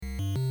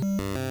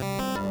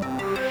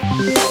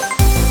Hello,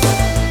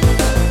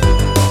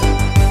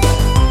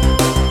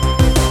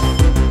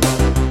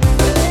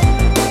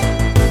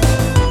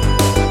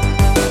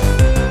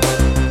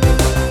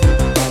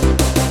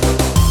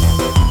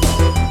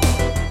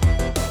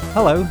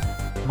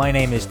 my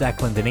name is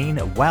Declan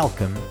Deneen.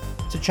 Welcome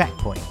to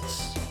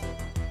Checkpoints.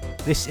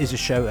 This is a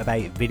show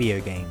about video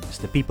games,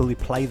 the people who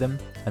play them,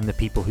 and the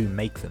people who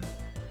make them.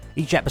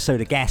 Each episode,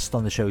 a guest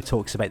on the show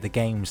talks about the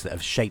games that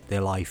have shaped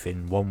their life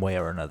in one way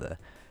or another,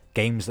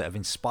 games that have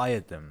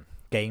inspired them,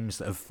 games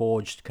that have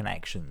forged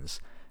connections,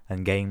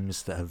 and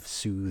games that have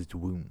soothed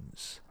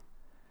wounds.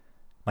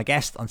 My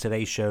guest on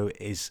today's show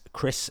is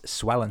Chris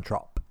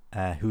Swellentrop,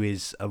 who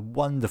is a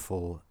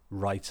wonderful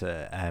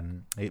writer,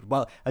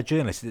 a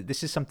journalist.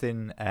 This is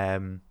something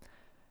when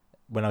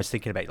I was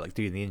thinking about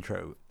doing the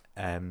intro,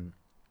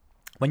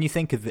 when you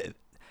think of it,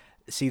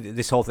 see that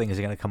this whole thing is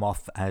going to come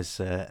off as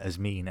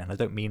mean, and I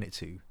don't mean it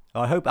to.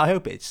 I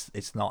hope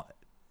it's not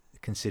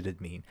considered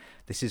mean.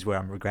 This is where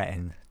I'm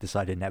regretting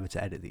deciding never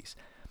to edit these.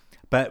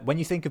 But when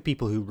you think of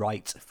people who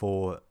write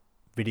for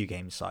video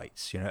game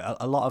sites,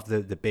 a lot of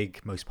the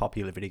big, most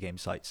popular video game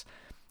sites,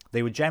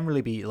 they would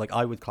generally be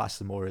I would class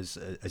them more as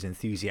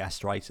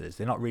enthusiast writers.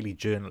 They're not really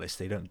journalists.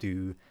 They don't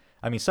do.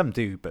 I mean, some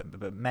do,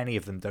 but many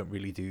of them don't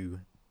really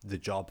do the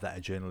job that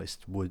a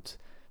journalist would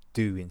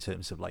do in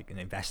terms of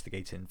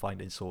investigating,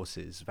 finding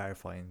sources,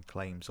 verifying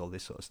claims, all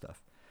this sort of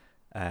stuff.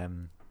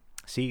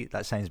 See,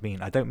 that sounds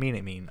mean. I don't mean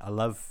it mean. I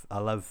love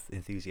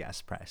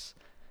enthusiast press.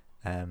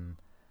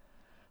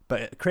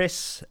 But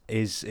Chris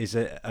is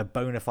a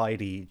bona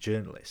fide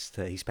journalist.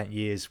 He spent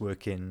years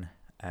working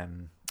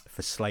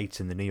for Slate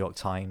and the New York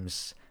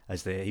Times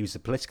he was the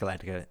political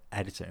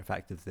editor, in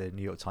fact, of the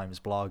New York Times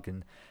blog,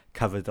 and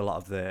covered a lot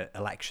of the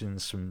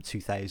elections from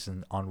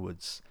 2000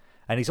 onwards.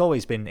 And he's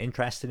always been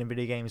interested in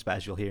video games, but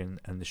as you'll hear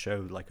in the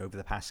show, over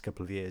the past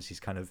couple of years, he's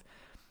kind of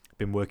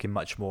been working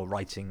much more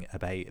writing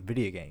about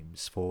video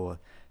games for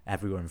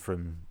everyone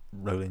from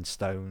Rolling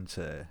Stone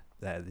to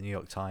the New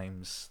York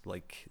Times,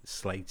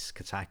 Slate,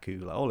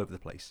 Kotaku, all over the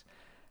place.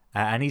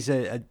 And he's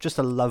just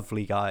a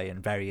lovely guy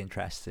and very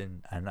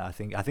interesting, and I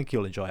think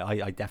you'll enjoy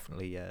it. I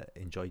definitely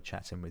enjoyed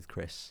chatting with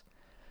Chris.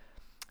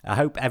 I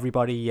hope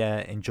everybody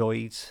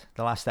enjoyed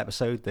the last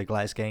episode, the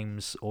Glass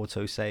Games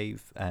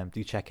autosave.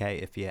 Do check out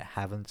if you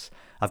haven't.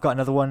 I've got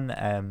another one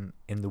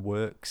in the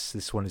works.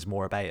 This one is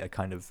more about a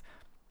kind of,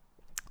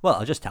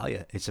 I'll just tell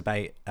you, it's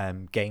about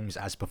games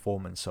as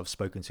performance. So I've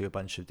spoken to a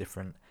bunch of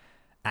different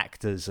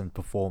actors and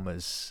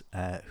performers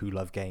who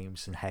love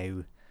games, and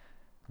how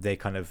they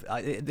kind of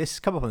this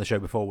come up on the show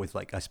before with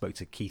I spoke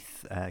to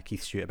Keith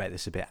Stewart about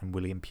this a bit, and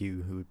William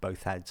Pugh, who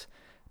both had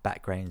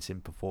backgrounds in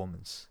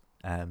performance.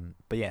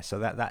 But yeah, so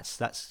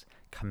that's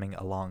coming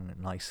along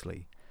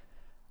nicely.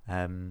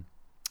 I'm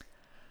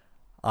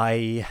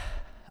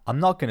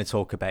not going to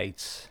talk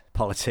about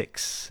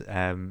politics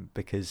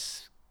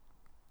because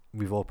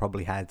we've all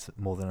probably had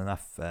more than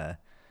enough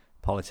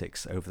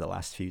politics over the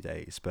last few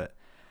days. But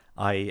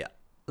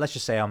let's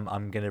just say I'm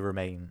going to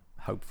remain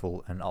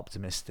hopeful and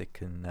optimistic,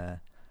 and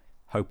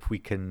hope we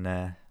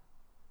can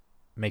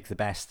make the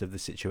best of the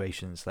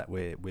situations that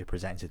we're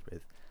presented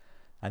with,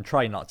 and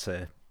try not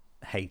to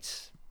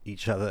hate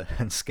each other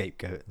and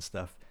scapegoat and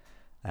stuff.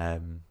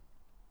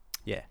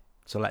 Yeah,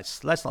 so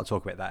let's not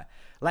talk about that.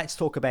 Let's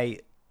talk about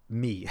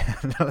me.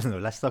 no,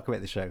 let's talk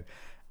about the show.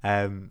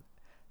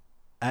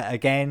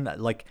 Again,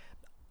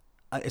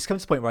 it's come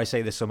to the point where I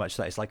say this so much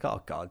that it's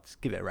oh God,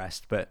 give it a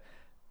rest. But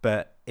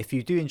if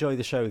you do enjoy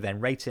the show, then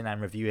rating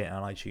and reviewing it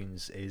on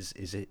iTunes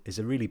is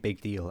a really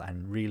big deal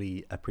and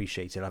really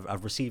appreciated.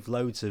 I've received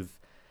loads of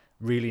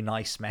really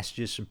nice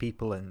messages from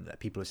people, and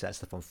people who said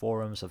stuff on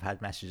forums. I've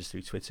had messages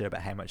through Twitter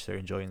about how much they're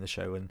enjoying the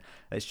show, and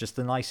it's just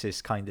the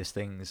nicest, kindest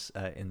things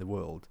in the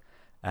world.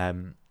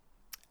 And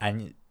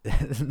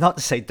not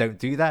to say don't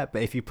do that,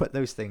 but if you put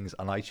those things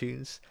on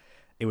iTunes,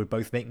 it would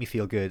both make me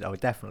feel good. I would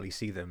definitely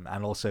see them,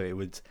 and also it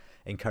would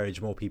encourage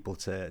more people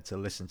to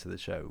listen to the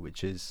show,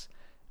 which is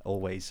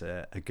always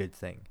a good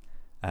thing.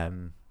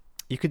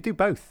 You could do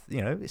both,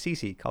 it's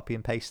easy, copy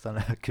and paste on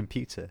a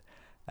computer.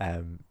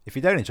 If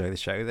you don't enjoy the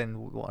show, then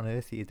what on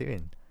earth are you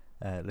doing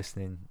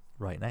listening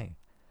right now?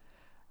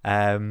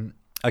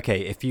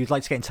 Okay, if you'd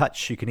like to get in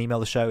touch, you can email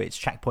the show. It's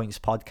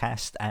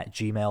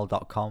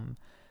checkpointspodcast@gmail.com,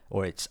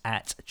 or it's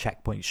at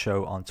Checkpoint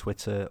Show on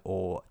Twitter,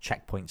 or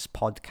Checkpoints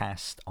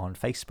Podcast on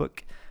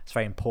Facebook. It's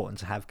very important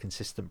to have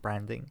consistent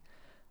branding.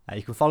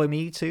 You can follow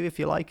me too if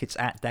you like. It's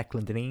at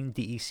Declan Deneen,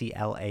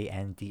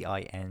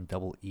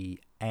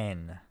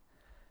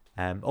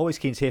 DECLANDINEEN. Always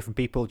keen to hear from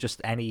people, just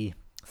any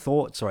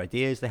thoughts or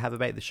ideas they have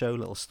about the show,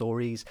 little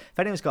stories. If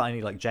anyone's got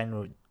any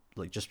general,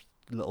 just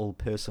little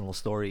personal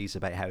stories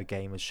about how a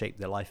game has shaped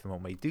their life in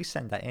one way, do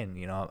send that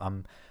in.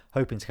 I'm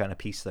hoping to kind of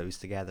piece those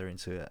together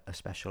into a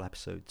special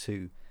episode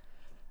too.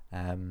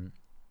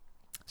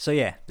 So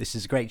yeah, this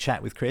is a great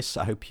chat with Chris.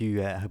 I hope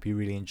you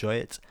really enjoy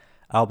it.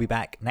 I'll be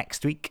back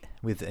next week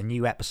with a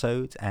new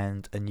episode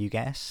and a new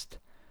guest.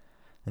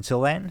 Until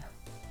then,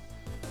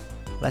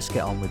 let's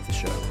get on with the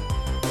show.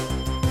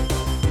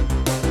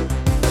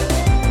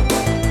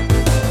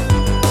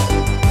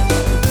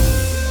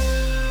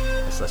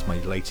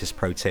 latest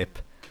pro tip.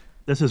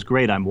 This is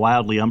great. I'm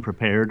wildly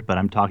unprepared, but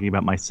I'm talking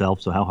about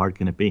myself, so how hard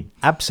can it be?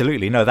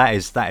 Absolutely. No, that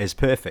is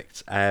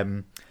perfect.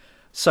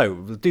 So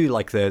we'll do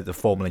like the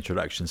formal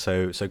introduction.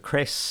 So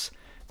Chris,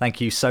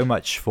 thank you so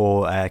much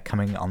for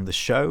coming on the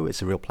show.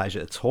 It's a real pleasure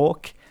to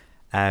talk.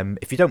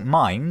 If you don't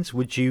mind,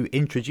 would you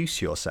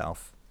introduce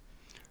yourself?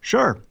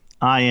 Sure.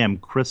 I am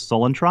Chris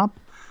Suellentrop.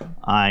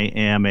 I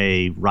am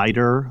a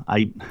writer.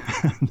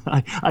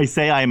 I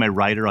say I am a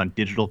writer on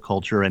digital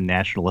culture and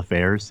national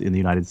affairs in the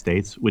United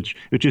States, which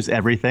is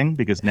everything,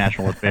 because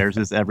national affairs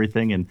is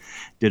everything and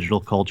digital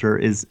culture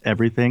is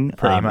everything.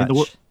 Pretty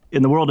much.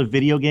 In the world of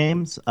video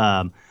games,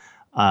 I'm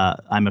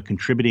a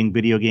contributing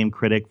video game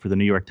critic for the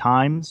New York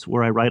Times,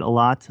 where I write a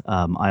lot.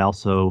 I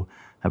also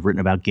have written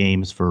about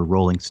games for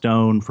Rolling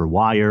Stone, for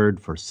Wired,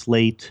 for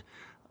Slate.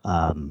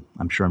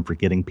 I'm sure I'm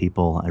forgetting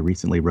people. I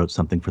recently wrote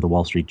something for the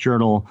Wall Street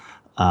Journal,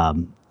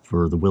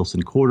 for the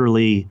Wilson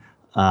Quarterly.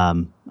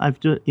 I've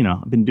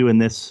been doing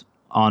this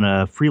on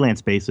a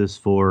freelance basis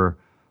for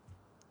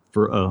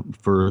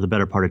the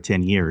better part of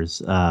 10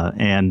 years,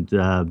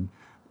 and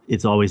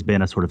it's always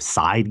been a sort of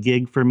side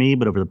gig for me.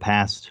 But over the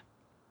past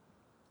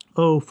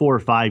 4 or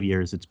 5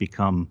 years, it's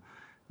become,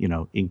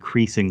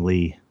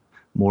 increasingly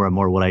more and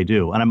more what I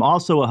do. And I'm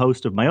also a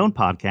host of my own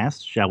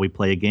podcast, Shall We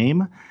Play a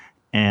Game?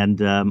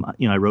 And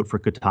I wrote for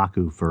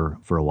Kotaku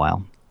for a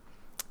while.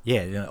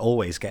 Yeah,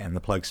 always getting the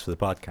plugs for the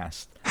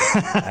podcast.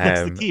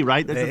 That's the key,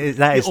 right? That's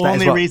the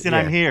only reason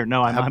I'm here.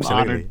 No, I'm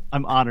honored.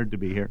 I'm honored to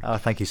be here. Oh,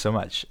 thank you so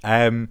much.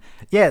 I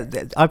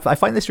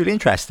find this really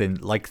interesting.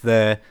 Like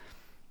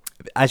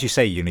as you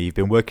say, you've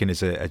been working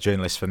as a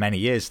journalist for many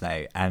years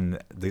now, and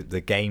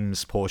the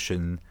games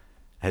portion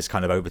has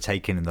kind of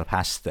overtaken in the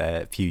past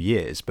few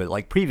years. But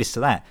like previous to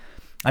that,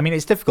 I mean,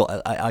 it's difficult.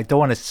 I don't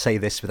want to say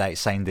this without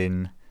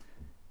sounding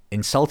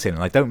insulting,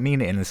 and I don't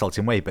mean it in an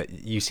insulting way, but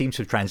you seem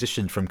to have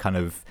transitioned from kind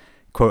of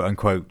quote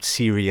unquote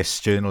serious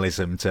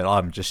journalism to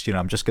I'm just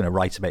going to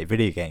write about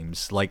video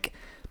games. Like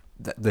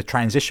the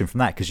transition from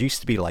that, because you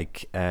used to be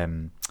like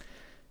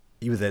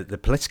you were the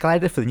political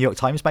editor for the New York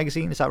Times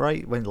magazine, is that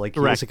right? When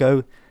years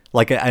ago,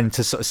 and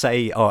to sort of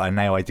say, and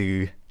now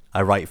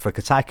I write for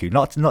Kotaku.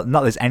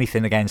 Not there's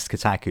anything against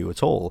Kotaku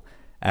at all,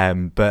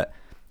 but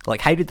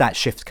like how did that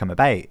shift come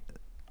about?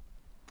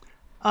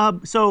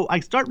 So I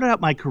started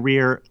out my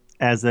career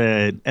as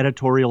an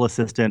editorial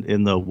assistant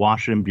in the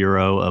Washington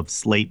bureau of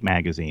Slate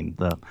magazine,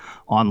 the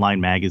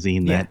online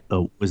magazine that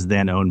was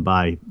then owned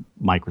by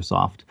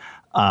Microsoft.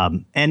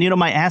 And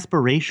my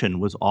aspiration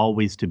was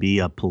always to be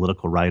a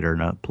political writer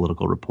and a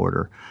political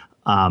reporter.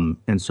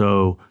 And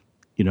so,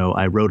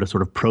 I wrote a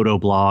sort of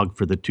proto-blog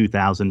for the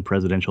 2000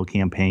 presidential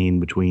campaign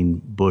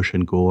between Bush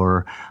and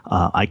Gore.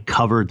 I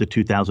covered the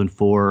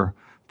 2004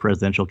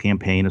 presidential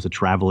campaign as a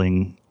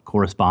traveling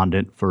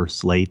correspondent for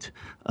Slate,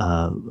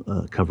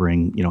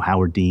 covering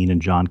Howard Dean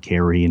and John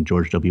Kerry and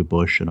George W.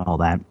 Bush and all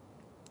that.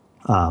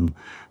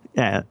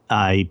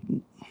 I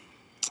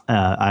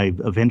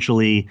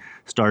eventually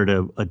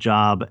started a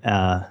job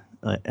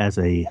as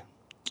a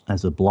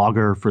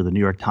blogger for the New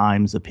York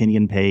Times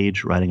opinion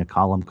page, writing a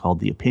column called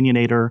The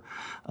Opinionator.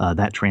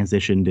 That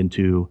transitioned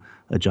into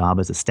a job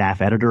as a staff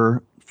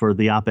editor for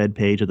the op-ed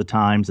page of the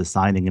Times,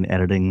 assigning and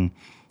editing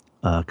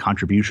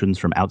contributions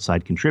from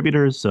outside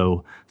contributors.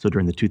 So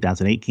during the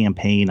 2008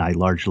 campaign, I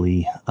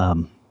largely, I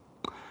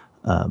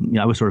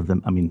was sort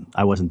of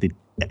I wasn't the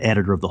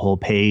editor of the whole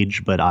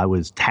page, but I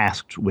was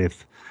tasked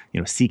with,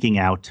 seeking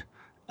out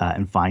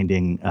and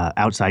finding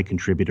outside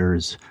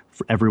contributors,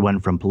 for everyone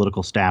from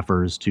political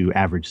staffers to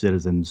average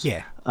citizens,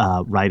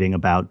 writing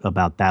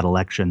about that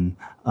election.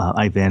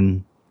 I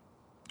then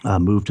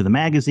moved to the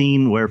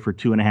magazine, where for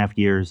 2.5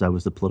 years I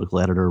was the political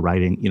editor,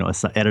 writing,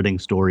 editing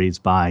stories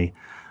by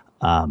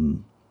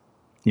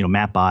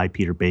Matt Bai,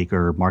 Peter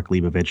Baker, Mark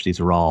Leibovich. These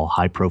are all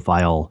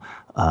high-profile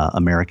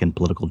American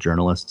political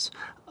journalists.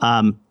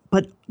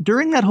 But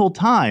during that whole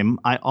time,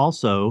 I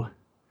also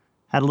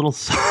had a little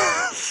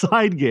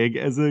side gig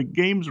as a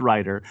games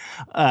writer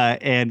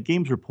and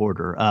games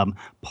reporter.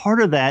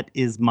 Part of that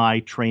is my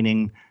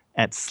training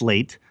at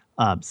Slate.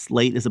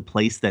 Slate is a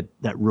place that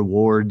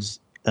rewards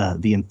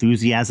the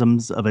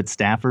enthusiasms of its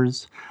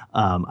staffers.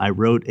 I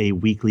wrote a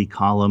weekly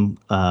column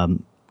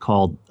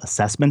called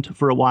Assessment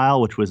for a while,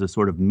 which was a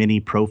sort of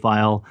mini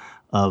profile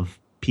of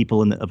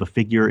people of a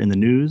figure in the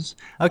news.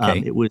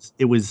 Okay.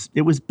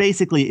 It's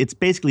basically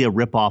a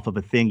ripoff of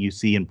a thing you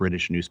see in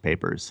British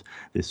newspapers.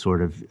 This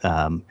sort of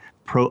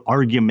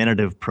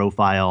argumentative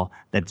profile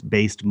that's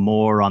based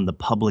more on the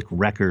public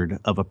record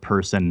of a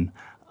person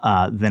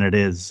than it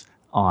is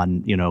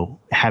on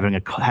having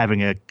a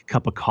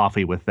cup of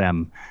coffee with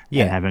them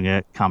and having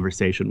a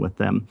conversation with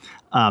them.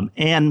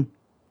 And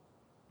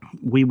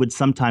we would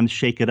sometimes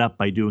shake it up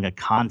by doing a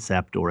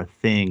concept or a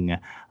thing.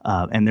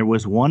 And there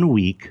was one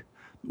week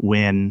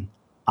when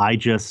I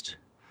just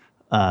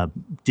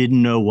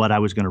didn't know what I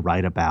was going to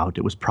write about.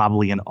 It was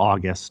probably in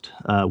August,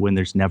 when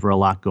there's never a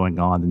lot going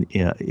on,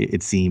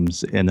 it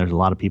seems, and there's a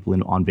lot of people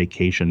on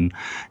vacation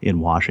in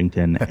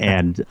Washington.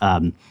 And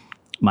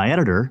my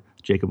editor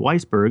Jacob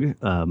Weisberg,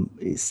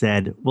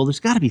 said, well, there's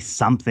got to be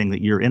something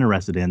that you're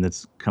interested in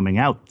that's coming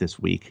out this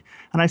week.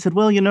 And I said,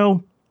 well,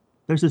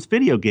 there's this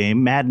video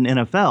game, Madden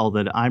NFL,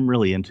 that I'm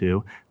really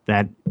into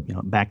that,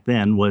 back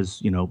then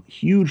was,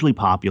 hugely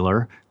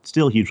popular,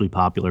 still hugely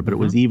popular, but it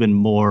was even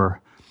more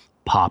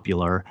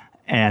popular.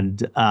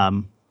 And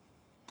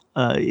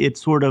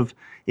it's sort of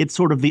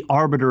the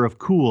arbiter of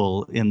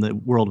cool in the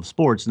world of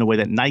sports in a way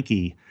that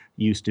Nike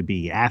used to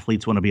be.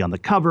 Athletes want to be on the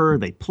cover,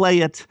 they play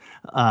it.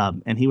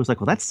 And he was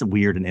like, well, that's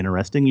weird and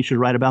interesting. You should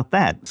write about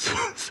that.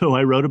 So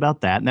I wrote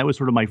about that. And that was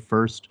sort of my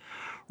first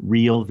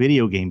real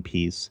video game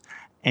piece.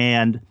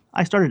 And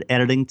I started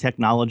editing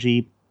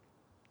technology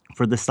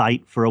for the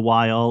site for a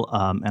while.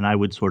 And I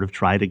would sort of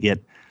try to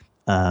get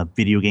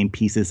video game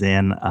pieces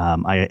in.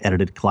 I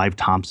edited Clive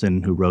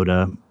Thompson, who wrote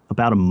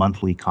about a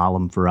monthly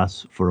column for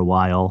us for a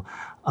while.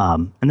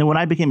 And then when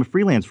I became a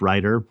freelance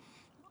writer,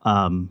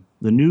 the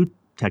new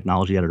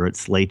technology editor at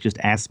Slate just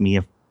asked me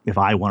if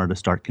I wanted to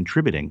start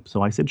contributing.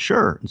 So I said,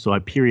 sure. And so I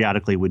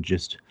periodically would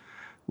just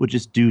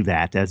do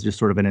that as just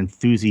sort of an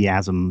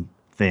enthusiasm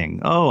thing.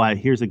 Oh,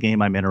 here's a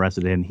game I'm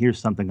interested in. Here's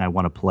something I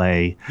want to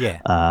play.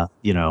 Yeah.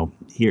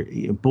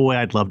 Boy,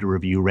 I'd love to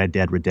review Red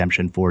Dead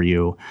Redemption for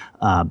you.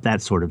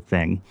 That sort of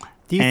thing.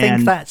 Do you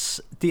think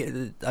that's,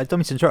 I don't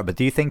mean to interrupt, but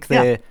do you think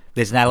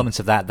there's an element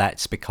of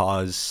that's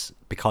because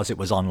it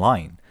was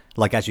online?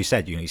 Like, as you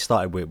said, you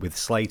started with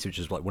Slate, which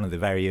is like one of the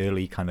very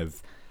early kind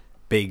of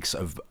big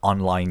sort of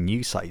online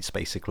news sites,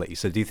 basically.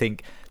 So do you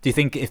think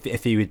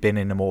if you had been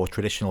in a more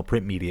traditional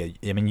print media,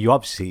 I mean, you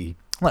obviously,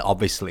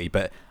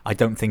 but I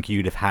don't think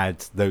you'd have had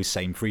those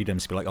same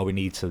freedoms to be like, oh, we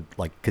need to,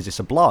 like, because it's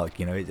a blog,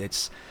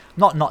 it's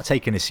not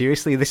taken as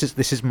seriously. This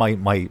is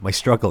my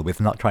struggle with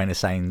not trying to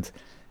sound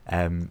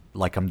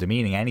like I'm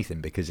demeaning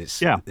anything, because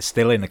it's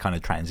still in a kind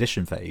of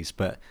transition phase.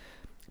 But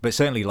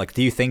certainly, like,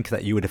 do you think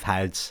that you would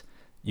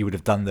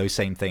have done those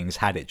same things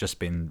had it just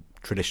been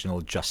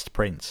traditional just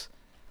print?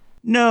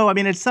 No, I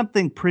mean, it's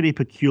something pretty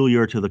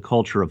peculiar to the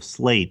culture of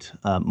Slate,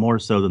 more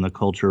so than the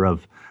culture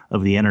of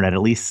the internet,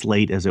 at least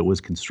Slate as it was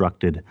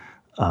constructed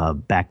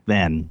back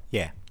then.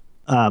 Yeah.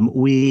 On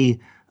the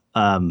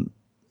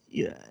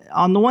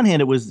one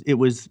hand, it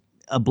was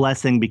a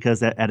blessing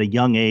because at a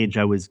young age,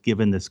 I was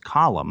given this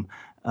column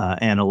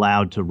and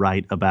allowed to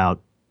write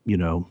about,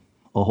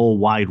 a whole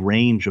wide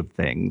range of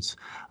things,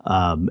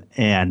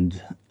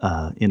 and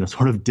in a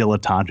sort of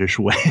dilettantish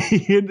way,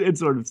 and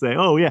sort of say,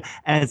 oh yeah,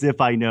 as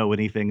if I know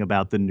anything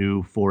about the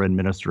new foreign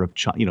minister of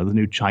China, the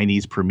new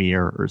Chinese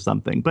premier or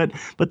something. But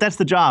that's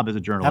the job as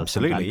a journalist.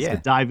 Absolutely, yeah.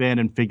 To dive in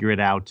and figure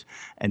it out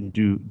and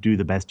do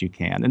the best you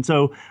can. And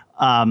so,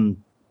 and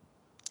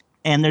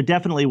there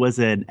definitely was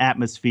an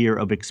atmosphere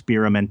of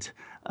experiment.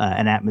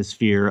 An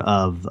atmosphere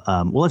of,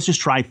 well, let's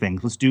just try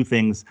things. Let's do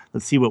things.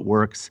 Let's see what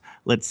works.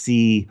 Let's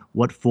see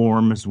what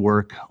forms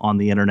work on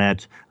the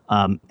internet.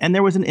 And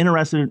there was an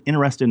interest in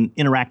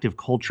interactive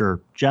culture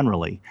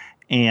generally.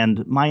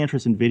 And my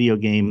interest in video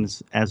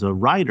games as a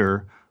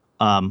writer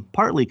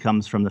partly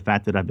comes from the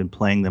fact that I've been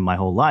playing them my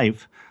whole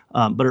life,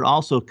 but it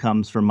also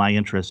comes from my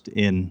interest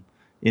in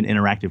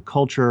interactive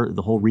culture.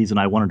 The whole reason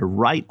I wanted to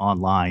write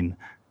online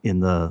in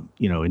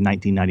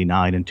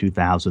 1999 and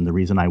 2000, the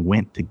reason I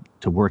went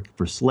to work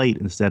for Slate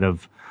instead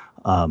of,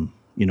 a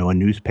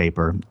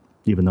newspaper,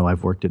 even though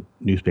I've worked at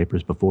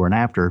newspapers before and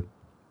after,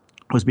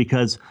 was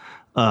because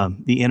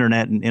the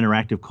internet and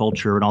interactive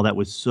culture and all that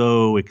was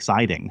so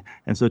exciting.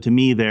 And so to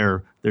me,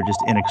 they're just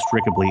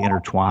inextricably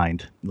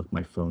intertwined. Look,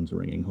 my phone's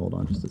ringing. Hold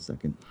on just a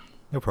second.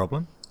 No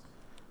problem.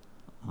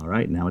 All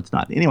right, now it's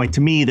not. Anyway, to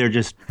me, they're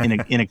just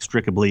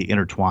inextricably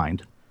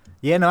intertwined.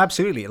 Yeah, no,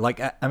 absolutely. Like,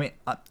 I mean,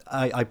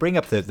 I bring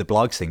up the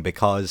blogs thing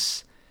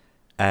because,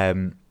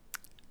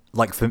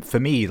 like, for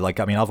me, like,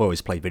 I mean, I've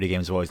always played video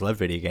games, I've always loved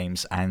video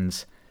games,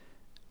 and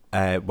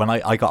when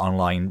I got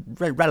online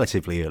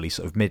relatively early,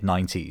 sort of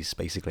mid-90s,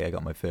 basically, I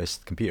got my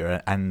first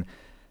computer, and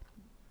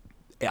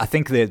I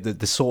think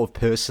the sort of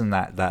person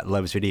that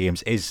loves video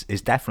games is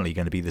definitely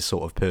going to be the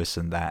sort of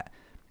person that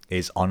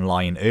is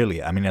online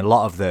earlier. I mean, a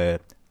lot of the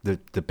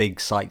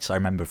big sites I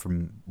remember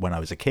from when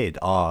I was a kid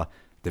are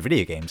the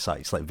video game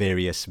sites, like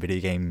various video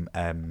game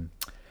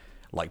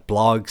like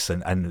blogs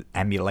and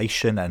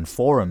emulation and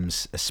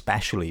forums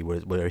especially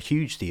were a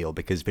huge deal,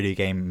 because video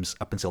games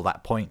up until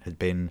that point had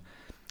been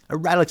a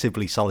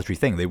relatively solitary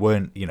thing. They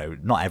weren't,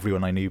 not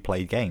everyone I knew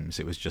played games.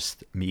 It was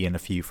just me and a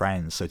few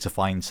friends. So to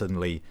find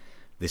suddenly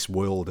this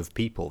world of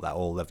people that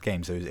all loved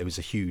games, it was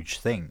a huge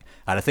thing.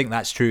 And I think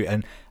that's true.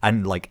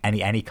 And like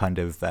any kind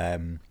of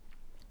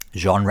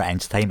genre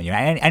entertainment,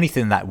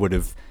 anything that would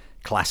have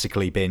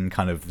classically been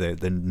kind of the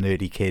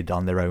nerdy kid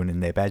on their own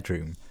in their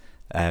bedroom,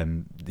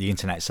 the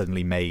internet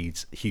suddenly made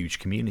huge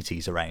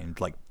communities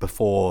around. Like,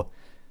 before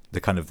the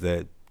kind of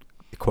the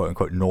quote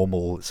unquote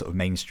normal sort of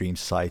mainstream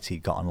society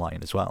got online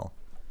as well.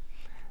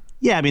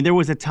 Yeah, I mean, there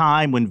was a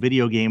time when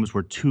video games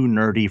were too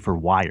nerdy for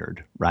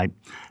Wired, right?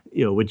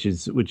 Which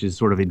is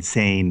sort of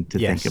insane to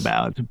think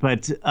about.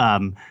 But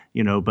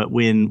but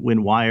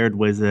when Wired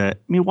was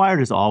Wired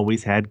has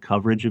always had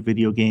coverage of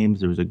video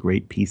games. There was a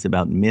great piece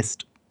about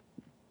Myst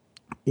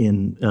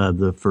in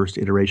the first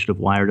iteration of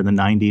Wired in the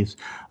 90s.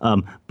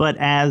 But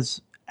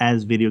as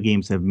video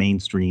games have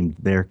mainstreamed,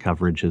 their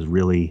coverage has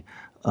really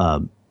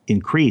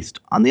increased.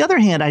 On the other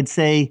hand, I'd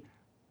say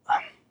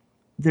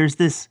there's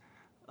this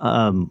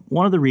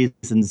one of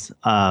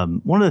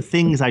the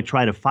things I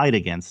try to fight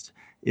against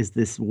is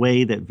this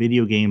way that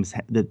video games,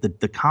 that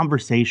the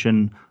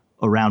conversation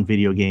around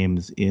video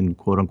games in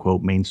quote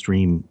unquote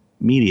mainstream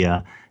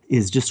media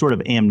is just sort of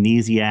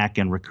amnesiac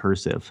and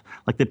recursive.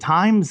 Like the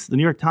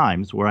New York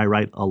Times, where I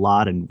write a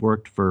lot and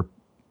worked for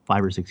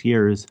 5 or 6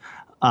 years,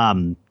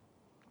 has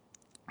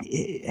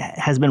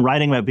been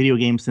writing about video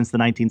games since the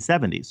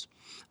 1970s.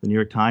 The New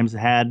York Times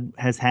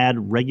has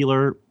had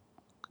regular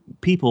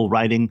people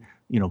writing,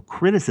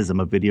 criticism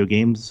of video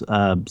games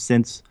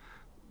since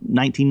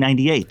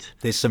 1998.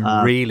 There's some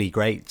really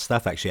great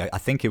stuff, actually. I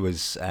think it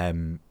was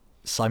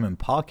Simon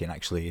Parkin,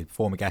 actually, a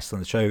former guest on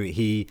the show.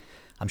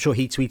 I'm sure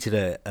he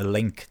tweeted a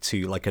link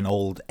to like an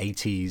old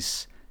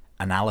 80s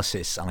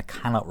analysis, and I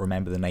cannot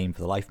remember the name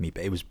for the life of me,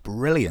 but it was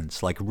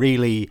brilliant. Like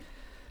really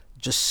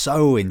just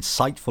so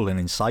insightful and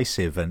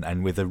incisive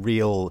and with a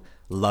real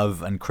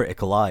love and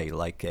critical eye.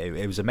 Like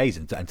it was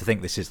amazing. And to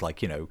think this is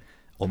like,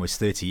 almost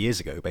 30 years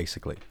ago,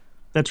 basically.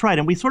 That's right.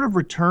 And we sort of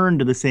return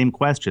to the same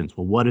questions.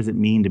 Well, what does it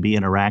mean to be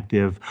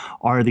interactive?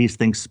 Are these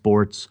things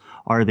sports?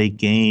 Are they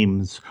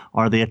games?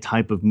 Are they a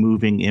type of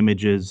moving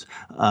images?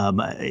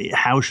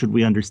 How should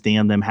we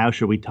understand them? How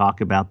should we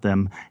talk about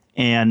them?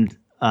 And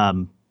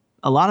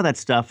a lot of that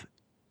stuff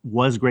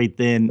was great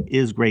then,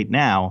 is great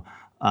now,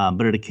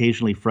 but it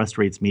occasionally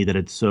frustrates me that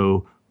it's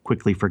so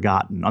quickly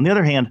forgotten. On the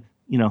other hand,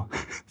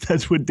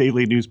 that's what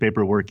daily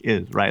newspaper work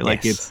is, right?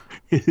 Like yes.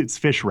 it's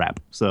fish wrap.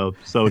 So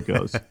it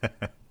goes.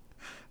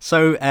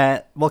 So,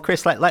 well,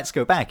 Chris, let's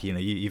go back.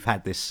 You've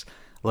had this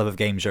love of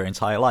games your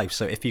entire life.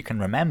 So if you can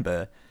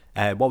remember,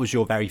 what was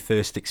your very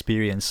first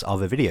experience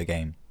of a video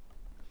game?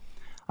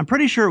 I'm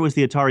pretty sure it was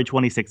the Atari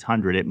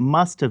 2600. It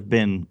must have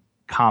been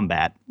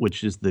Combat,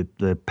 which is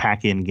the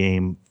pack-in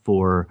game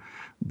for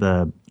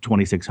the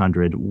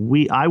 2600.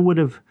 I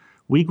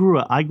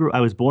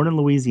was born in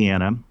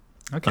Louisiana.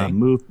 Okay.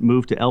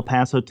 Moved to El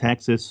Paso,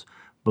 Texas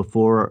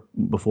before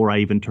I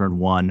even turned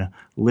 1.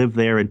 Lived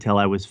there until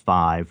I was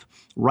 5.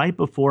 Right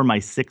before my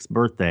 6th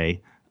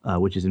birthday,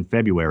 which is in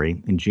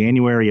February, in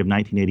January of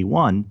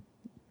 1981,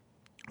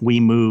 we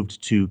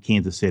moved to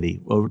Kansas City,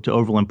 over to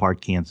Overland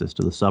Park, Kansas,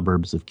 to the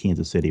suburbs of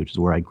Kansas City, which is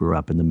where I grew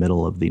up in the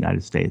middle of the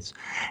United States.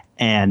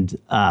 And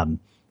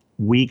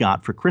we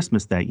got for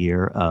Christmas that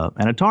year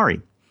an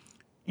Atari.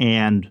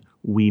 And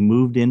we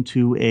moved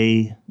into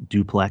a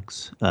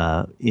duplex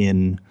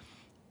in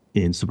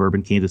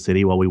suburban Kansas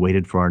City while we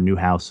waited for our new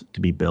house to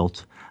be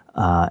built.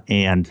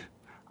 And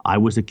I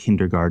was a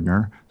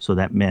kindergartner, so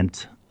that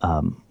meant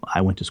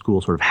I went to school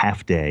sort of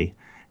half day,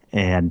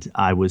 and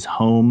I was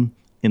home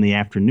in the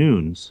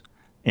afternoons.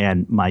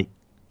 And my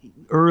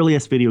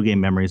earliest video game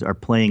memories are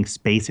playing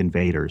Space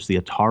Invaders, the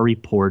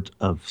Atari port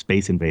of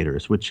Space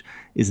Invaders, which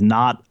is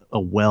not a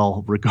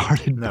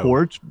well-regarded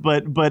port,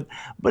 but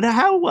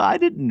how I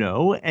didn't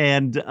know.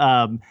 And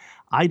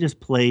I just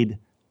played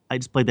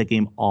that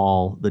game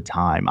all the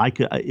time. I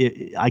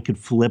could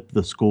flip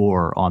the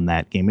score on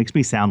that game. It makes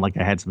me sound like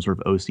I had some sort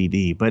of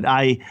OCD,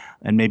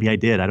 and maybe I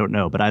did, I don't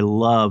know, but I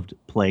loved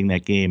playing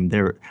that game.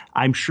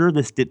 I'm sure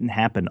this didn't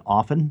happen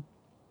often,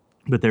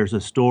 but there's a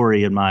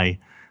story in my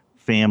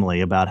family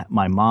about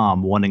my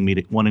mom wanting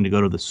to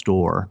go to the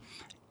store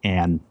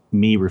and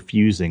me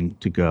refusing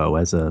to go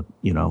as a,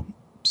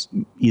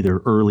 either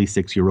early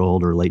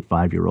 6-year-old or late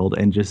 5-year-old,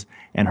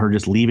 and her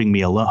just leaving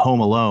me home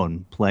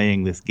alone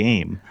playing this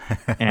game.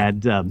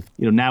 And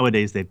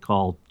nowadays they'd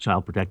call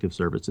Child Protective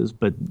Services,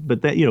 but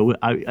that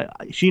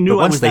she knew. But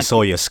once they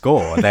saw your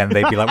score, then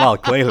they'd be like, well,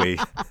 clearly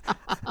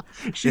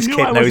this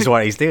kid knows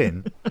what he's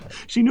doing.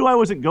 She knew I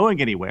wasn't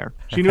going anywhere.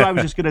 She knew I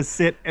was just going to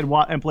sit and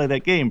play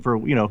that game for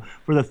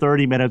the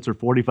 30 minutes or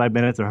 45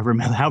 minutes or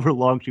however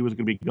long she was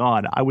going to be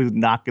gone. I was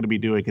not going to be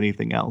doing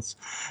anything else,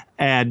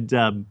 and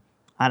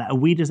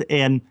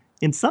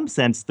in some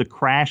sense, the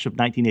crash of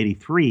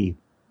 1983,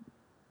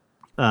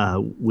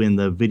 when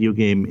the video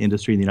game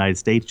industry in the United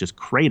States just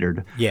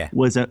cratered,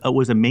 was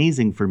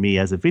amazing for me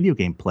as a video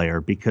game player,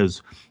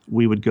 because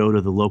we would go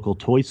to the local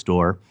toy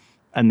store,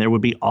 and there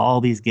would be all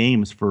these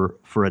games for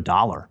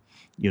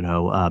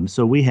 $1.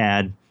 So we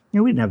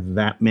didn't have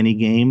that many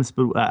games,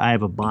 but I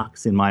have a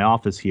box in my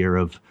office here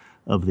of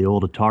the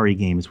old Atari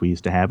games we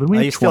used to have, and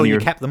you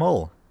kept them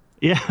all.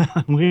 Yeah,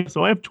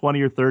 so I have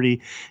 20 or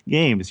 30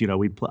 games.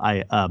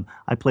 I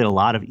played a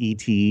lot of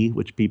E.T.,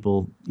 which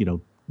people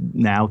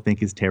now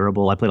think is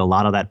terrible. I played a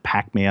lot of that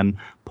Pac-Man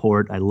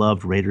port. I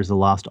loved Raiders of the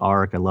Lost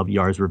Ark. I loved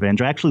Yar's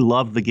Revenge. I actually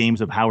loved the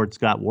games of Howard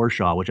Scott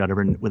Warshaw,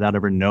 without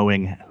ever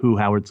knowing who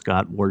Howard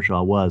Scott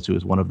Warshaw was, who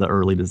was one of the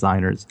early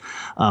designers.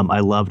 I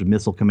loved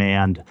Missile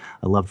Command.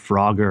 I loved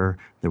Frogger.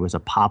 There was a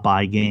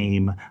Popeye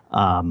game.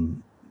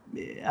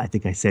 I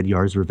think I said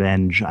Yar's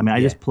Revenge. I mean,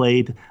 I just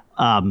played.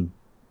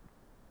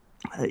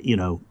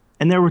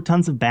 And there were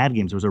tons of bad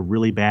games. There was a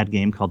really bad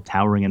game called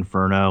Towering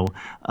Inferno,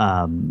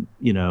 and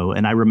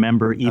I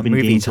remember even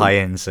movie games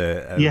tie-ins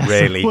are yes,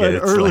 really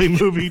good. Early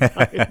movie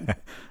tie-ins.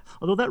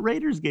 Although that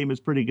Raiders game is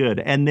pretty good.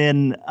 And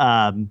then,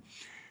 I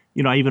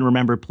even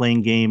remember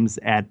playing games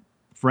at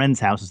friends'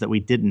 houses that we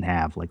didn't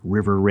have, like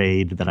River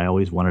Raid that I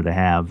always wanted to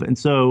have. And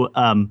so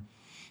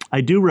I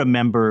do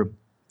remember,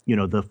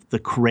 the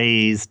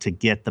craze to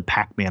get the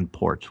Pac-Man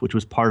port, which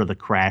was part of the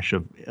crash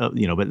of,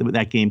 but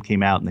that game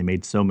came out and they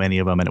made so many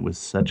of them and it was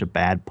such a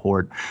bad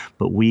port.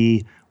 But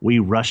we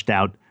rushed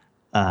out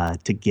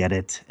to get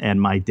it.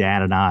 And my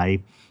dad and I,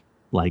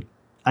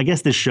 I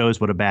guess this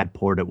shows what a bad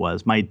port it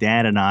was. My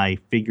dad and I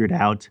figured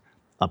out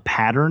a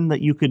pattern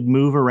that you could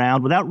move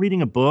around without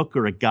reading a book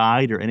or a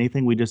guide or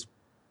anything. We just,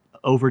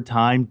 over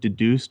time,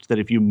 deduced that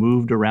if you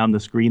moved around the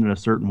screen in a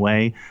certain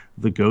way,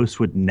 the ghost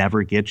would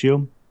never get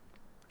you.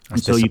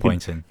 That's so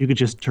disappointing. You could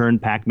just turn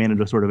Pac-Man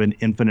into sort of an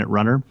infinite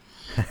runner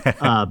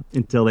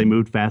until they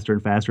moved faster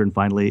and faster and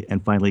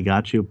finally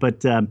got you.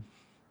 But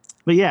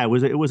yeah, it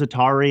was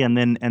Atari and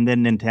then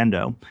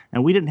Nintendo,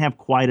 and we didn't have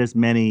quite as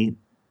many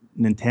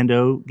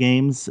Nintendo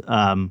games.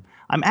 I'm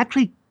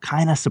actually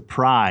kind of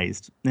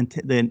surprised.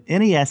 The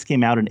NES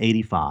came out in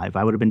 '85.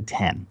 I would have been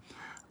 10.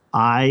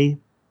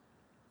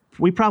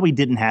 We probably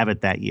didn't have it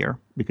that year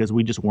because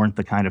we just weren't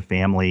the kind of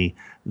family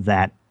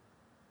that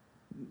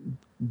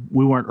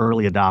we weren't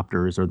early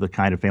adopters or the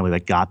kind of family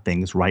that got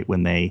things right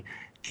when they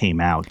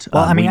came out.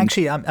 Well,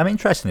 actually, I'm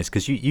interested in this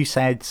because you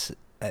said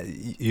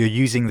you're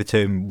using the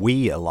term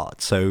 "we" a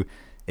lot. So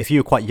if you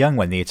were quite young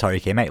when the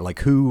Atari came out, like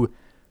who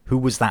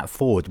was that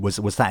for?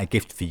 Was that a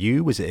gift for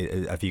you?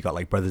 Have you got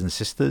like brothers and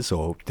sisters,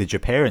 or did your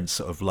parents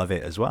sort of love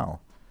it as well?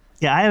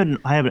 Yeah,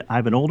 I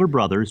have an older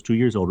brother who's 2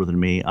 years older than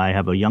me. I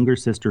have a younger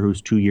sister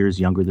who's 2 years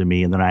younger than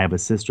me, and then I have a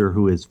sister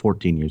who is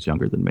 14 years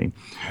younger than me.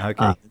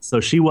 Okay. So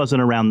she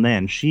wasn't around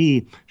then.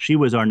 She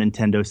was our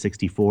Nintendo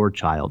 64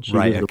 child.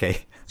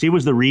 She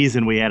was the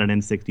reason we had an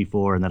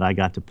N64, and that I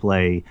got to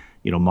play,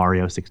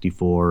 Mario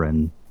 64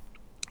 and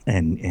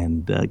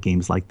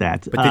games like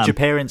that. But did your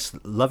parents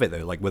love it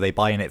though? Like, were they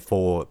buying it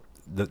for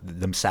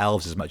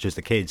themselves as much as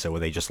the kids, or were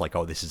they just like,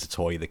 "Oh, this is a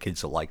toy. The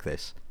kids will like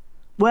this"?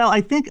 Well,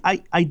 I think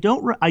I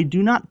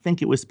do not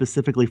think it was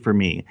specifically for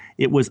me.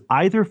 It was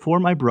either for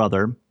my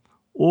brother,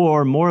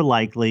 or more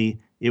likely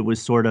it was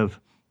sort of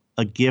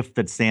a gift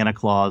that Santa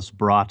Claus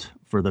brought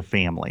for the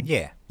family.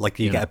 Yeah, like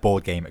you get a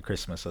board game at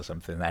Christmas or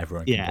something that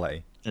everyone can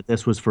play. That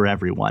this was for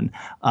everyone.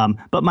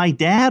 But my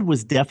dad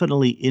was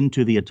definitely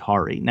into the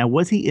Atari. Now,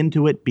 was he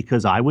into it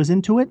because I was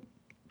into it?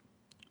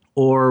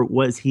 Or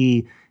was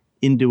he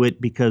into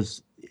it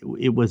because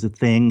it was a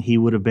thing? He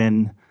would have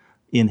been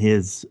in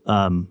his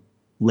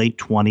late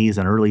 20s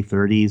and early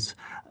 30s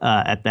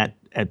at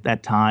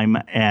that time.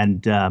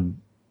 And, and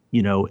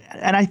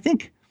I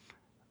think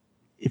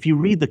if you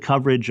read the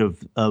coverage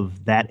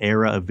of that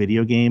era of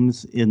video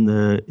games in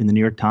the New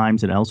York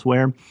Times and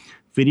elsewhere,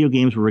 video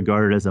games were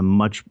regarded as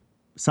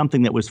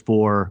something that was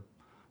for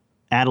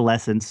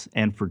adolescents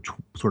and for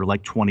sort of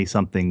like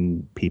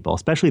 20-something people,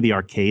 especially the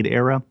arcade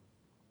era.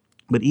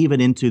 But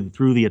even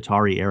through the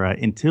Atari era,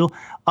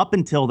 up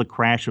until the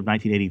crash of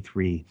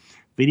 1983,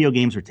 video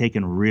games are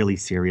taken really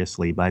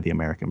seriously by the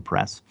American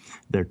press.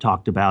 They're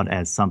talked about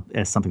as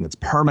something that's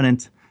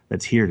permanent,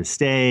 that's here to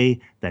stay,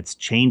 that's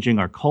changing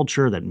our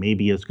culture, that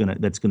maybe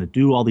that's gonna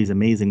do all these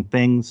amazing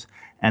things.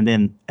 And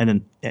then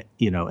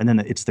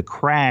it's the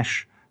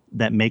crash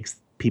that makes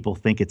people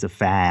think it's a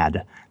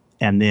fad,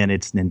 and then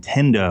it's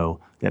Nintendo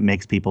that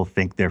makes people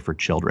think they're for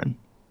children.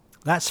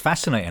 That's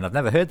fascinating. I've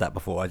never heard that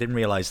before. I didn't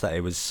realize that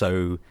it was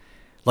so.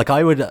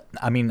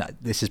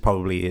 This is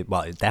probably,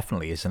 well, it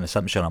definitely is an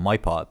assumption on my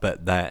part,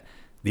 but that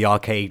the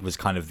arcade was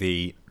kind of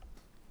the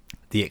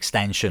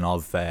extension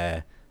of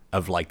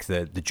like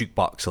the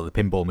jukebox or the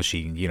pinball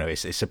machine.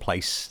 It's a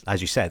place,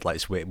 as you said, like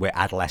it's where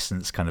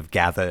adolescents kind of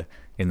gather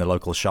in the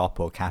local shop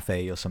or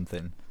cafe or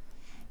something.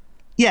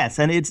 Yes,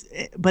 and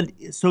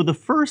so the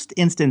first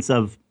instance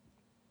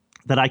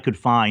that I could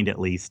find, at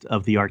least,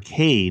 of the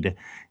arcade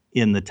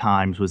in the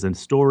Times was a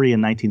story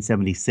in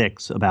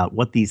 1976 about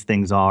what these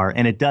things are,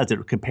 and it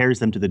compares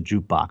them to the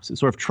jukebox. It's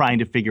sort of trying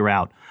to figure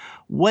out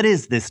what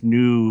is this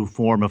new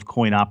form of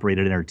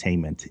coin-operated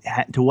entertainment.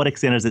 To what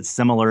extent is it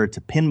similar to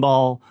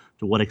pinball?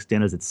 To what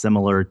extent is it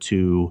similar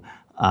to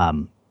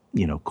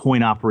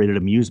coin-operated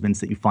amusements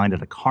that you find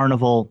at a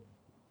carnival?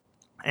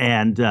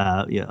 And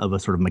of a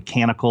sort of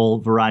mechanical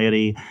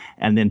variety,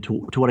 and then to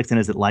what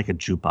extent is it like a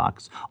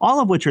jukebox? All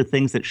of which are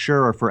things that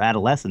sure are for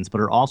adolescents, but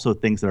are also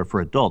things that are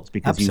for adults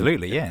because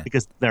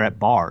because they're at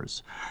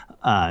bars,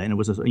 and it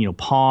was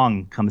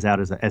Pong comes out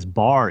as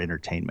bar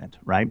entertainment,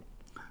 right?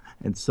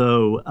 And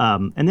so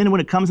and then when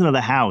it comes into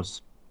the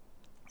house,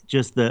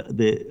 just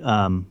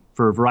the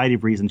for a variety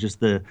of reasons,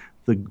 just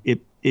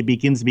it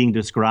begins being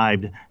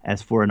described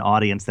as for an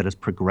audience that is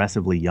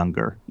progressively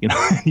younger,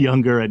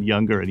 younger and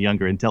younger and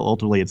younger, until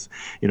ultimately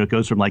it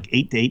goes from like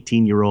 8 to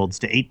 18-year-olds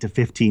to 8 to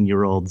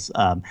 15-year-olds.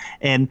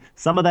 And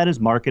some of that is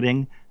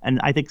marketing. And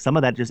I think some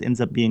of that just ends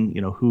up being,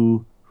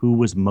 who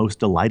was most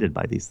delighted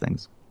by these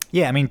things.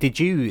 Yeah. I mean, did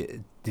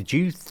you Did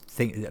you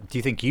think? Do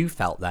you think you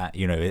felt that,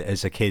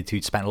 as a kid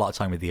who'd spent a lot of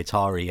time with the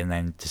Atari, and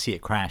then to see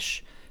it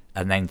crash,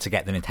 and then to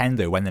get the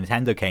Nintendo? When the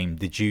Nintendo came,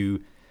 did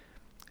you,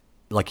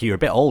 like, you're a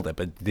bit older,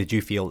 but did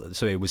you feel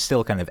so it was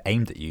still kind of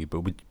aimed at you?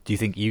 But do you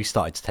think you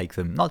started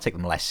to not take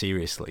them less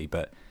seriously,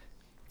 but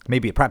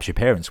maybe perhaps your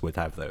parents would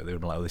have, though? They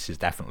would be like, "Oh, this is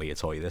definitely a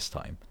toy this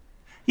time."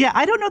 Yeah,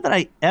 I don't know that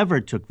I ever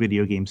took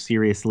video games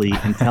seriously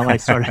until I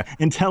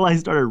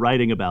started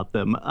writing about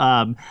them.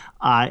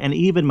 And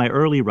even my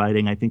early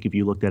writing, I think if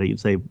you looked at it, you'd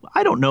say,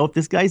 I don't know if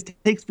this guy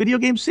takes video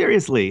games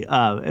seriously,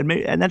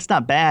 and that's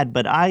not bad.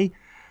 But I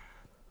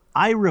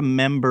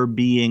remember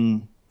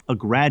being a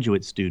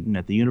graduate student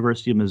at the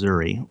University of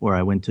Missouri, where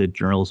I went to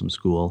journalism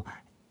school,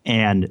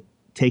 and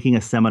taking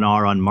a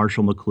seminar on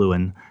Marshall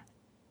McLuhan,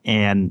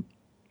 and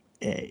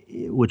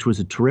which was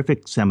a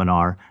terrific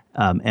seminar.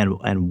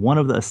 And one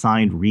of the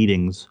assigned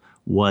readings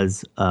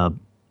was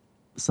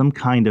some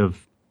kind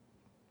of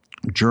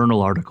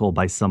journal article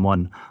by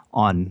someone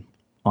on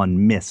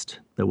Myst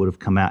that would have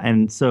come out.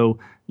 And so,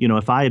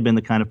 if I had been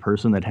the kind of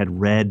person that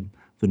had read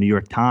the New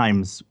York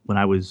Times when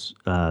I was,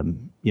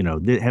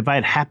 if I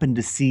had happened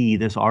to see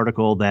this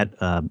article that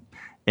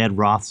Ed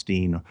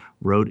Rothstein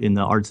wrote in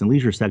the Arts and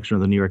Leisure section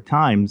of the New York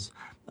Times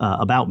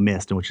about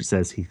Myst, in which it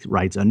says, he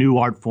writes, a new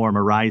art form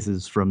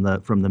arises from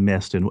the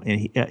Myst, and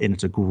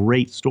it's a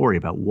great story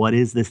about what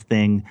is this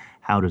thing,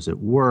 how does it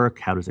work,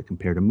 how does it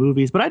compare to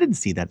movies. But I didn't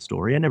see that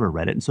story, I never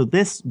read it. And so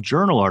this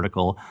journal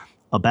article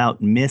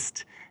about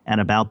Myst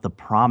and about the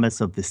promise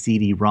of the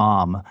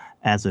CD-ROM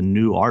as a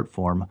new art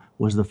form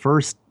was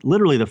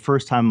literally the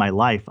first time in my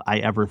life I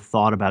ever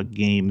thought about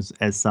games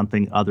as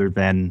something other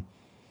than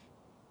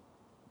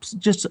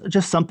just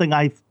something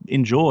I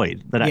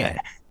enjoyed. That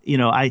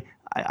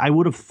I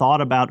would have thought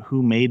about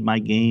who made my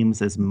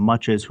games as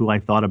much as who I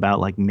thought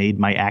about, like, made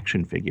my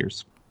action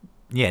figures.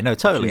 Yeah, no,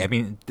 totally. I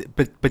mean,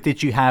 but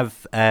did you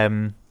have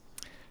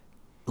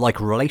like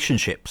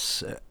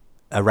relationships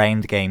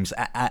around games,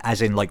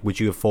 as in, like,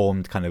 would you have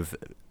formed kind of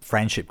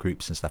friendship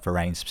groups and stuff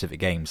around specific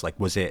games? Like,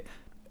 was it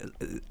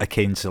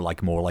akin to,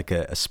 like, more like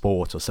a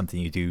sport or something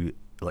you do,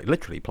 like,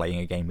 literally playing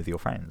a game with your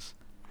friends?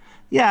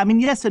 Yeah, I mean,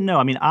 yes and no.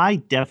 I mean, I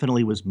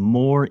definitely was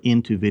more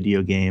into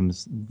video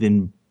games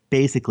than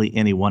basically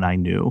anyone I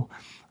knew.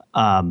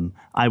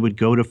 I would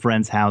go to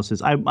friends'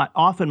 houses.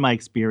 Often my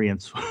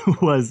experience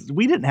was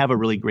we didn't have a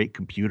really great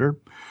computer.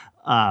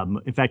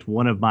 In fact,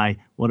 one of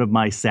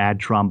my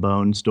sad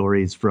trombone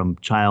stories from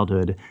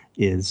childhood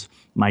is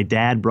my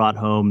dad brought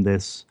home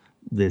this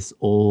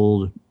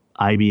old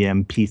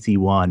IBM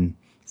PC-1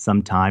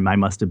 sometime. I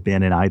must have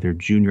been in either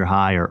junior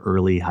high or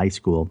early high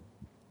school,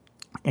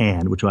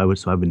 and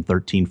so I've been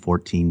 13,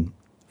 14,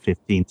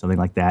 15, something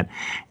like that.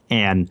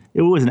 And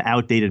it was an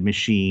outdated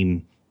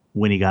machine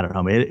when he got it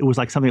home. It was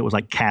like something that was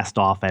like cast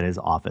off at his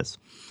office.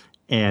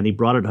 And he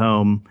brought it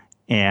home,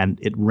 and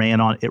it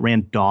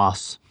ran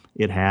DOS.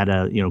 It had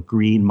a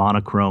green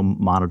monochrome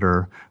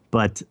monitor.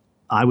 But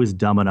I was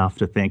dumb enough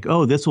to think,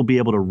 oh, this will be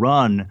able to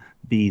run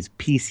these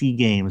PC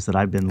games that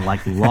I've been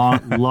like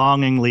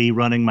longingly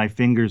running my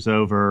fingers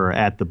over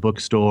at the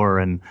bookstore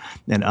and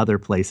other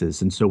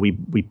places. And so we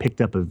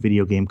picked up a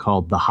video game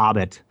called The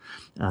Hobbit,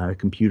 a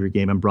computer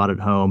game, and brought it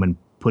home and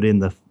put in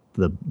the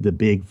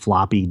big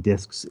floppy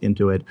disks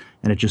into it,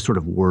 and it just sort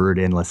of whirred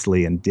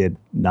endlessly and did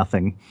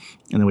nothing.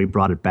 And then we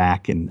brought it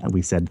back, and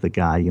we said to the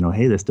guy,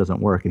 hey, this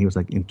doesn't work. And he was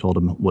like, and told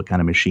him what kind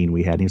of machine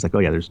we had. And he was like, oh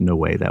yeah, there's no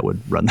way that would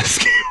run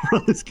this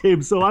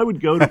game. So I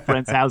would go to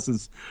friends'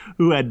 houses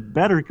who had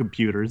better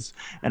computers,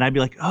 and I'd be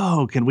like,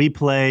 oh, can we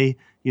play,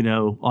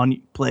 on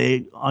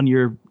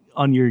your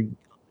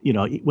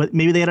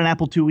maybe they had an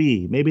Apple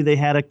IIe, maybe they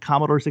had a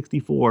Commodore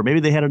 64, maybe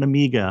they had an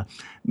Amiga,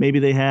 maybe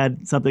they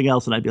had something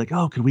else. And I'd be like,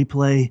 oh, can we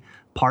play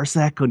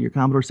Parsec on your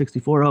Commodore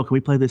 64? Oh, can we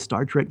play this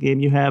Star Trek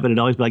game you have? And it'd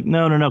always be like,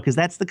 no, because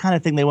that's the kind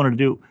of thing they wanted to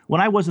do. When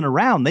I wasn't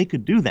around, they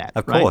could do that.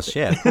 Of course,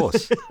 yeah, of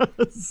course.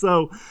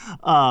 So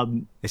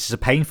this is a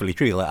painfully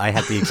true. Like, I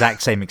had the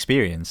exact same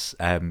experience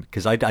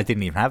because I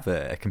didn't even have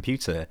a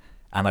computer,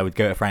 and I would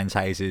go to friends'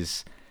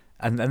 houses,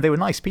 and they were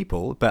nice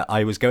people, but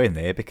I was going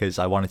there because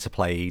I wanted to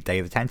play Day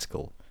of the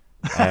Tentacle.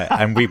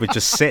 And we would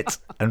just sit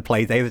and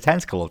play Day of the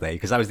Tentacle all day,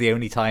 because that was the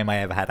only time I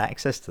ever had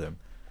access to them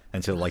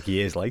until like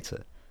years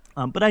later.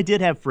 But I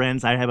did have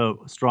friends. I have a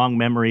strong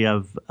memory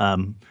of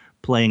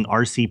playing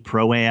RC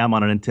Pro-Am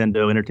on a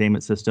Nintendo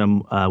Entertainment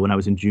System when I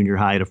was in junior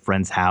high at a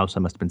friend's house.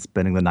 I must have been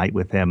spending the night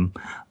with him.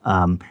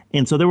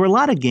 And so there were a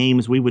lot of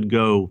games. We would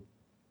go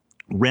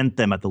rent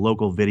them at the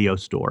local video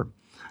store.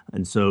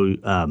 And so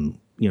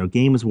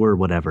games were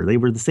whatever. They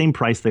were the same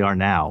price they are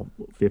now,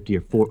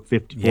 $40,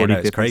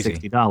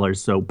 $60.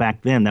 So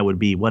back then that would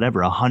be whatever,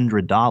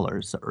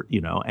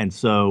 $100, and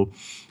so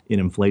in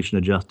inflation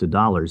adjusted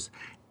dollars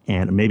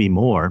and maybe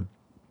more.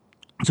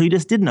 So you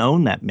just didn't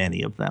own that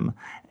many of them.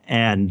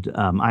 And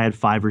I had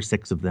 5 or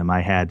 6 of them. I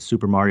had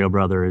Super Mario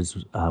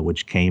Brothers,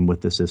 which came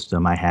with the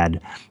system. I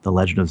had The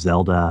Legend of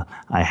Zelda.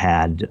 I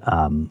had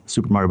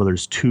Super Mario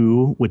Brothers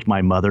 2, which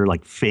my mother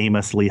like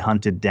famously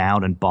hunted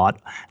down and bought,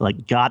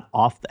 like got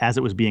off as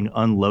it was being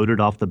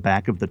unloaded off the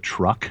back of the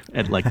truck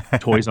at like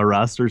Toys R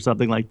Us or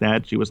something like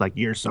that. She was like,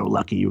 "You're so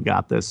lucky you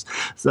got this."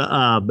 So,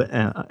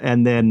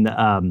 and then.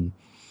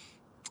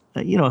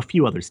 A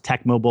few others.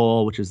 Tecmo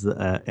Bowl, which is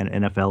an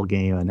NFL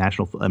game, a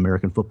National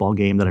American Football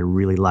game that I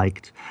really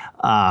liked.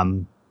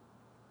 I'm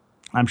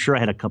sure I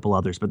had a couple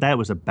others, but that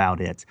was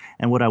about it.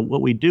 And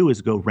what we do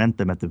is go rent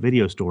them at the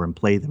video store and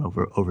play them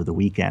over the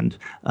weekend,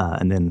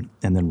 and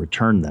then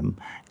return them.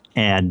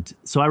 And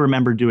so I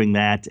remember doing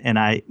that. And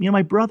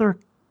my brother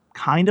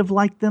kind of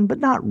liked them, but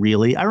not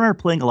really. I remember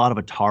playing a lot of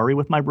Atari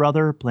with my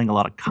brother, playing a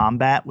lot of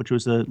Combat, which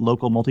was a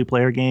local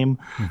multiplayer game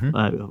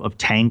of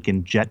tank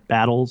and jet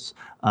battles.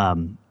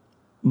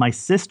 My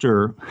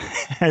sister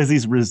has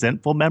these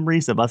resentful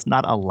memories of us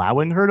not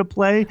allowing her to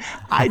play.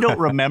 I don't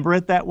remember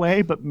it that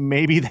way, but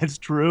maybe that's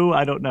true.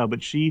 I don't know.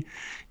 But she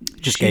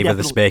gave her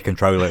the spare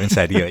controller and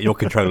said, "Yeah, you're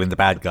controlling the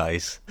bad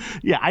guys."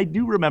 Yeah, I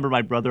do remember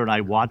my brother and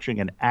I watching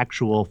an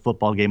actual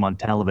football game on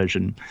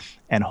television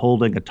and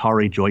holding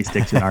Atari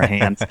joysticks in our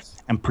hands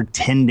and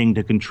pretending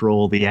to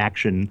control the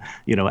action,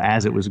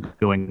 as it was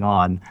going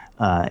on.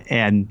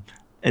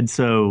 And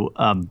so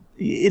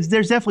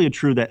there's definitely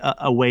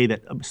a way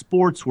that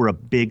sports were a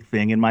big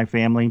thing in my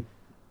family,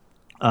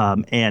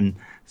 and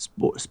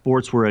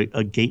sports were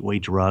a gateway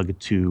drug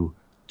to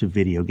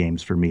video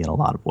games for me in a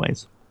lot of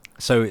ways.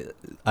 So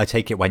I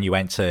take it when you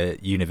went to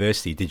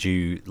university, did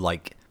you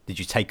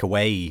take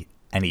away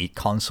any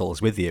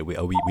consoles with you,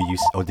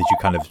 or did you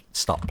kind of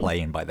stop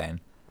playing by then?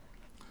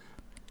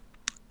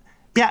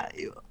 Yeah,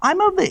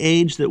 I'm of the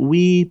age that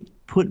we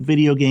put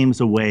video games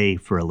away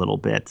for a little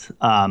bit.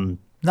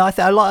 No, I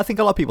think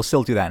a lot of people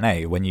still do that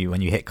now when you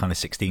hit kind of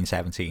 16,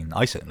 17.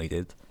 I certainly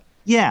did.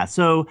 Yeah,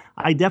 so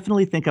I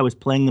definitely think I was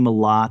playing them a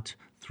lot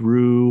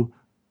through,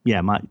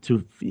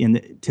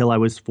 till I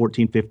was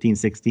 14, 15,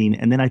 16.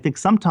 And then I think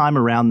sometime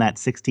around that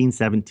 16,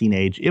 17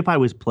 age, if I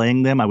was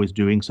playing them, I was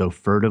doing so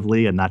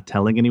furtively and not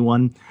telling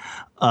anyone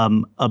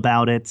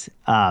about it.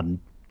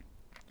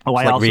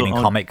 I also reading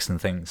comics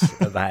and things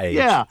at that age.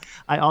 Yeah,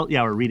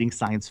 or reading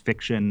science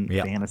fiction,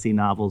 fantasy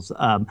novels.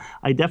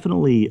 I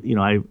definitely,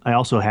 I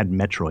also had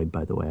Metroid,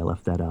 by the way. I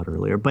left that out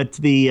earlier. But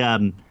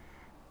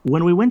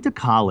when we went to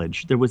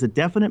college, there was a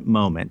definite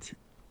moment,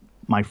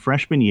 my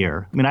freshman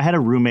year. I mean, I had a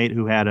roommate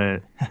who had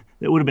it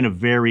would have been a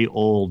very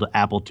old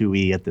Apple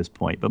IIe at this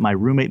point, but my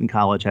roommate in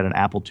college had an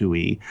Apple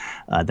IIe.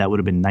 That would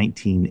have been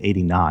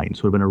 1989, so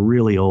it would have been a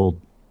really old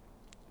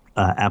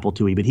Apple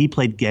IIe, but he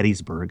played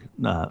Gettysburg,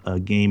 a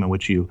game in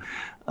which you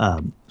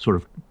sort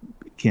of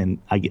can.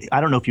 I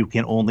don't know if you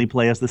can only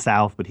play as the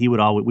South, but we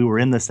were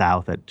in the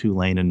South at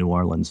Tulane in New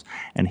Orleans,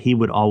 and he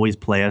would always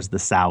play as the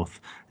South,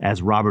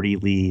 as Robert E.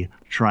 Lee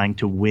trying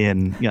to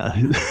win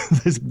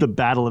the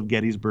Battle of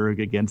Gettysburg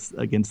against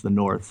the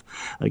North,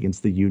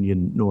 against the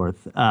Union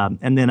North.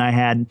 And then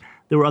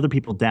there were other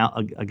people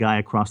down, a guy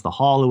across the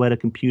hall who had a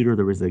computer.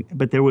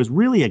 But there was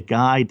really a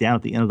guy down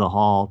at the end of the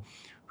hall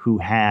who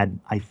had,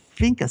 I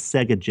think, a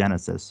Sega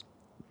Genesis,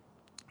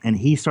 and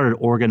he started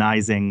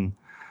organizing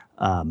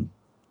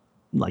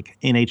like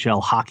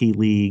NHL hockey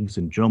leagues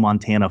and Joe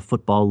Montana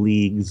football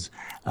leagues.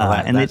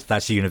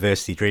 That's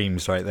university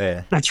dreams right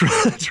there. That's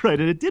right. That's right.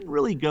 And it didn't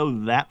really go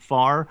that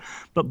far,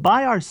 but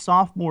by our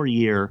sophomore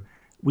year,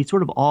 we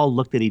sort of all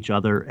looked at each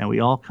other and we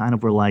all kind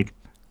of were like,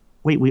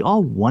 "Wait, we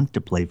all want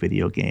to play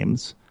video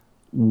games.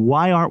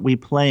 Why aren't we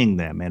playing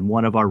them?" And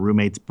one of our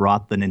roommates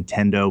brought the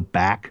Nintendo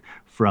back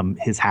from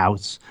his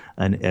house,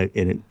 an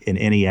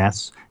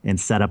NES, and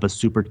set up a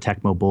Super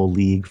Tecmo Bowl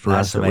league for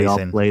us that we all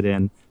played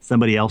in.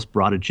 Somebody else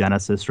brought a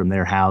Genesis from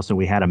their house, and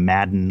we had a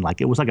Madden,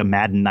 it was like a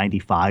Madden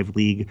 95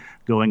 league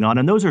going on.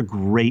 And those are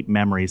great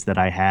memories that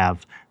I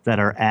have that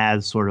are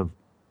as sort of,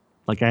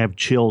 I have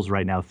chills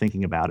right now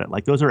thinking about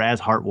it. Those are as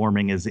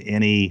heartwarming as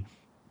any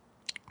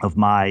of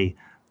my,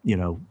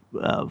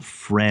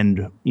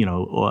 friend,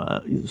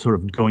 sort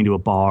of going to a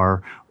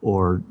bar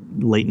or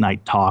late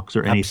night talks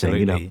or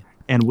anything, Absolutely.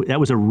 And that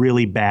was a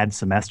really bad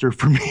semester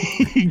for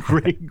me,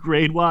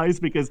 grade-wise,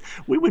 because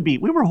we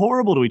were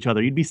horrible to each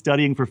other. You'd be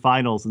studying for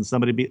finals, and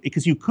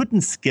because you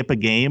couldn't skip a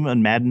game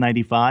on Madden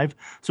 95.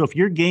 So if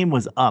your game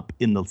was up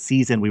in the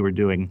season we were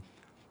doing,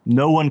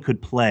 no one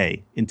could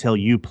play until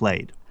you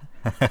played.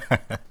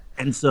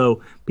 And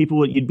so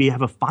you'd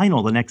have a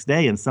final the next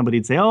day, and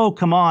somebody'd say, "Oh,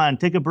 come on,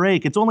 take a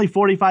break. It's only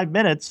 45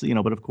 minutes,"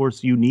 but of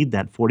course you need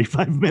that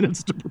 45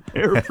 minutes to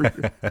prepare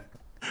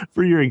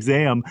for your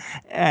exam.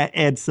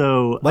 And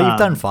so, well, you've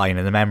done fine,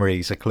 and the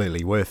memories are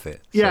clearly worth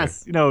it. So.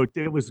 Yes,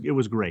 it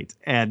was great.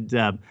 And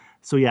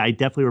so yeah, I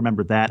definitely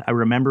remember that. I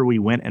remember we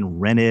went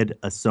and rented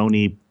a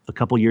Sony. A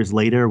couple years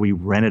later, we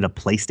rented a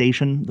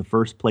PlayStation, the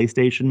first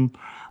PlayStation.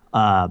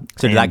 So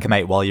did that come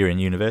out while you were in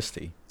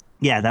university?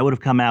 Yeah, that would have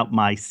come out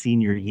my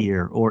senior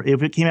year, or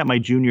if it came out my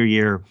junior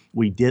year,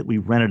 we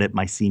rented it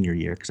my senior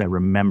year, because I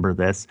remember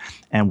this,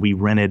 and we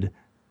rented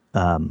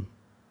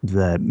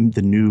the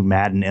new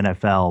Madden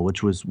NFL,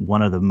 which was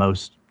one of the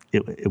most.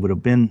 It would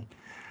have been,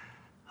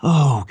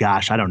 oh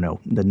gosh, I don't know,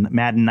 the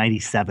Madden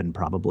 '97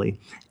 probably,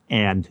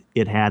 and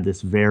it had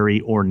this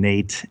very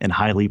ornate and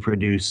highly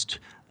produced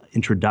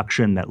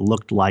introduction that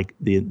looked like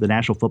the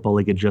National Football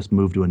League had just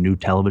moved to a new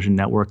television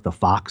network, the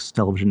Fox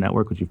television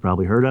network, which you've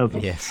probably heard of.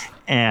 Yes.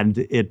 And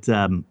it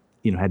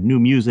had new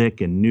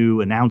music and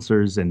new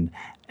announcers and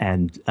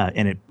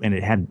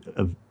it had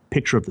a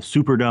picture of the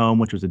Superdome,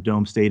 which was a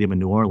dome stadium in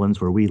New Orleans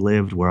where we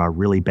lived, where our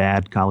really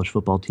bad college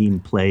football team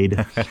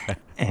played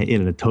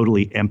in a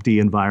totally empty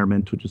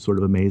environment, which is sort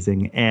of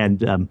amazing.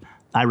 And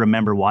I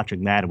remember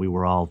watching that, and we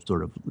were all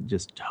sort of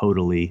just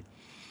totally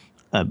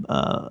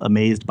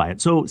amazed by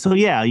it. So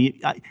yeah,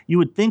 you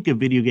would think a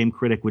video game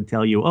critic would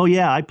tell you, oh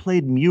yeah, I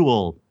played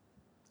Mule,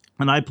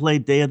 and I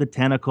played Day of the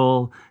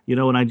Tentacle,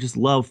 and I just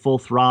love Full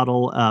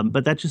Throttle.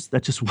 But that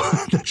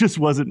just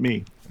wasn't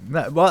me.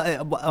 No,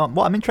 well,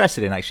 what I'm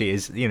interested in actually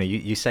is,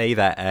 you say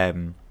that,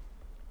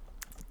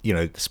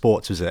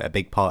 sports was a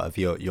big part of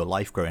your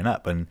life growing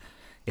up, and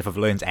if I've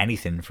learned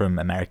anything from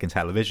American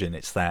television,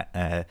 it's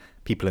that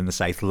people in the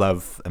South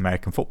love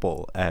American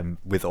football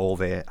with all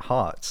their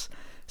hearts.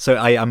 So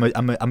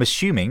I'm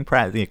assuming,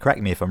 correct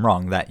me if I'm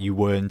wrong, that you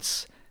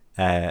weren't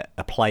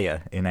a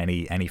player in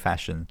any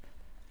fashion.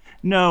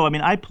 No, I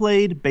mean, I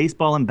played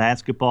baseball and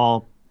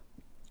basketball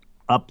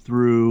up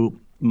through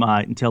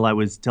until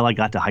I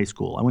got to high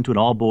school. I went to an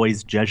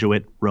all-boys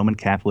Jesuit Roman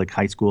Catholic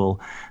high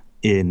school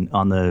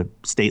on the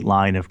state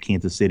line of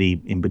Kansas City,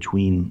 in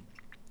between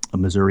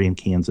Missouri and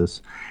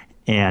Kansas,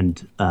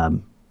 and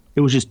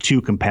it was just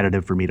too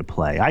competitive for me to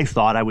play. I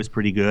thought I was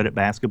pretty good at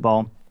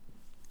basketball,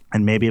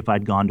 and maybe if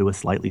I'd gone to a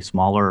slightly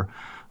smaller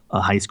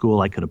high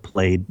school, I could have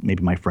played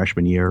maybe my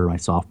freshman year or my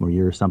sophomore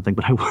year or something,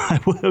 but I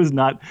was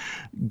not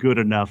good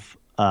enough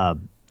to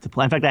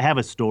play. In fact, I have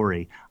a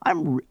story. I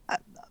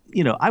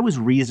was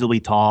reasonably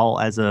tall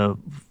as a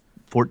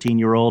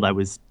 14-year-old. I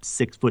was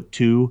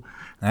 6'2".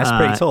 That's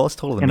pretty tall. It's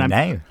taller than me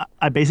now.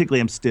 I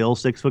basically am still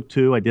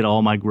 6'2". I did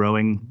all my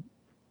growing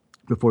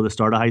before the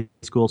start of high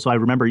school. So I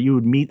remember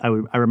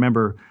I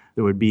remember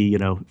there would be,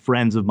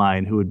 friends of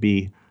mine who would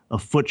be a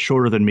foot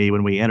shorter than me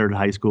when we entered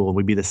high school, and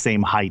we'd be the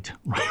same height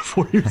right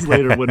 4 years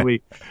later when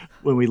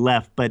we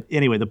left. But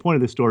anyway, the point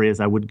of the story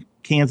is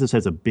Kansas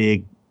has a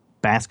big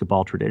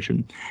basketball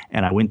tradition,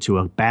 and I went to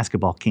a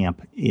basketball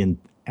camp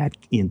at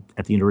the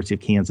University of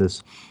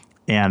Kansas,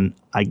 and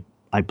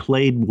I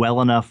played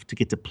well enough to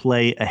get to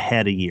play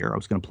ahead a year. I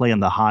was going to play in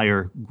the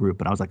higher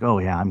group, and I was like, oh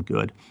yeah, I'm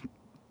good.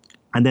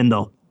 And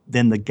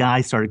then the guy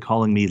started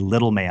calling me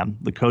Little Man.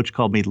 The coach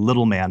called me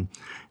Little Man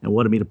and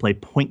wanted me to play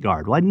point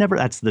guard. Well,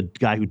 that's the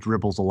guy who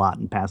dribbles a lot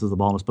and passes the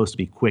ball and is supposed to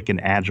be quick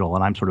and agile,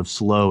 and I'm sort of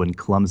slow and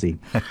clumsy.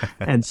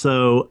 And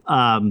so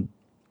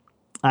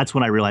that's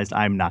when I realized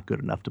I'm not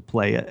good enough to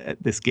play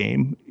at this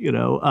game,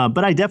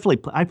 But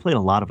I played a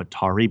lot of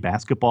Atari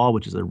basketball,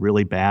 which is a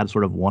really bad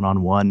sort of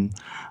one-on-one.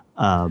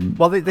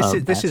 Well, this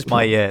is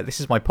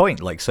my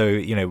point. Like,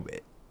 so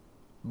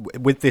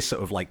with this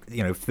sort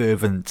of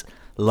fervent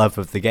love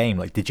of the game,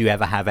 like, did you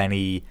ever have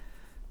any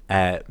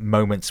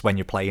moments when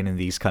you're playing in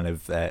these kind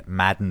of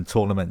Madden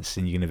tournaments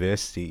in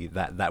university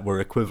that were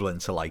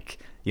equivalent to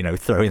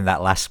throwing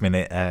that last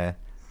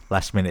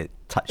minute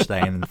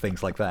touchdown and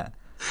things like that?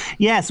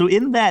 Yeah, so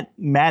in that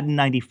Madden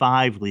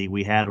 95 league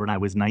we had when I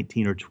was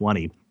 19 or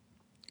 20,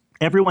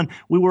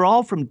 we were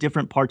all from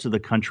different parts of the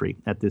country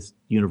at this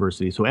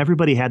university, so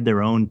everybody had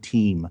their own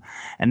team,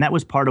 and that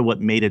was part of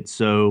what made it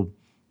so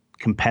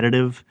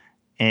competitive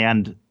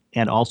and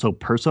also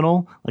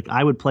personal. Like,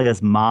 I would play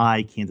as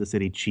my Kansas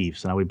City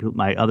Chiefs, and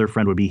my other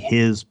friend would be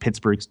his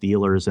Pittsburgh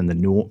Steelers and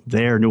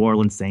their New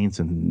Orleans Saints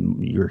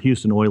and your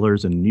Houston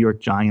Oilers and New York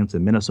Giants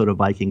and Minnesota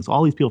Vikings,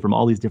 all these people from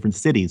all these different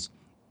cities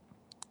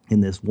in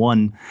this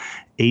one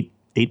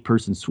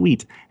eight-person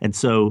suite. And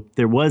so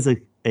there was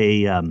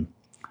a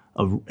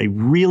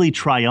really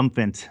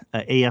triumphant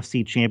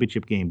AFC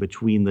championship game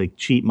between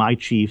my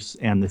Chiefs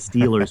and the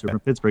Steelers from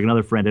Pittsburgh,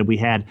 another friend. And we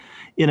had,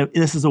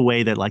 this is a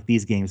way that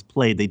these games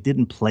played. They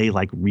didn't play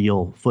like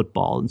real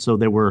football. And so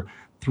there were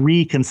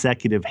 3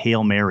 consecutive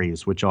Hail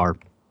Marys, which are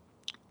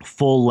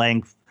full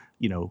length,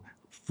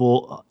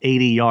 full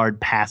 80-yard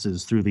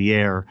passes through the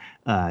air,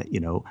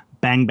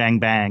 bang, bang,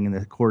 bang in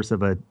the course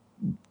of a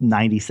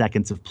 90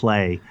 seconds of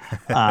play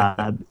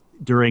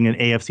during an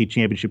AFC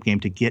championship game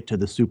to get to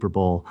the Super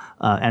Bowl.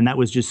 And that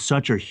was just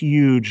such a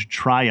huge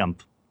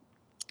triumph.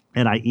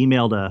 And I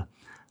emailed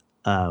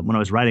when I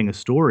was writing a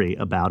story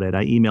about it,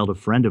 I emailed a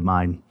friend of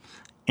mine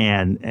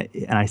and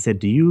I said,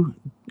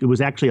 it was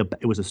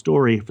a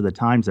story for the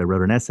Times. I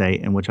wrote an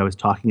essay in which I was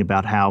talking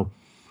about how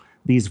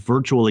these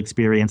virtual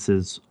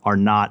experiences are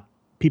not,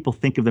 people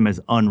think of them as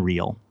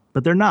unreal,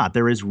 but they're not.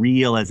 They're as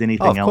real as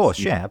anything else. Of course,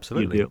 yeah,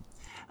 absolutely. You do.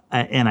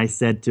 And I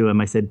said to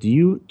him, do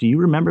you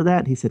remember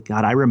that? He said,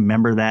 God, I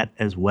remember that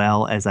as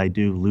well as I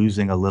do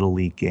losing a Little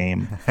League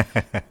game,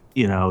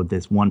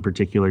 this one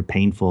particular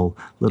painful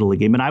Little League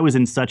game. And I was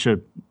in such a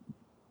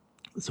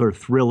sort of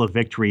thrill of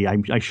victory.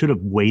 I should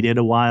have waited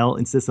a while,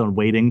 insisted on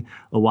waiting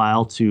a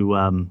while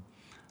to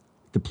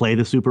to play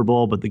the Super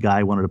Bowl, but the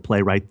guy wanted to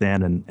play right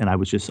then, and I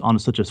was just on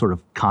such a sort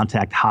of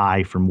contact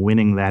high from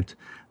winning that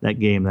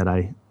game that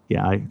I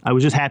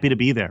was just happy to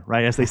be there,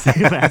 right? As they say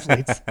of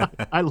athletes,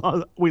 I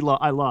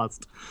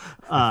lost,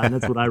 and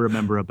that's what I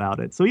remember about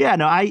it. So yeah,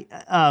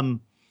 no,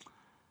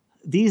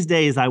 these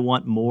days I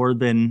want more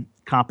than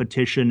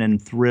competition and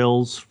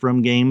thrills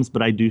from games,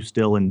 but I do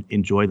still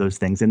enjoy those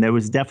things. And there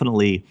was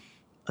definitely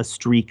a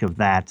streak of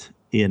that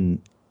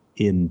in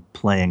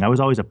playing. I was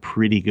always a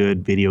pretty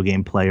good video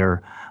game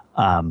player,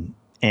 and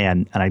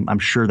I'm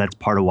sure that's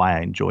part of why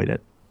I enjoyed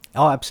it.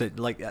 Oh,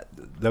 absolutely. Like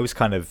those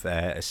kind of,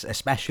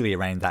 especially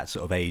around that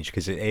sort of age,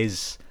 because it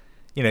is,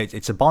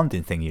 it's a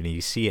bonding thing.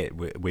 You see it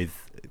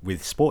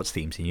with sports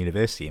teams in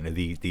university.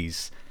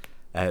 These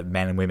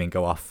men and women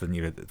go off,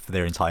 and for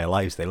their entire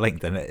lives they're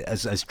linked. And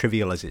as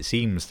trivial as it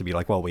seems to be,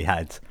 like, well, we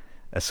had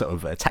a sort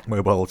of a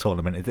Tecmo Bowl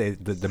tournament.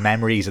 The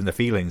memories and the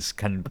feelings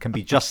can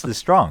be just as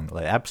strong.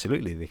 Like,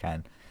 absolutely, they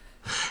can.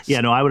 Yeah,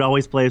 no, I would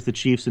always play as the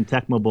Chiefs in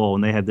Tecmo Bowl,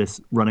 and they had this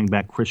running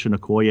back, Christian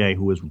Okoye,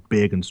 who was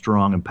big and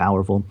strong and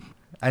powerful.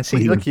 And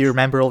see, look, you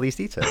remember all these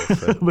details.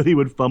 So. But he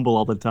would fumble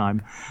all the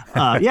time.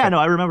 Yeah, no,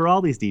 I remember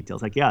all these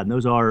details. Like, yeah, and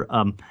those are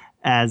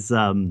as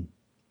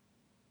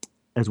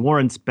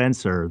Warren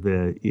Spencer,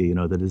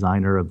 the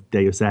designer of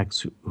Deus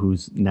Ex,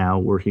 who's now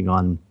working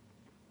on,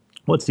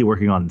 what's he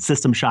working on?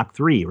 System Shock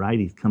 3, right?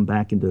 He's come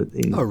back into.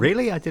 Oh,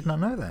 really? I did not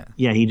know that.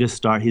 Yeah, he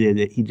just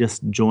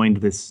joined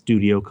this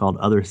studio called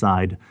Other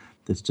Side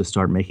that's just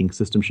started making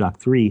System Shock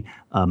 3.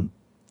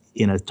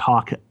 In a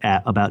talk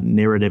about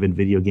narrative in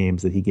video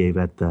games that he gave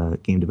at the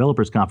Game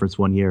Developers Conference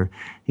one year,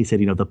 he said,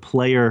 the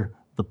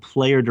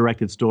player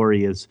directed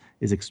story is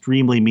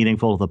extremely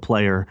meaningful to the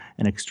player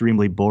and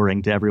extremely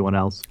boring to everyone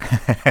else.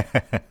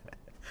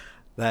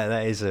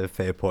 That is a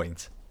fair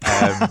point.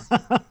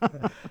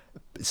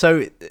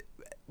 So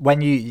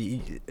when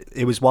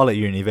it was while at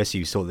university,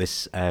 you saw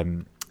this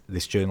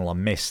this journal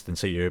on Myst, and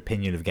so your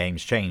opinion of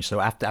games changed.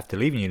 So after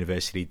leaving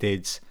university,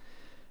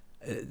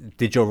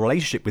 did your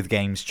relationship with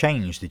games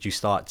change? Did you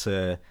start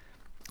to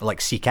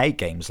seek out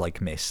games like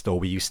Myst, or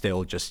were you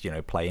still just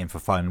playing for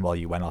fun while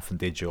you went off and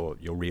did your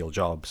real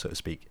job, so to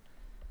speak?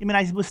 I mean,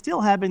 I was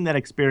still having that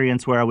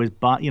experience where I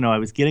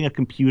was getting a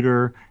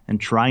computer and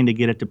trying to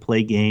get it to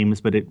play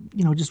games, but it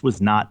just was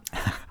not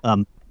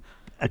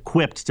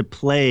equipped to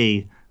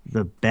play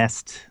the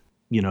best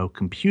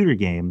computer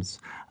games.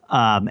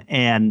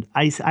 And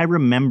I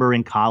remember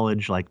in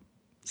college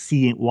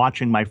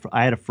watching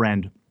I had a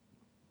friend.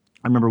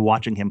 I remember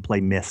watching him play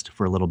Myst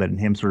for a little bit and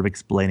him sort of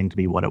explaining to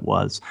me what it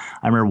was.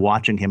 I remember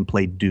watching him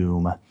play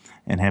Doom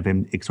and have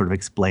him sort of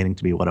explaining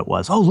to me what it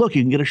was. Oh, look,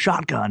 you can get a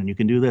shotgun and you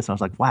can do this. I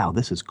was like, wow,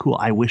 this is cool.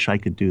 I wish I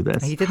could do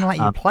this. He didn't let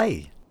you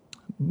play.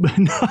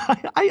 No,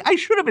 I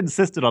should have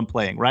insisted on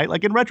playing, right?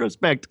 Like, in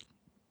retrospect.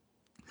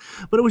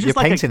 But it was just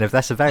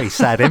that's a very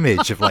sad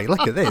image of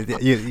look at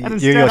this.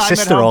 You're your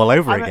sister all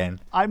over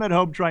again. I'm at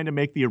home trying to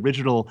make the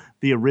original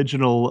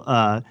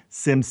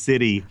Sim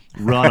City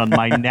run on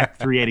my NEC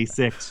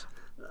 386.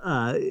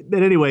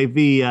 But anyway,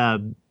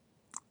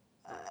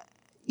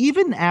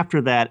 even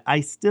after that,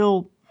 I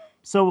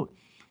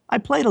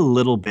played a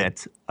little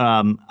bit.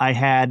 I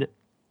had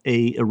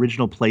a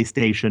original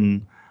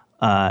PlayStation,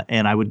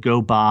 and I would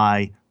go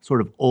buy sort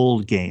of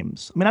old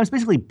games. I mean, I was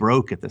basically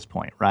broke at this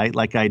point, right?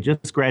 Like, I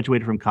just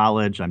graduated from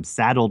college. I'm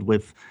saddled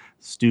with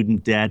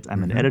student debt.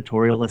 I'm an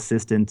editorial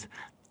assistant.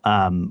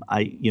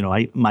 I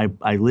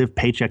live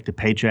paycheck to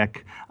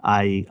paycheck.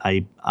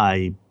 I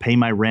pay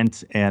my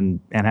rent and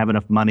have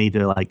enough money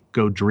to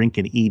go drink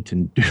and eat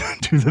and do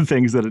the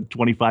things that a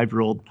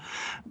 25-year-old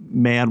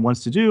man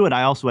wants to do. And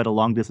I also had a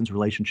long distance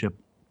relationship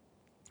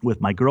with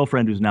my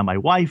girlfriend, who's now my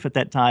wife at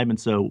that time. And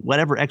so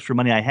whatever extra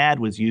money I had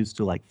was used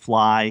to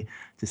fly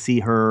to see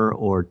her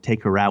or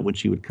take her out when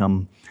she would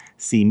come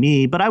see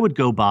me. But I would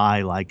go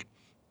buy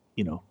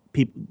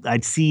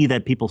I'd see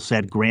that people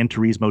said Gran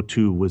Turismo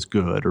 2 was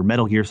good, or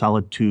Metal Gear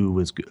Solid 2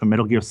 was good, or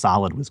Metal Gear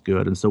Solid was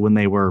good. And so when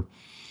they were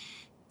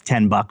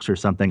 $10 or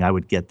something, I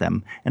would get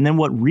them. And then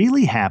what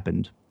really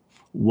happened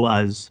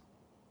was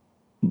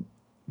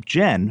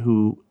Jen,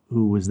 who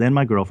was then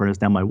my girlfriend,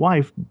 is now my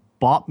wife,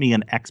 bought me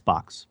an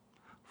Xbox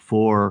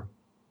for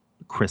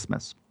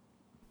Christmas.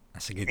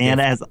 That's a good gift.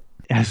 And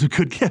as a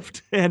good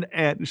gift. And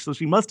so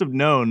she must have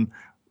known,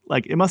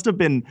 it must have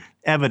been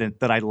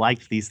evident that I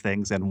liked these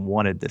things and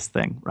wanted this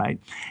thing, right?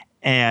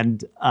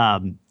 And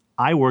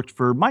I worked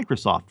for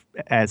Microsoft,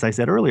 as I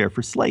said earlier,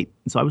 for Slate.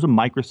 And so I was a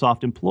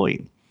Microsoft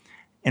employee.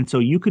 And so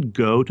you could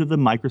go to the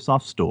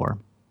Microsoft store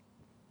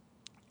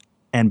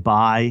and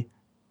buy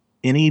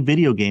any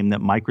video game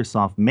that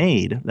Microsoft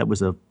made that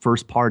was a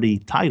first-party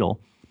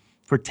title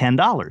for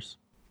 $10.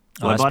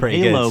 So I bought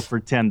Halo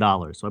for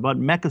 $10. So I bought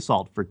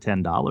MechAssault for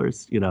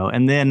 $10,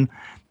 and then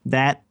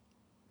that,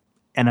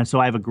 and so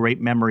I have a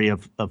great memory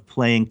of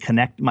playing a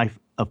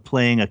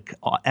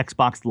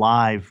Xbox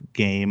Live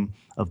game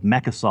of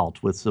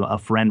MechAssault with a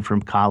friend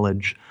from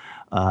college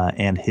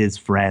and his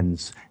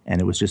friends,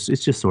 and it's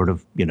just sort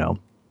of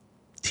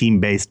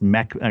team-based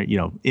mech,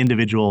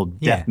 individual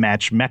Yeah.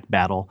 deathmatch mech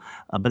battle.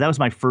 But that was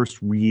my first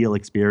real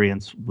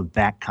experience with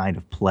that kind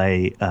of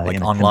play Like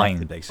in a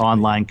online, basically.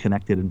 online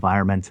connected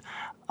environment.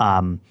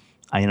 I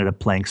ended up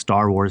playing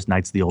Star Wars: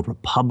 Knights of the Old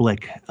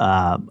Republic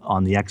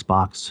on the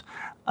Xbox,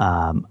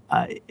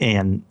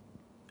 and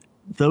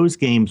those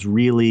games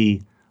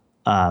really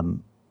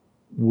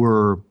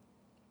were.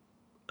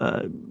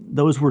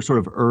 Those were sort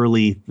of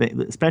early,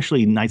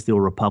 especially Knights of the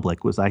Old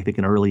Republic was, I think,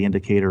 an early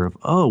indicator of,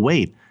 oh,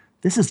 wait,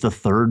 this is the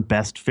third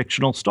best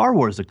fictional Star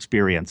Wars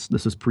experience.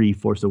 This is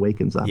pre-Force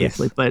Awakens,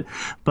 obviously. Yes.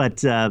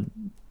 But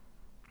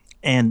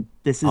and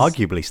this is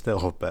Arguably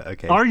still, but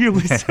okay.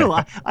 arguably still.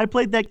 I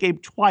played that game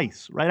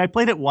twice, right? I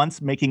played it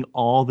once making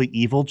all the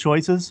evil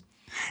choices,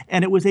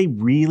 and it was a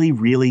really,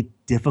 really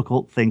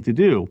difficult thing to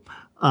do.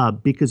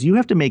 Because you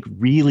have to make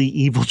really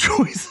evil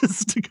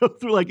choices to go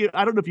through. Like,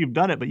 I don't know if you've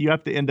done it, but you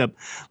have to end up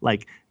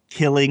like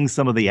killing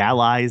some of the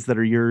allies that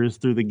are yours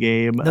through the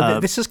game. No,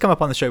 this has come up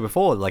on the show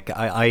before. Like,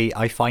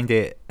 I find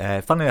it,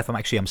 funnily enough,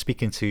 I'm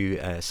speaking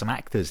to some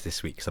actors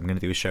this week, so I'm going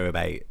to do a show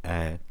about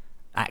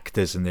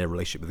actors and their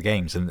relationship with the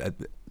games. And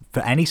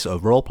for any sort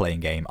of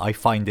role-playing game, I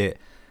find it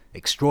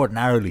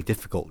extraordinarily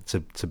difficult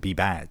to be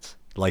bad.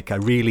 Like, I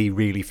really,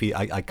 really feel,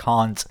 I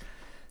can't...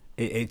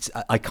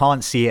 I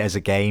can't see it as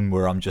a game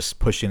where I'm just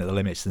pushing at the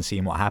limits and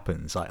seeing what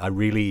happens. I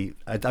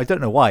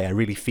don't know why. I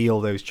really feel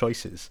those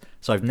choices.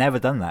 So I've never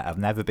done that. I've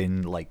never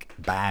been like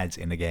bad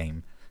in a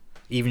game,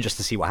 even just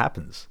to see what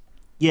happens.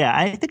 Yeah,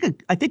 I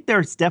think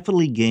there's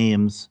definitely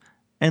games,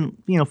 and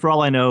for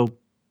all I know,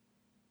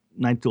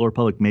 Knights of the Old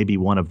Republic may be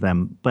one of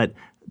them. But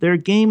there are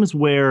games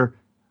where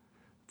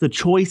the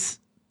choice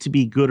to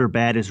be good or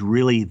bad is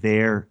really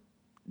there,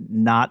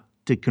 not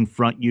to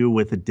confront you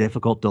with a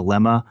difficult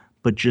dilemma,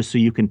 but just so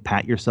you can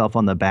pat yourself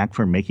on the back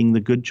for making the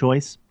good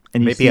choice.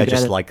 And maybe I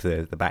just like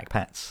the back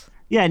pats.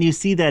 Yeah, and you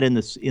see that in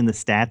the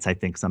stats. I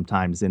think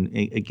sometimes in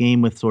a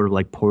game with sort of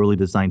like poorly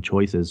designed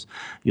choices,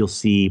 you'll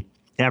see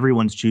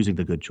everyone's choosing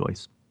the good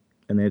choice,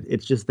 and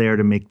it's just there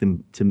to make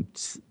them to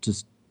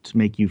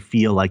make you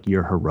feel like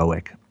you're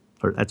heroic.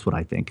 Or that's what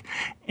I think.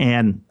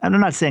 And I'm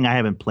not saying I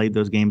haven't played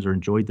those games or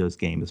enjoyed those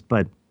games,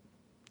 but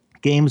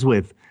games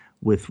with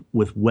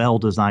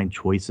well-designed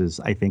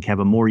choices, I think, have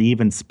a more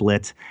even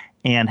split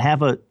and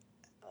have a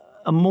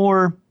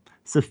more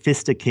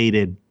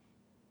sophisticated,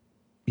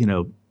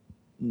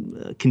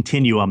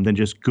 continuum than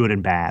just good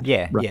and bad.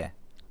 Yeah, right? Yeah.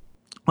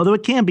 Although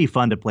it can be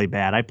fun to play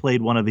bad. I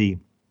played one of the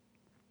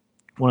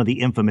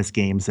infamous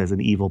games as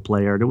an evil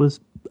player.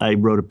 I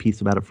wrote a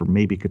piece about it for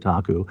maybe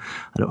Kotaku.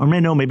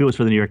 Maybe it was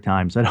for the New York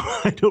Times.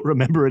 I don't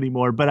remember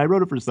anymore, but I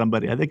wrote it for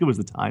somebody. I think it was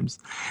the Times,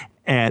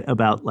 and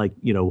about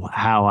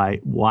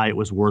why it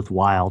was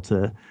worthwhile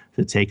to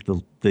take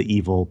the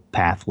evil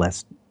path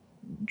less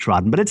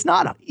trodden. But it's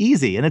not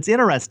easy, and it's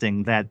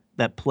interesting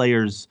that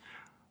players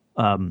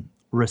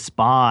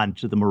respond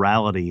to the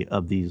morality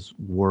of these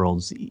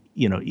worlds,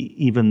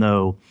 even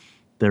though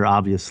they're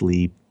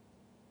obviously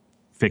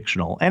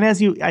fictional. And I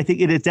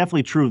think it is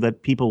definitely true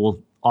that people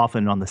will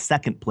often on the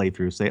second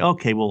playthrough say,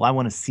 okay, well, I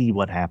want to see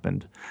what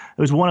happened.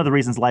 It was one of the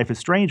reasons Life is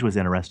Strange was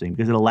interesting,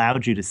 because it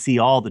allowed you to see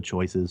all the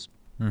choices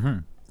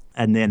and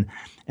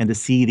to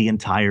see the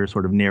entire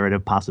sort of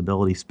narrative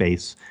possibility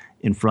space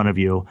in front of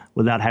you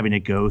without having to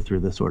go through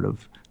the sort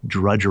of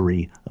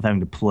drudgery of having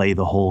to play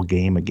the whole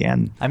game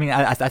again. I mean,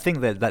 I think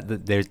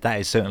that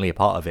is certainly a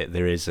part of it.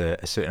 There is a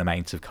certain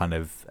amount of kind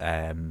of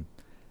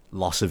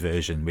loss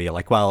aversion where you're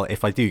like, well,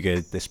 if I do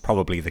good, this is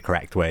probably the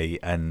correct way,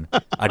 and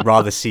I'd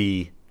rather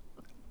see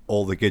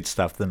all the good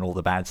stuff than all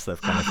the bad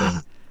stuff, kind of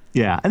thing.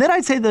 Yeah, and then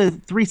I'd say the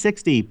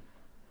 360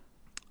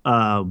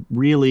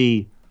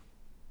 really,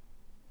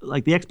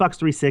 like the Xbox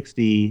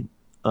 360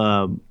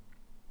 and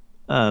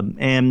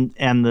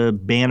the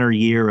banner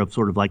year of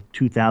sort of like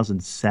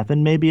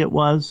 2007, maybe it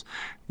was,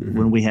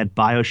 when we had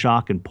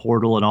BioShock and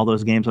Portal and all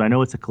those games. And I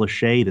know it's a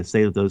cliche to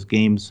say that those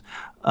games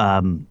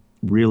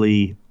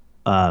really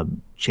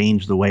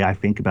changed the way I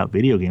think about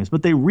video games,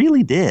 but they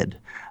really did.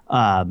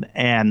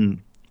 And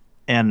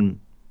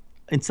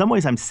in some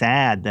ways, I'm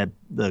sad that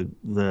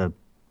the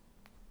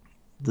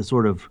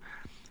sort of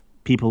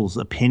people's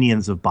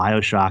opinions of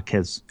BioShock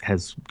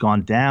has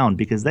gone down,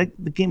 because the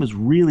game is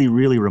really,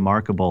 really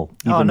remarkable.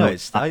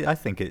 I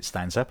think it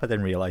stands up. I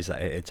didn't realize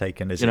that it had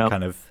taken. Is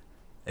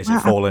it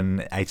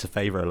fallen out of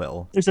favor a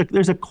little?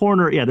 There's a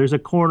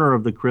corner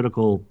of the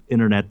critical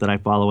internet that I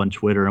follow on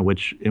Twitter in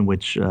which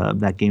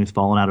that game's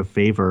fallen out of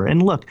favor.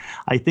 And look,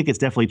 I think it's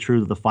definitely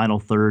true that the final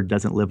third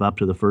doesn't live up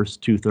to the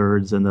first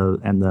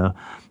 2/3,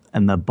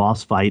 and the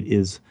boss fight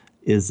is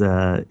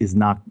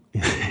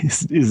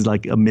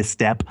like a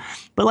misstep,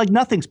 but like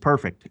nothing's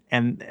perfect.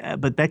 And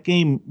but that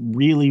game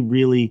really,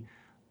 really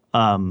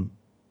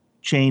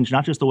changed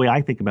not just the way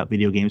I think about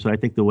video games, but I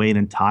think the way an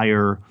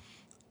entire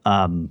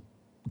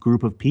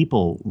group of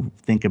people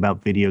think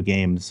about video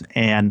games,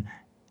 and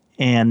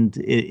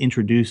it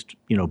introduced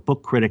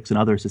book critics and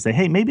others to say,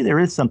 hey, maybe there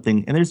is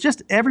something. And there's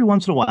just every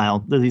once in a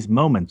while there's these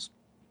moments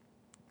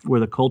where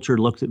the culture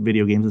looks at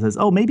video games and says,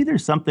 oh, maybe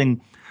there's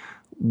something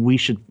we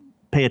should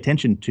pay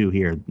attention to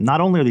here.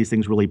 Not only are these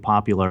things really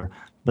popular,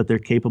 but they're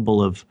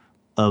capable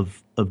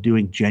of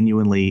doing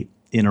genuinely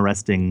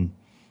interesting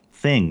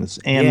things.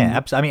 And yeah,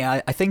 absolutely. I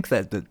mean, I think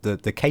that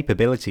the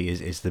capability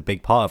is the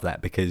big part of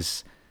that,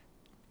 because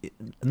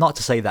not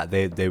to say that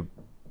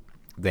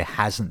there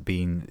hasn't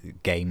been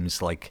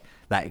games like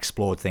that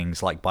explored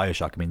things like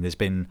BioShock. I mean, there's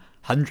been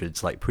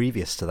hundreds like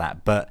previous to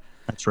that, but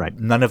that's right.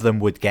 None of them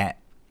would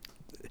get,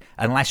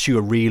 unless you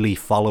were really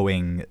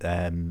following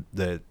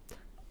the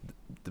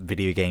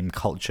video game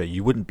culture,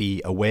 you wouldn't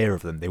be aware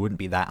of them. They wouldn't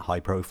be that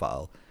high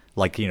profile.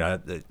 Like, you know,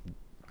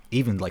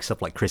 even like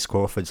stuff like Chris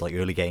Crawford's like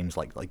early games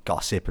like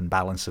Gossip and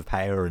Balance of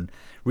Power, and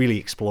really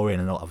exploring,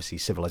 and obviously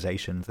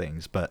Civilization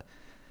things. But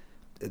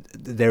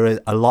there are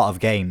a lot of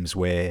games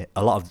where,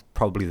 a lot of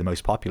probably the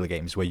most popular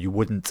games where you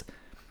wouldn't,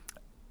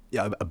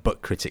 a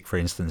book critic, for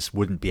instance,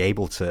 wouldn't be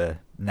able to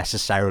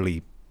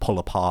necessarily pull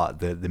apart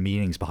the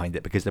meanings behind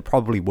it, because there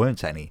probably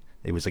weren't any.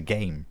 It was a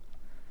game.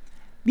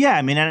 Yeah,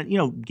 I mean, you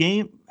know,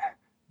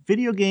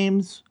 video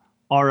games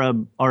are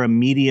a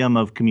medium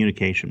of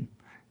communication,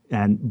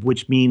 and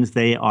which means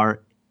they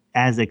are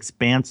as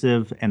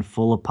expansive and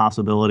full of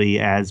possibility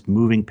as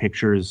moving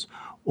pictures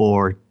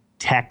or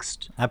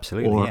text,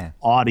 absolutely, or yeah,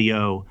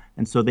 audio.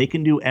 And so they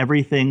can do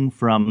everything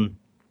from,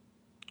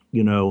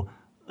 you know,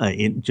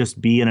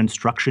 just be an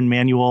instruction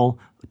manual,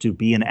 to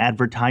be an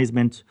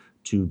advertisement,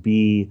 to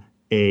be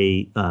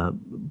a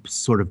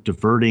sort of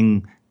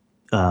diverting,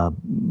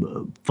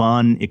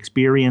 fun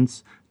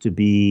experience, to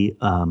be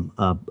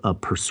a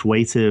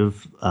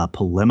persuasive,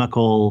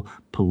 political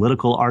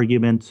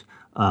argument,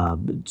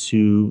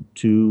 to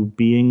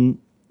being,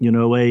 you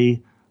know, a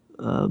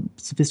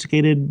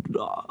sophisticated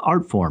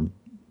art form.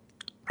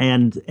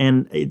 And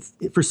it's,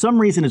 for some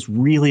reason, it's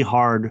really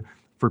hard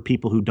for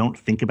people who don't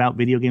think about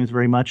video games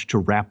very much to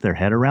wrap their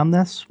head around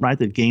this, right?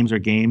 That games are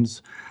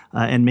games,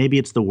 and maybe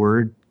it's the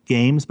word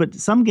games, but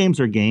some games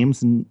are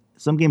games and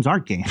some games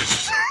aren't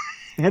games.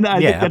 And I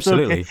think that's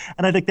absolutely. okay.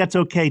 And I think that's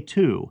okay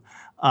too.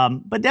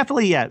 But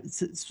definitely, yeah.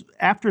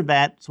 After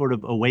that sort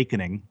of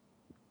awakening,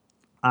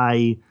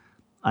 I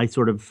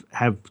sort of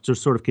have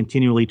just sort of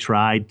continually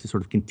tried to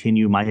sort of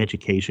continue my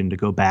education, to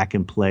go back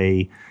and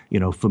play, you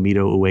know,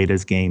 Fumito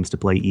Ueda's games, to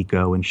play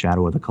Ico and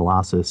Shadow of the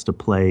Colossus, to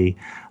play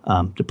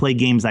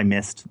games I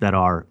missed that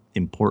are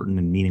important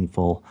and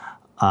meaningful,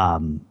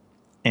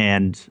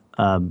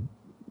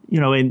 you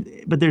know,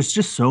 but there's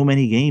just so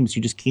many games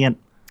you just can't.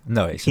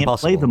 No, it's can't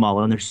impossible. play them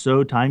all, and they're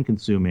so time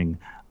consuming.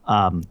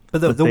 But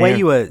the way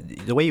you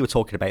were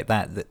talking about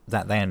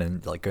that then,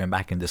 and like going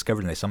back and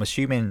discovering this, I'm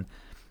assuming,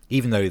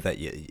 even though that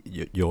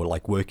you're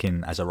like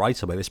working as a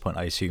writer by this point,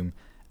 I assume,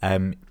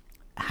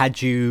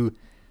 had you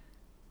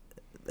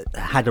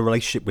had a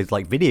relationship with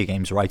like video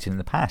games writing in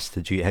the past?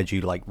 Had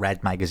you like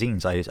read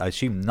magazines? I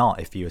assume not,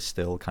 if you were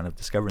still kind of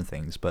discovering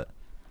things. But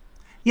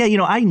yeah, you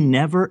know, I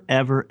never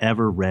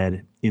ever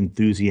read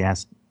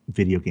enthusiast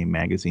video game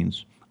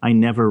magazines. I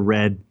never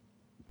read.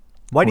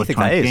 Why do you think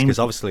that is? Because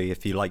obviously,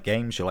 if you like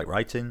games, you like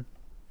writing.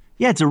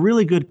 Yeah, it's a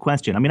really good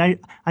question. I mean,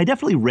 I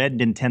definitely read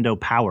Nintendo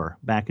Power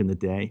back in the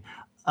day.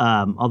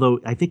 Although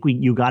I think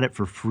you got it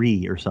for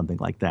free or something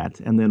like that.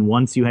 And then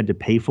once you had to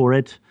pay for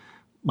it,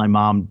 my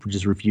mom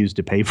just refused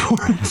to pay for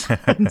it.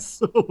 And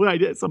so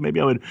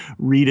maybe I would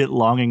read it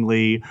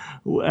longingly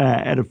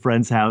at a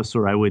friend's house,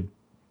 or I would,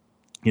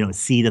 you know,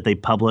 see that they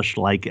published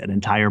like an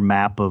entire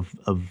map of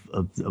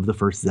the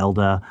first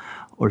Zelda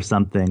or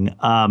something.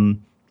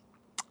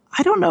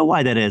 I don't know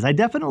why that is. I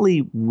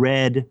definitely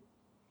read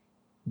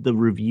the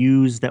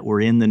reviews that were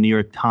in the New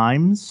York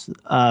Times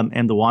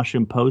and the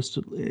Washington Post,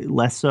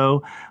 less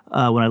so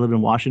when I lived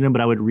in Washington,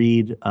 but I would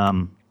read,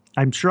 I'm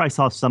sure I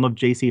saw some of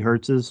J.C.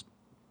 Hertz's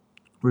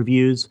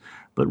reviews,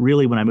 but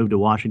really when I moved to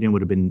Washington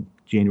would have been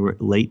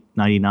late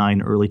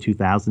 99, early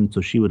 2000,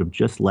 so she would have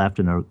just left,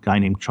 and a guy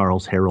named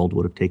Charles Harold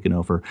would have taken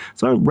over.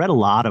 So I read a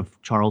lot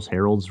of Charles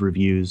Harold's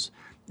reviews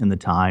in the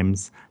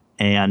Times,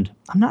 and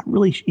I'm not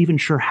really even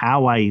sure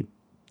how I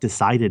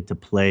decided to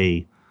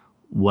play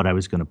what I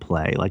was going to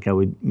play. Like, I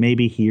would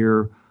maybe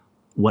hear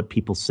what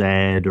people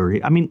said, or,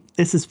 I mean,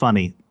 this is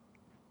funny.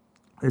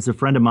 There's a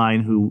friend of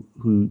mine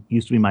who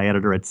used to be my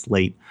editor at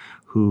Slate,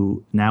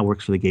 who now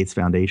works for the Gates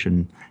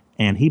Foundation,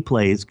 and he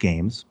plays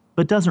games,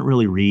 but doesn't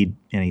really read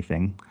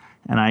anything.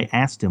 And I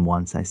asked him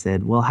once, I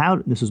said,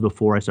 well, this was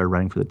before I started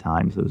writing for the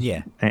Times.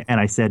 Yeah. And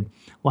I said,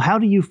 well, how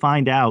do you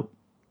find out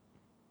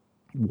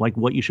like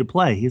what you should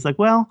play? He's like,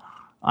 well,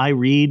 I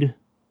read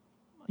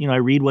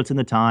what's in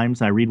the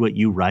Times, and I read what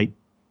you write,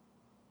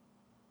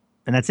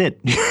 and that's it.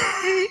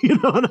 You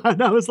know,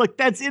 and I was like,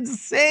 that's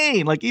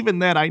insane. Like, even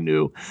then I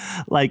knew,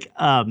 like,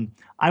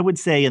 I would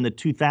say in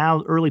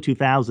the early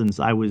 2000s,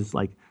 I was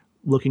like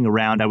looking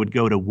around. I would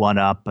go to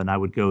 1UP, and I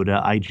would go to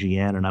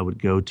IGN, and I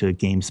would go to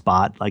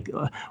GameSpot. Like,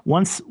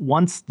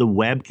 once the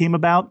web came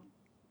about,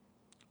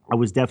 I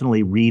was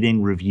definitely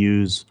reading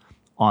reviews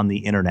on the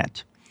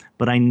internet,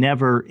 but I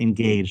never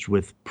engaged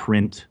with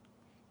print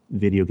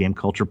video game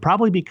culture,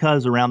 probably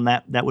because around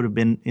that would have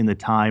been in the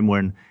time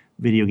when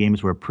video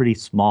games were a pretty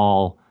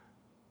small,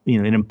 you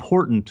know, an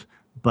important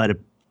but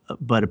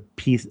but a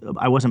piece.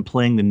 I wasn't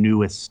playing the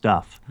newest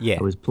stuff. Yeah.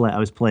 I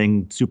was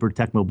playing Super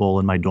Tecmo Bowl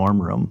in my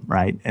dorm room,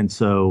 right? And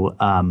so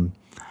I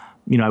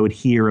would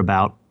hear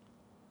about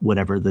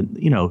whatever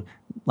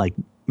like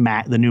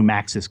the new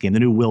Maxis game, the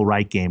new Will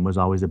Wright game was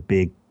always a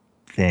big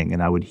thing,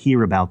 and I would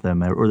hear about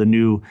them, or the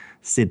new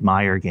Sid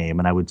Meier game,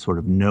 and I would sort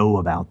of know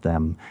about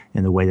them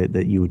in the way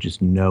that you would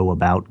just know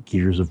about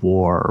Gears of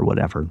War or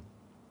whatever.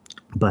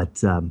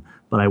 But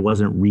I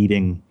wasn't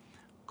reading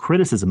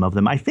criticism of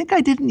them. I think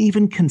I didn't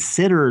even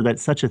consider that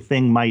such a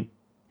thing might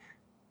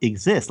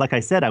exist. Like I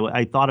said,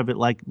 I thought of it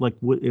like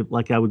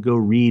I would go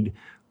read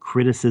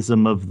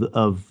criticism of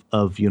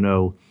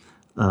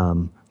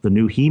the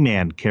new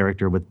He-Man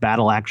character with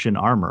battle action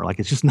armor.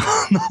 Like, it's just not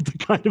the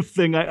kind of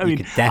thing. I mean, you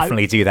could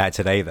definitely do that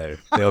today, though.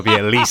 There'll be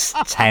at least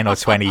 10 or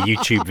 20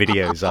 YouTube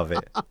videos of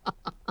it.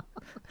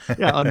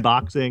 Yeah,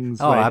 unboxings.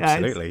 Oh, right?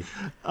 absolutely.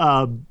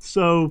 And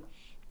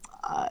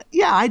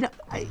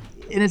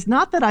it's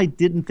not that I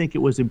didn't think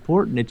it was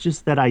important. It's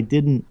just that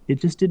it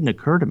just didn't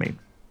occur to me.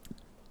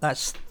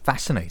 That's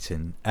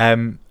fascinating.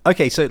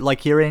 Okay, so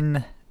like you're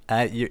in.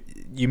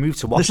 You moved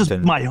to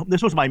Washington.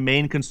 This was my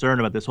main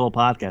concern about this whole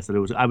podcast, that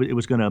it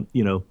was going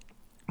to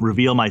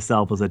reveal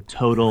myself as a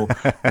total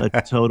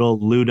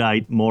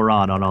Luddite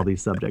moron on all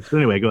these subjects. But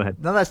anyway, go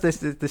ahead. No,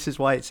 this is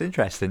why it's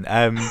interesting.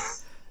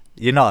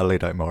 You're not a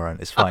Luddite moron.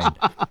 It's fine.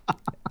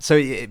 So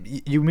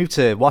you moved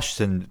to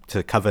Washington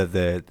to cover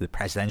the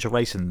presidential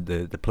race and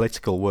the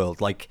political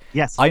world. Like,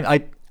 yes,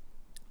 I'm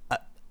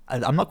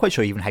not quite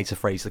sure even how to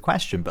phrase the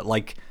question, but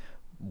like,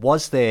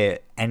 was there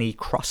any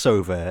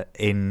crossover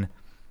in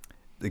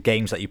the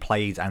games that you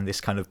played and this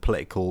kind of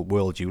political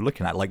world you were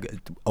looking at? Like,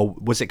 or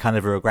was it kind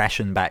of a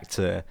regression back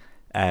to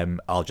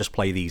I'll just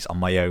play these on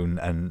my own,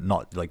 and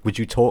not like, would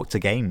you talk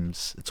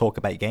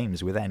about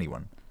games with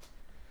anyone?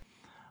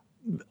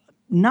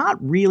 Not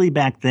really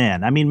back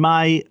then. I mean,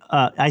 I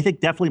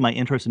think definitely my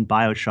interest in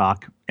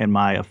BioShock and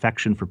my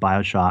affection for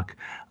BioShock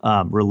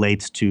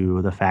relates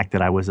to the fact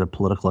that I was a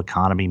political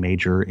economy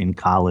major in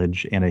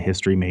college and a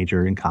history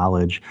major in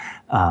college.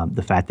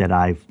 The fact that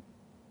I've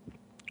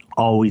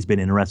always been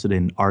interested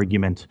in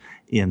argument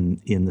in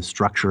the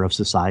structure of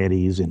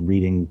societies and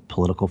reading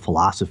political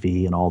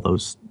philosophy and all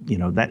those,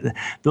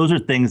 those are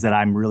things that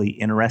I'm really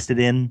interested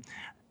in.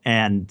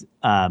 And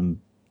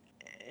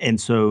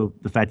so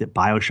the fact that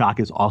BioShock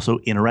is also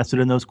interested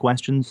in those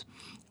questions,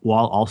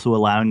 while also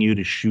allowing you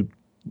to shoot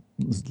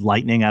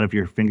lightning out of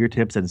your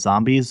fingertips at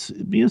zombies,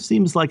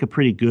 seems like a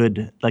pretty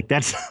good, like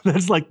that's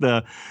like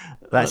the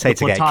that's how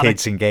to get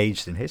kids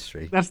engaged in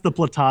history. That's the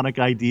platonic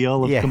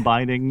ideal of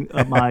combining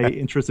my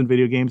interest in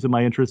video games and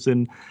my interest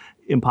in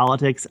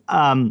politics.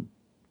 I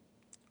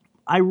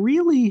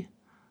really,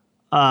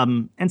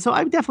 and so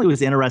I definitely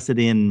was interested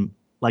in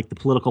like the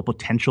political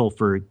potential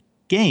for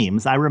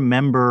games. I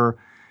remember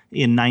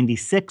in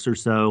 96 or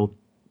so,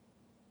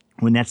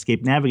 when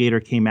Netscape Navigator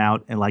came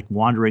out, and like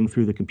wandering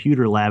through the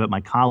computer lab at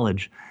my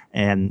college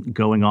and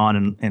going on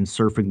and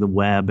surfing the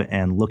web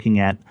and looking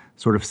at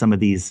sort of some of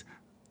these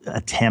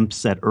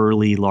attempts at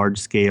early large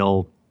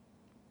scale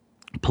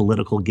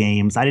political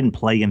games. I didn't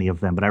play any of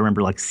them, but I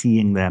remember like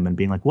seeing them and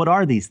being like, what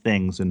are these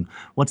things? And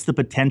what's the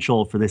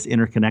potential for this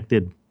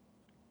interconnected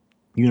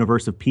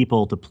universe of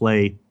people to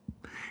play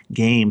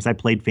games? I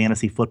played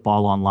fantasy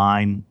football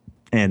online,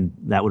 and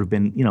that would have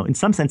been, in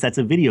some sense, that's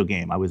a video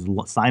game. I was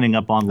signing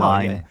up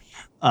online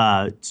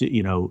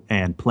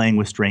and playing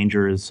with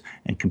strangers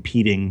and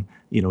competing,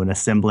 and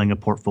assembling a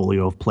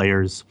portfolio of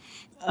players.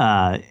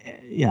 And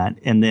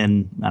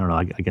then, I don't know,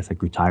 I guess I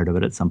grew tired of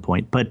it at some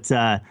point. But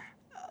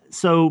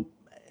so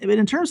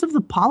in terms of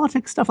the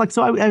politics stuff, like,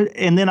 so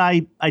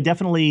I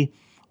definitely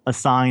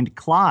assigned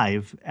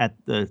Clive at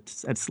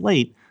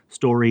Slate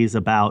stories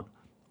about,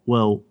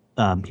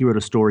 he wrote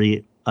a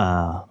story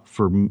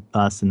for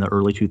us in the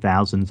early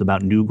 2000s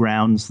about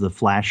Newgrounds, the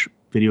Flash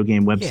video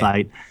game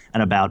website,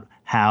 and about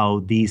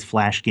how these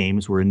Flash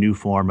games were a new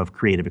form of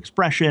creative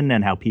expression,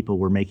 and how people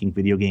were making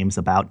video games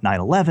about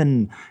 9/11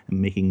 and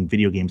making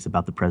video games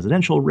about the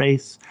presidential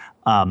race.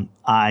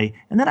 I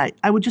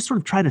would just sort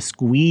of try to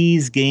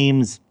squeeze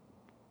games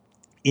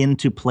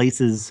into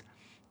places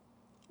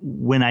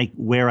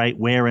where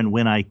and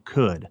when I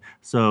could.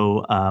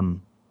 So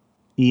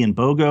Ian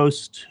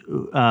Bogost,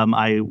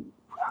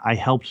 I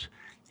helped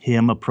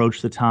him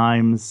approach the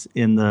Times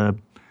in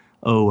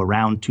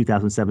around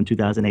 2007,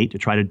 2008 to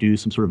try to do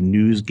some sort of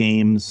news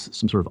games,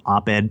 some sort of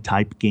op-ed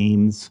type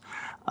games.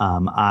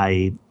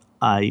 I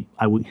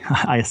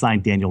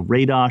assigned Daniel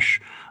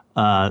Radosh,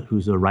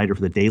 who's a writer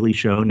for The Daily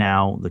Show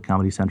now, the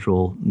Comedy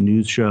Central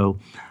news show,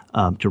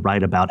 to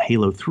write about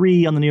Halo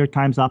 3 on the New York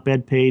Times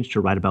op-ed page,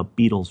 to write about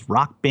Beatles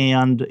Rock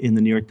Band in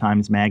the New York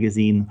Times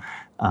Magazine.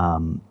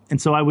 And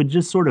so I would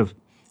just sort of,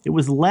 it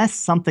was less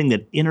something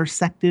that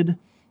intersected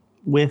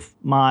with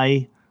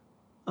my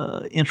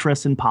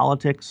interest in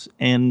politics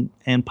and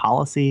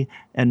policy,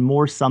 and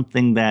more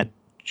something that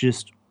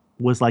just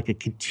was like a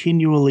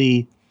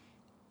continual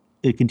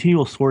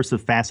source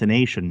of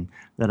fascination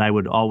that I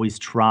would always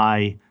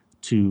try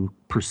to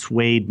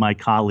persuade my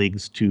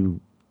colleagues to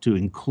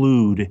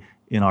include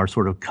in our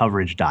sort of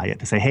coverage diet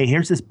to say, hey,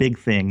 here's this big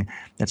thing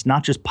that's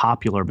not just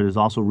popular, but is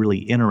also really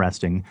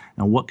interesting.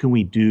 And what can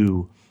we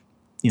do,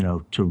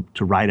 to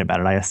write about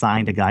it? I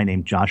assigned a guy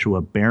named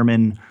Joshua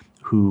Behrman,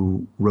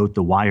 who wrote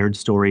the Wired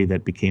story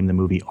that became the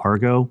movie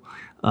Argo.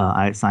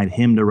 I assigned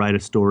him to write a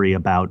story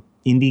about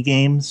indie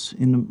games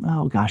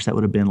that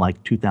would have been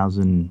like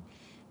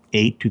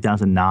 2008,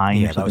 2009.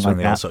 Yeah, that was when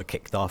they all sort of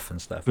kicked off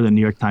and stuff. For the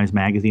New York Times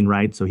Magazine,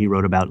 right? So he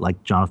wrote about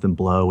like Jonathan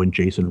Blow and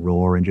Jason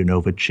Rohr and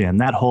Genova Chin.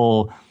 The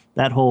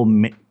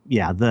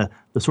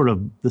sort of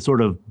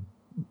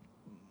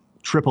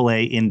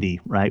AAA indie,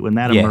 right? When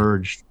that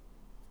emerged,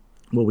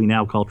 what we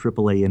now call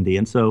AAA indie.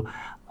 And so,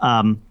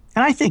 and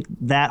I think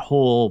that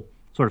whole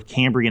sort of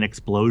Cambrian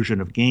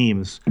explosion of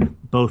games,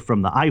 both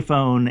from the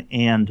iPhone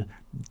and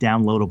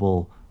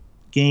downloadable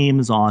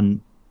games on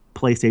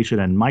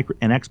PlayStation and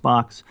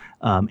Xbox,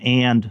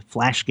 and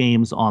Flash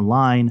games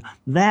online,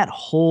 that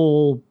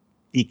whole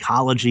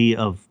ecology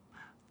of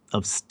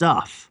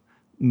stuff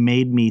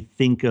made me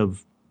think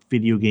of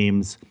video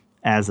games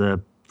as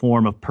a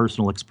form of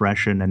personal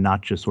expression and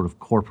not just sort of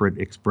corporate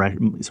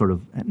expression. Sort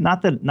of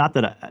not that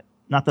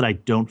I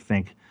don't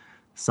think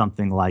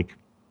something like,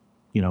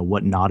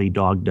 what Naughty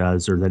Dog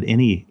does, or that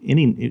any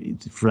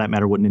for that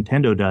matter what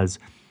Nintendo does,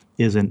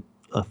 isn't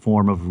a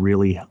form of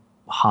really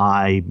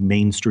high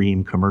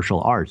mainstream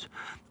commercial art,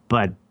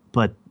 but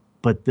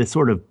the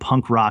sort of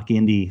punk rock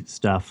indie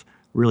stuff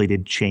really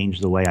did change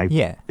the way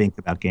I think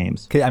about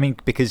games. I mean,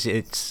 because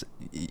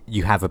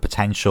you have a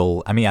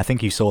potential. I mean, I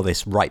think you saw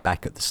this right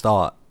back at the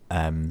start,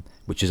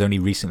 which has only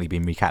recently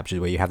been recaptured,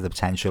 where you have the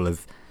potential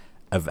of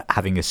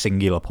having a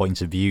singular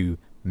point of view,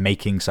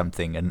 making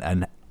something,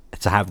 and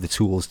to have the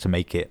tools to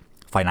make it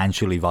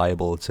financially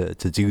viable to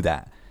do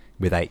that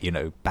without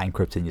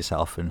bankrupting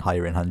yourself and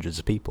hiring hundreds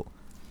of people.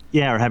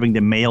 Yeah, or having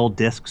to mail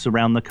discs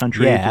around the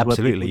country. Yeah,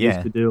 absolutely.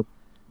 Used to do.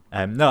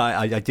 No,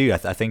 I do.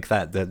 I think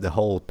that the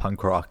whole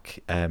punk rock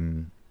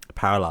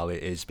parallel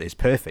is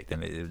perfect,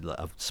 and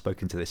I've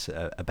spoken to this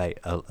about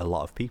a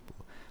lot of people.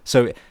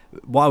 So,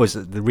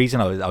 the reason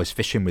I was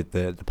fishing with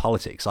the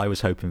politics, I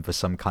was hoping for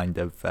some kind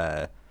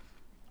of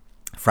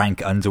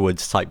Frank Underwood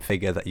type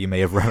figure that you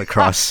may have run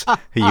across,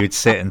 who you'd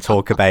sit and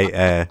talk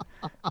about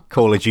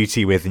Call of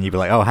Duty with, and you'd be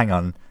like, "Oh, hang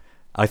on,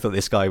 I thought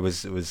this guy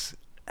was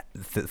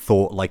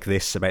thought like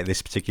this about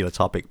this particular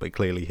topic, but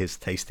clearly his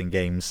taste in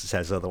games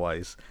says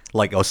otherwise."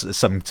 Like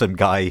some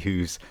guy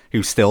who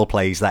still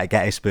plays that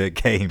Gettysburg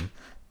game,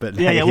 but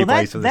he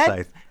plays for the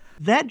South.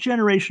 That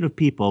generation of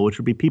people, which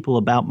would be people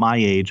about my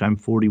age, I'm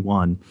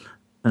 41,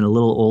 and a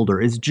little older,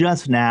 is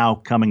just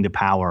now coming to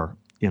power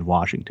in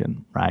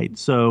Washington, right?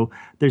 So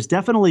there's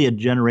definitely a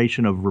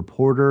generation of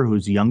reporter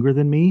who's younger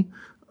than me,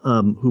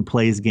 who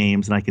plays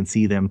games, and I can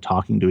see them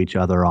talking to each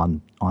other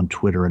on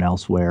Twitter and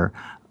elsewhere.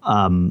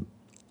 I'm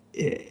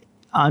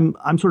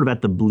sort of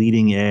at the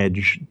bleeding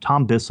edge.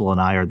 Tom Bissell and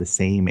I are the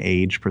same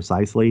age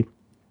precisely,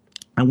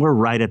 and we're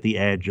right at the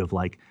edge of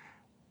like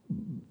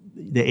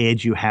the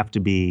age you have to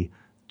be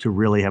to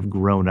really have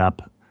grown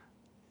up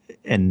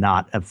and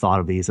not have thought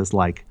of these as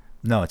like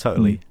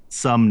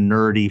some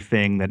nerdy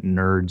thing that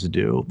nerds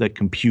do, that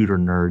computer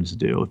nerds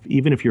do.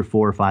 Even if you're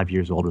 4 or 5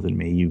 years older than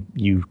me,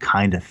 you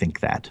kind of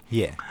think that.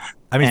 Yeah.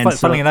 I mean,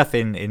 funnily enough,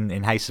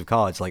 in House of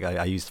Cards, like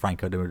I used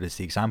Frank Underwood as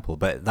the example,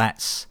 but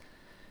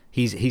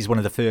he's one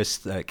of the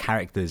first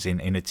characters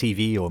in a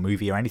TV or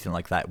movie or anything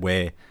like that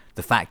where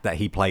the fact that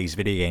he plays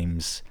video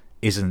games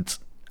isn't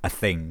a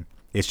thing.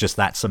 It's just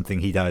that's something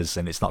he does,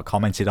 and it's not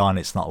commented on.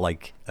 It's not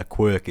like a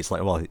quirk. It's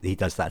like, well, he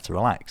does that to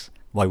relax.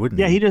 Why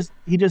wouldn't he?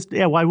 He just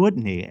why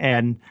wouldn't he?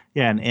 And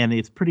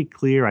it's pretty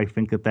clear, I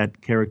think,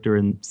 that character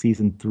in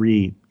season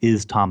 3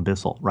 is Tom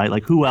Bissell, right?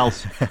 Like, who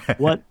else?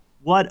 what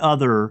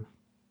other,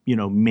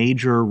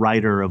 major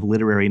writer of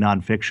literary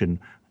nonfiction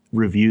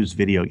reviews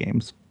video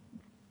games?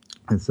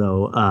 And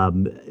so,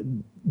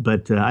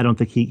 but I don't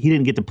think he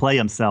didn't get to play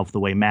himself the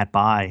way Matt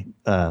Bai,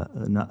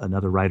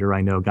 another writer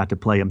I know, got to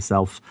play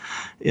himself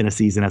in a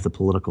season as a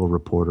political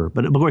reporter.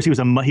 But of course,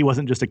 he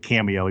wasn't just a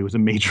cameo; he was a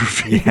major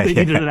figure. They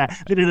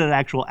needed an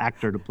actual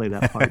actor to play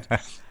that part.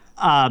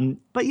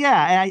 But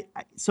yeah,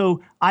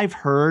 so I've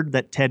heard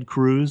that Ted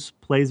Cruz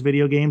plays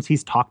video games.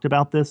 He's talked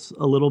about this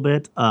a little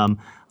bit.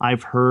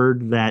 I've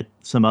heard that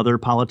some other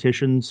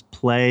politicians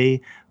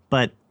play,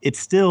 but it's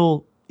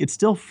still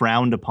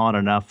frowned upon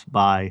enough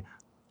by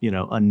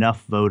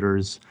enough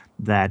voters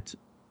that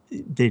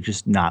they're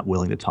just not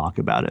willing to talk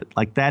about it.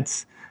 Like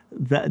there's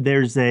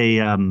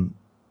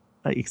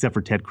except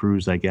for Ted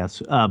Cruz, I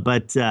guess.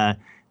 But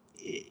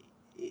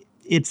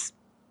it's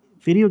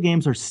video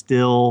games are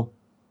still.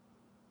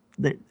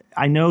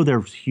 I know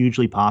they're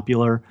hugely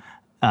popular,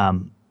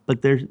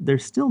 but they're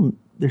still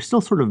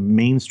sort of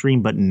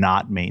mainstream, but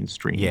not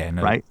mainstream. Yeah,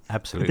 no, right.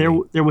 Absolutely.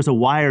 There was a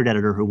Wired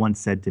editor who once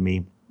said to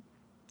me,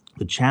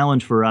 the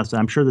challenge for us, and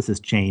I'm sure this has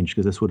changed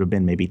because this would have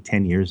been maybe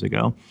 10 years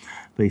ago,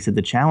 but he said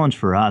the challenge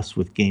for us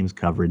with games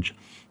coverage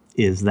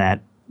is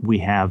that we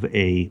have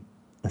a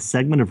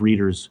segment of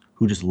readers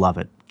who just love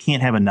it,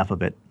 can't have enough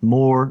of it. The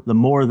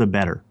more, the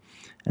better.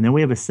 And then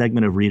we have a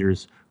segment of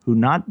readers who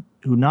not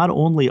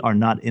only are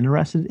not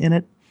interested in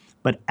it,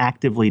 but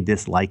actively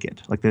dislike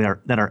it, like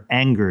that are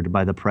angered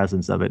by the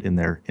presence of it in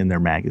their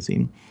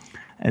magazine.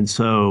 And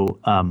so,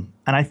 and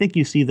I think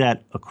you see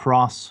that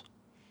across,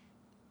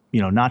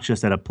 not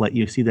just at a play.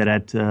 You see that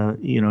at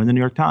in the New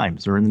York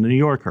Times or in the New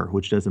Yorker,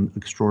 which does an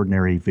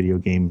extraordinary video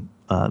game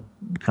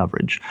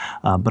coverage.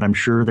 But I'm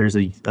sure there's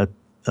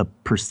a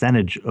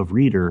percentage of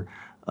reader,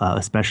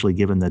 especially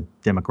given the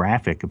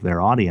demographic of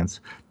their audience,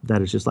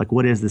 that is just like,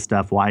 what is this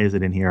stuff? Why is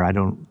it in here? I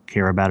don't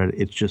care about it.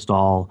 It's just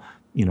all,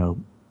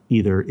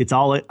 either it's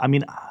all. I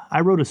mean,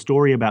 I wrote a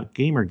story about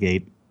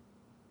Gamergate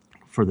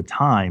for the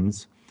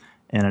Times,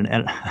 and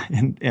an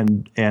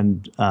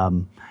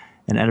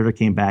editor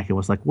came back and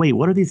was like, wait,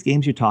 what are these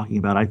games you're talking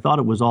about? I thought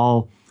it was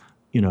all,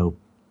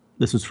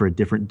 this was for a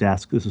different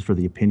desk. This was for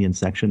the opinion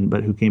section,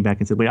 but who came back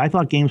and said, wait, I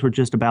thought games were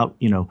just about,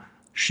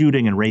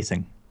 shooting and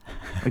racing.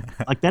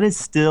 Like that is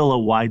still a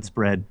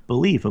widespread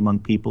belief among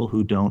people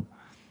who don't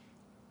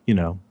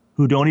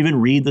even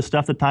read the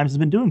stuff that Times has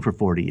been doing for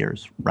 40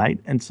 years. Right.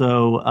 And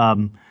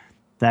so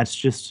that's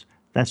just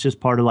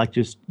part of like,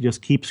 just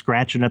keep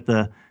scratching at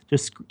the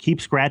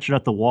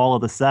wall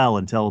of the cell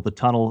until the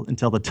tunnel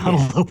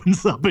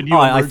opens up and you.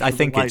 I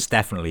think it's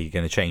definitely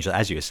going to change.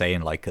 As you were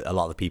saying, like a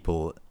lot of the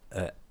people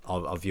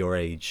of your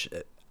age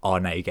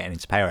are now getting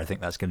into power. I think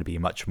that's going to be a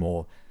much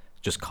more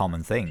just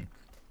common thing.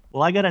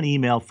 Well, I got an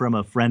email from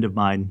a friend of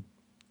mine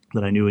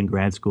that I knew in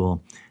grad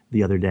school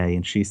the other day,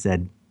 and she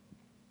said,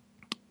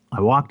 I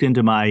walked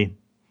into my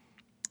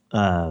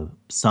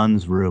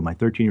son's room, my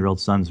 13-year-old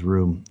son's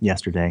room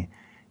yesterday,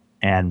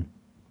 and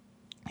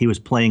he was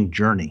playing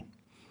Journey.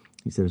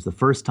 He said, it's the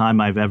first time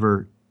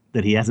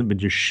that he hasn't been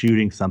just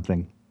shooting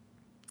something.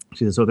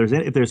 She said, so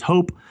if there's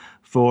hope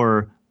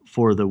for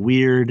the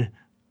weird,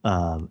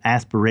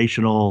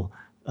 aspirational,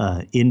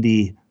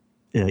 indie,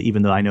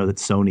 even though I know that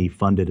Sony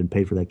funded and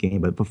paid for that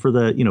game, but for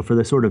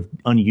the sort of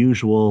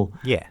unusual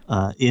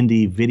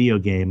indie video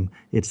game,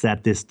 it's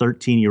that this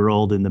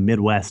 13-year-old in the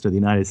Midwest of the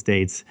United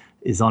States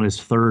is on his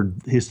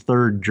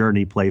third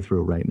Journey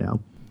playthrough right now.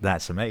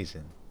 That's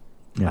amazing.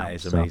 Yeah, that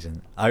is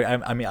amazing.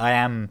 I mean, I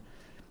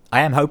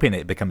am hoping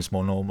it becomes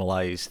more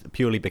normalized,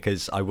 purely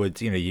because I would,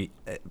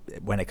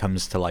 when it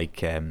comes to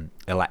like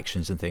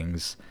elections and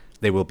things,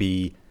 there will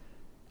be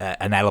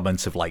an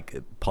element of like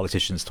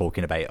politicians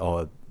talking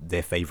about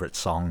their favorite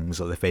songs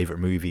or their favorite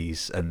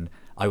movies, and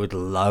I would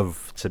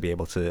love to be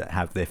able to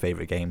have their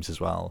favorite games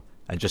as well,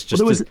 and just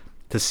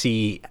to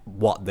see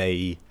what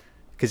they,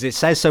 because it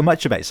says so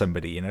much about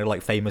somebody,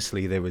 like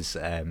famously there was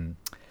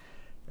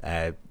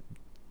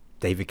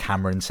David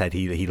Cameron said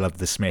he loved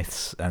the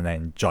Smiths, and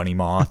then Johnny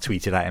Marr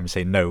tweeted at him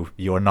saying, no,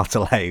 you are not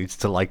allowed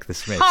to like the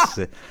Smiths,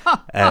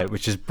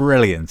 which is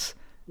brilliant.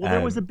 Well,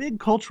 there was a big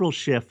cultural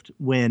shift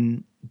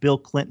when Bill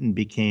Clinton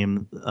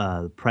became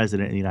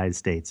president in the United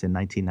States in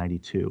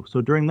 1992.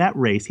 So during that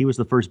race, he was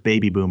the first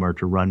baby boomer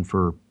to run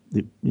for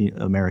the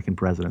American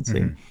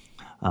presidency,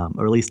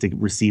 or at least to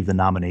receive the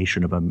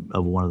nomination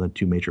of one of the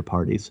two major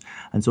parties.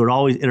 And so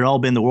it had all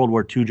been the World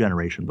War II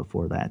generation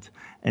before that.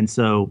 And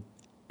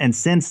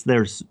since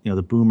there's,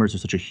 the boomers are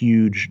such a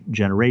huge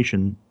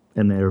generation,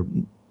 and they're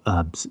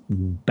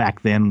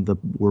back then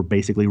were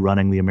basically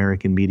running the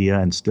American media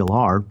and still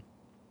are.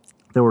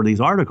 There were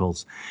these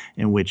articles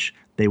in which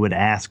they would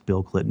ask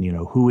Bill Clinton,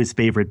 who his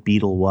favorite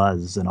Beatle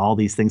was, and all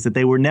these things that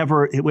they were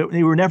never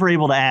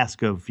able to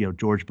ask of,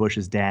 George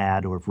Bush's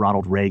dad or of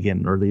Ronald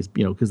Reagan, or these,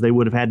 because they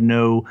would have had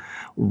no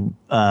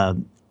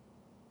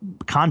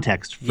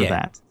context for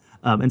that.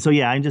 And so,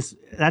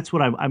 that's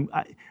what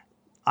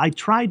I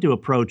tried to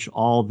approach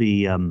all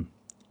the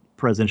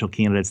presidential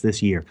candidates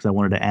this year, because I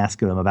wanted to ask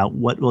them about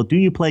do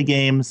you play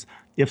games?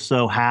 If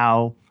so,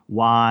 how?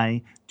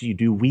 Why? Do you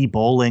do Wii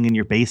bowling in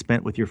your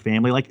basement with your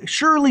family? Like,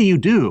 surely you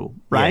do,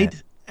 right?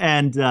 Yeah.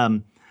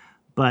 And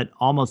but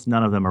almost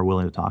none of them are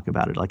willing to talk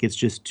about it. Like, it's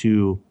just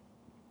too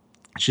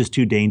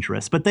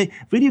dangerous. But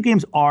video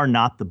games are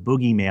not the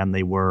boogeyman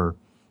they were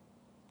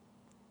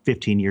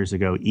 15 years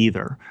ago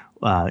either.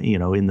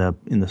 In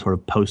the sort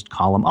of post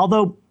column.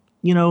 Although,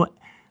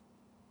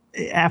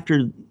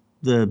 after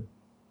the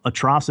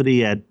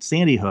atrocity at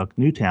Sandy Hook,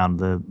 Newtown,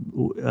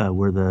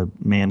 where the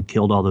man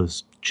killed all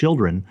those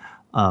children,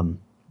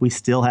 we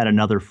still had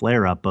another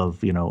flare-up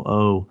of,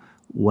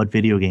 what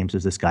video games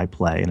does this guy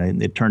play?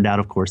 And it turned out,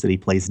 of course, that he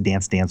plays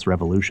Dance Dance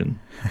Revolution.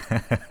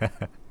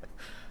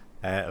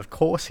 Of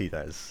course he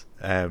does.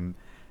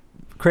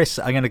 Chris,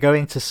 I'm going to go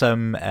into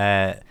some...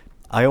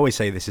 I always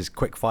say this is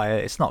quickfire.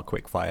 It's not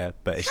quickfire,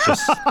 but it's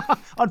just...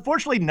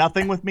 Unfortunately,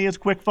 nothing with me is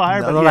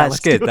quickfire. No, but that's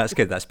good. That's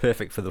good. That's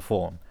perfect for the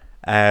form.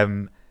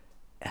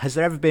 Has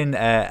there ever been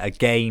a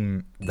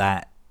game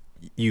that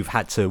you've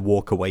had to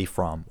walk away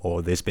from,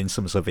 or there's been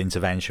some sort of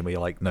intervention where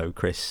you're like, no,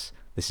 Chris,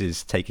 this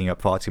is taking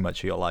up far too much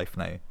of your life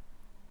now?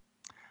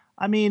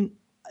 I mean,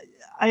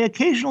 I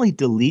occasionally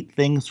delete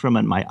things from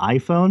my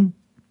iPhone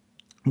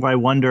where I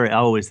wonder,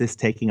 is this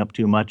taking up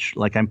too much?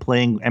 Like, am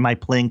I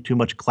playing too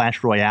much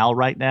Clash Royale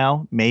right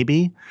now?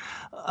 Maybe.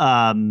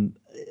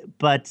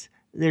 But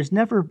there's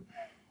never,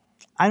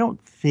 I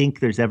don't think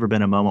there's ever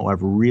been a moment where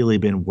I've really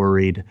been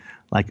worried,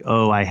 like,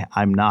 oh,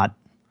 I'm not,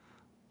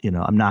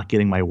 I'm not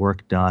getting my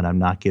work done. I'm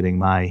not getting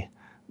my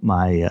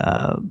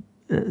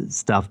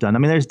stuff done. I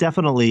mean, there's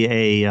definitely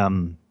a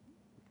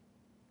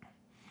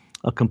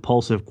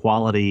compulsive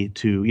quality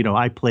to,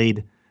 I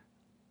played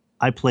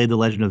The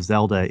Legend of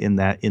Zelda in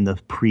the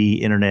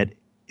pre-internet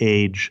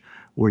age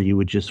where you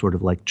would just sort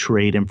of like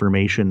trade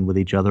information with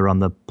each other on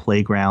the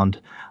playground.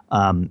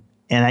 And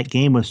that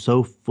game was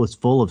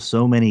full of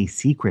so many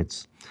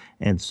secrets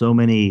and so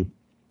many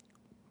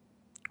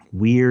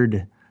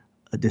weird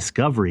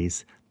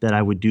discoveries that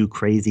I would do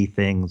crazy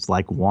things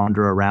like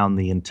wander around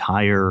the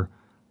entire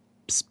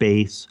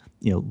space,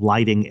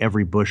 lighting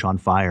every bush on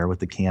fire with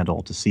the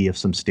candle to see if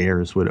some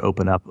stairs would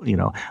open up.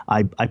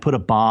 I put a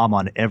bomb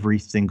on every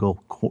single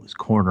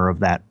corner of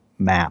that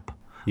map.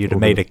 You'd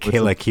have made a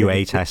killer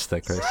QA tester,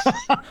 Chris.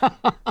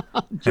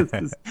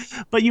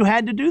 But you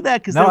had to do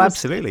that because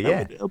absolutely,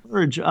 yeah.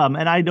 Emerge.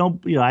 And I don't,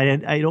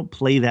 I don't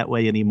play that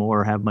way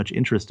anymore or have much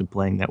interest in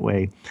playing that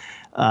way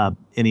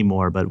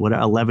anymore. But what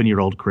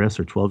 11-year-old Chris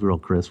or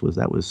 12-year-old Chris was,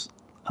 I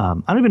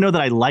don't even know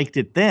that I liked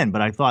it then,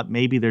 but I thought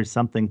maybe there's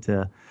something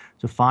to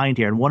find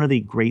here. And one of the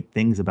great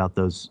things about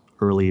those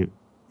early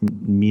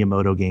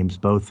Miyamoto games,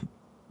 both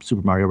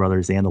Super Mario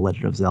Brothers and The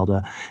Legend of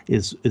Zelda,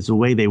 is the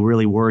way they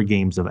really were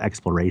games of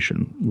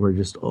exploration. We're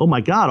just, oh my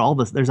God, all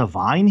this, there's a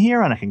vine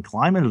here and I can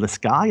climb into the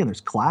sky and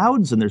there's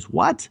clouds and there's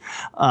what?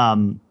 I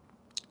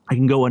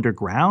can go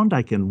underground.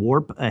 I can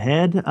warp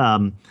ahead.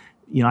 I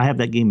have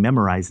that game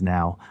memorized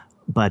now,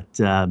 but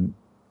it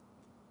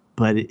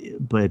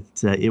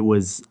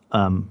was,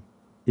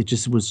 it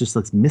just was just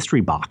like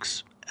mystery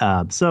box.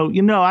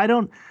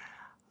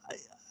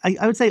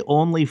 I would say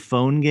only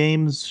phone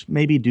games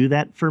maybe do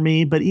that for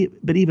me, but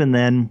even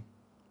then,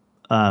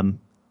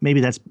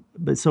 maybe that's.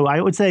 But so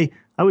I would say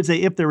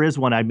if there is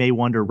one, I may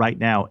wonder right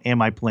now,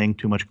 am I playing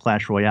too much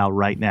Clash Royale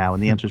right now?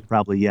 And the answer is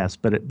probably yes,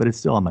 but it's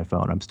still on my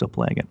phone. I'm still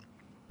playing it.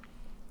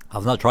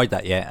 I've not tried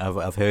that yet.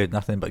 I've heard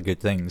nothing but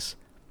good things.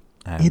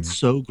 It's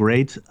so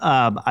great.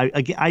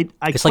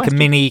 It's like a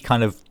mini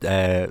kind of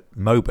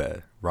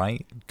MOBA,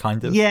 right?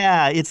 Kind of.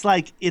 Yeah, it's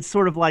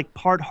sort of like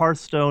part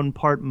Hearthstone,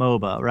 part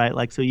MOBA, right?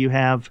 Like, so you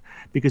have,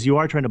 because you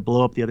are trying to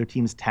blow up the other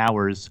team's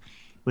towers,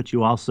 but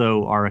you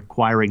also are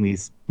acquiring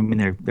these. I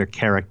mean, they're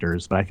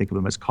characters, but I think of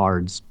them as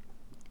cards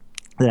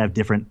that have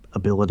different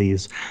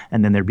abilities,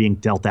 and then they're being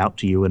dealt out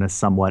to you in a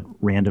somewhat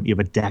random. You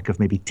have a deck of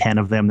maybe 10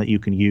 of them that you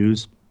can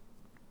use.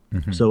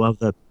 Mm-hmm. So of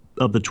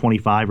the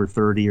 25 or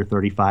 30 or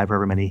 35,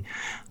 however many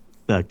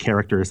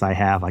characters I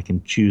have, I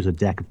can choose a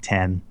deck of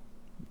 10.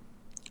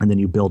 And then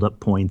you build up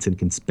points and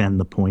can spend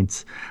the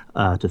points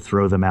to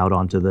throw them out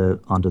onto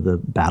the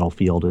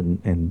battlefield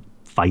and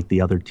fight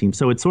the other team.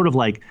 So it's sort of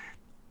like,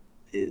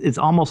 it's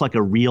almost like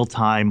a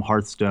real-time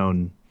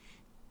Hearthstone.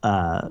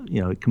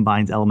 It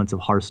combines elements of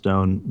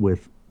Hearthstone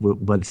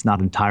but it's not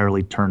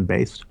entirely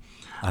turn-based.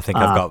 I think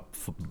I've got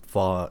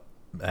far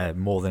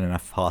more than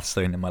enough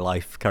Hearthstone in my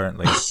life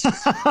currently.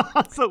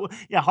 So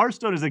yeah,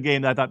 Hearthstone is a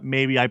game that I thought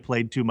maybe I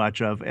played too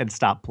much of and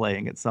stopped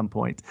playing at some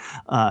point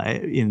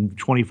in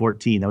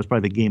 2014. That was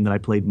probably the game that I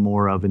played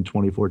more of in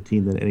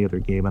 2014 than any other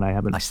game, and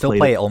I still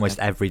play it almost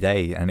every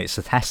day, and it's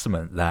a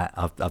testament that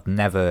I've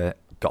never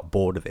got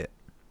bored of it.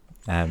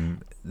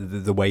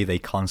 The way they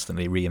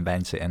constantly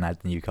reinvent it and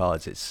add new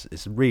cards,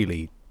 it's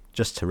really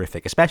just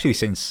terrific, especially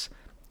since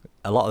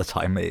a lot of the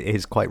time it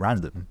is quite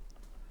random.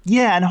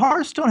 Yeah, and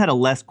Hearthstone had a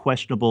less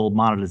questionable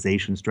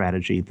monetization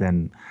strategy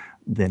than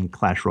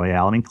Clash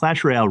Royale. I mean,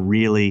 Clash Royale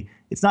really,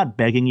 it's not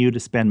begging you to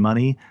spend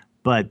money,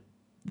 but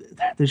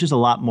there's just a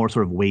lot more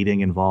sort of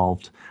waiting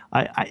involved.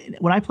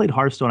 When I played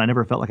Hearthstone, I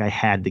never felt like I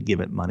had to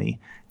give it money.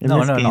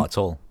 No, not at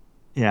all.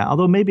 Yeah,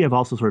 although maybe I've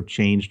also sort of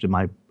changed in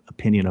my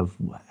opinion of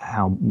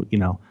how,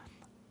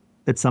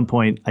 at some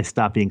point I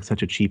stopped being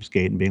such a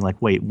cheapskate and being like,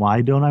 wait,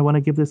 why don't I want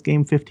to give this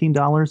game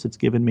 $15? It's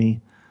given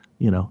me,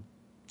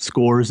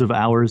 scores of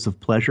hours of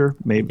pleasure.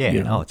 Maybe.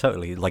 Yeah, no,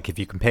 totally. Like if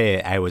you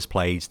compare hours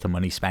played to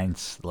money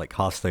spent, like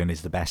Hearthstone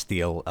is the best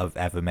deal I've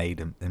ever made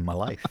in my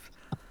life.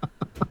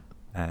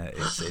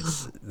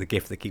 It's the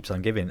gift that keeps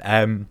on giving.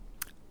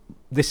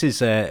 This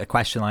is a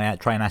question I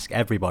try and ask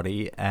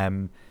everybody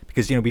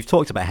because we've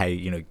talked about how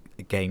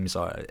games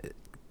are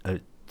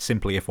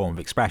simply a form of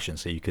expression,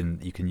 so you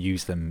can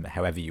use them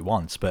however you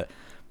want. But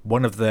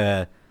one of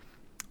the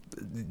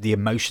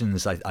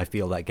emotions I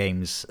feel that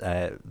games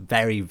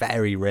very,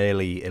 very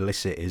rarely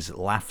elicit is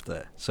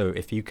laughter. So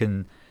if you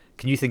can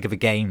you think of a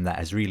game that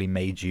has really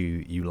made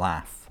you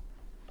laugh?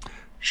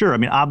 Sure. I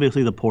mean,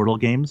 obviously the Portal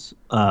games,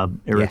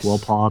 Eric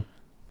Wolpaw,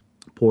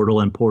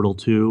 Portal and Portal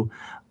 2,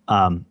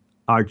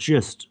 are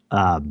just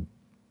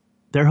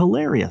they're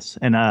hilarious.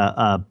 And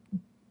I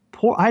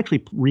actually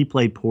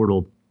replayed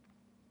Portal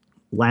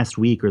last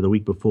week or the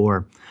week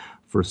before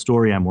for a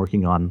story I'm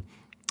working on.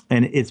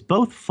 And it's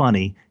both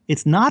funny.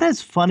 It's not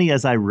as funny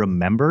as I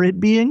remember it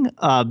being.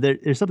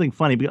 There's something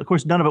funny. But of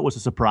course, none of it was a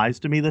surprise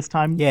to me this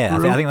time. Yeah,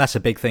 I think that's a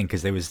big thing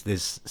because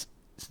there's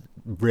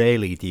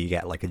rarely do you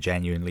get like a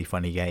genuinely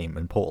funny game,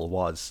 and Portal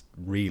was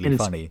really And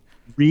it's funny.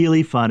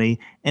 really funny.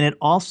 And it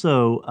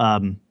also,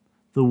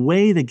 the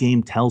way the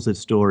game tells its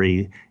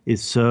story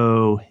is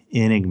so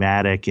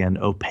enigmatic and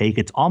opaque.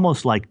 It's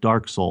almost like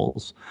Dark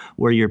Souls,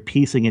 where you're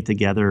piecing it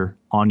together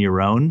on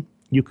your own.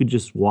 You could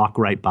just walk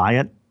right by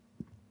it.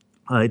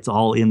 It's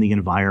all in the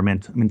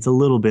environment. I mean, it's a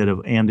little bit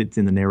of, and it's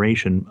in the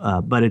narration,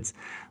 but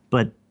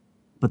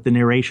but the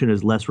narration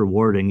is less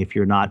rewarding if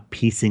you're not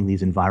piecing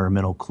these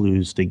environmental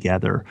clues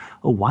together.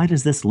 Oh, why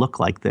does this look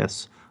like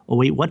this? Oh,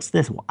 wait, what's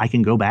this? I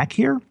can go back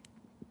here?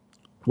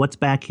 What's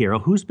back here? Oh,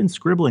 who's been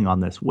scribbling on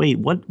this? Wait,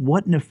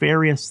 what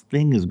nefarious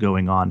thing is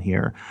going on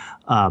here?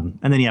 And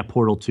then, yeah,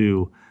 Portal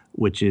 2,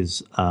 which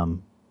is,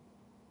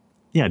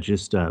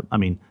 just, I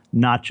mean,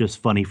 not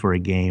just funny for a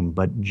game,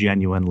 but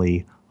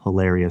genuinely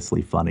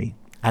hilariously funny.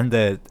 And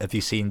have you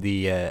seen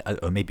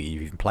or maybe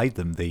you've even played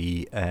them,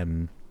 the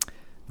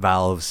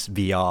Valve's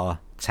VR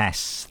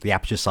tests, the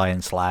Aperture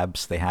Science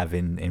labs they have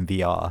in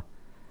VR?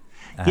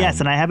 Yes,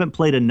 and I haven't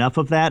played enough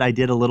of that. I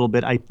did a little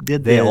bit. I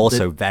did. They're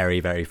also very,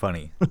 very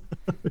funny.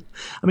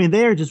 I mean,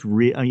 they are just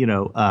Eric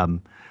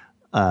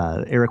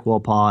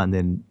Walpaw and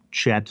then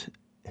Chet,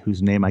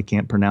 whose name I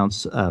can't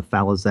pronounce,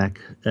 Falazek.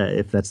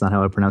 If that's not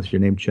how I pronounce your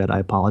name, Chet, I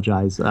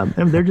apologize.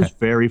 And they're just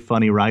very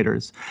funny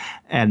writers,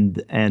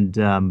 and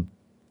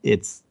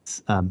it's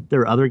there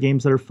are other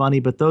games that are funny,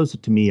 but those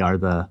to me are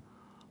the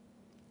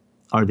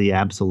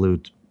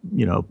absolute,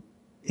 I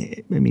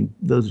mean,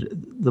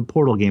 the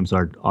Portal games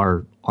are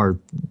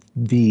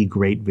the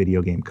great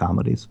video game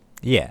comedies.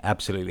 Yeah,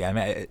 absolutely. I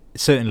mean,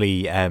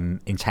 certainly,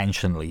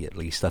 intentionally at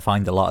least, I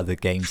find a lot of the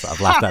games that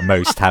I've laughed at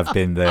most have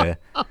been the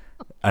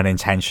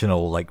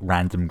unintentional, like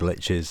random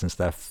glitches and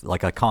stuff.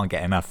 Like I can't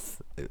get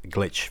enough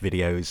glitch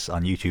videos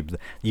on YouTube.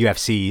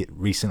 UFC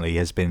recently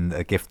has been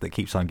a gift that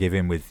keeps on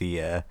giving with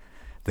the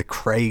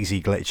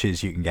crazy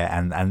glitches you can get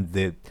and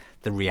the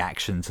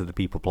reaction to the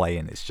people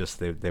playing. It's just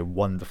they're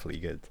wonderfully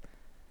good.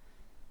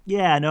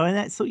 Yeah, no, and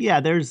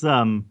there's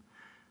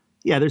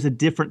there's a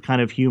different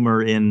kind of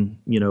humor in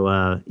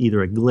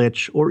either a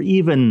glitch or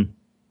even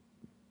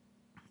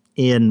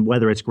in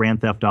whether it's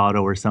Grand Theft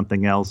Auto or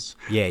something else.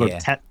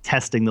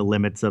 Testing the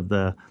limits of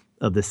the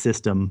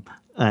system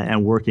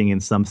and working in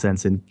some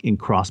sense in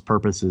cross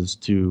purposes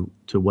to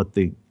what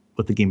the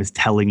game is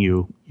telling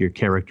you your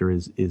character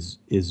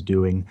is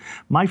doing.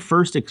 My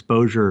first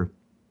exposure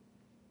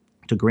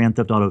to Grand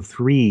Theft Auto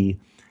 3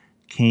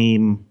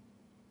 came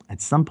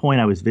at some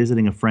point. I was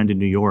visiting a friend in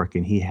New York,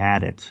 and he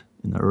had it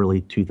in the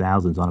early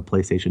 2000s on a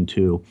PlayStation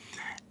 2,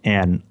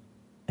 and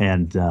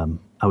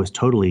I was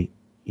totally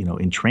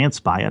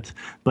entranced by it.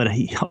 But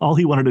all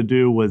he wanted to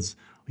do was,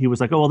 he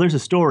was like, oh well, there's a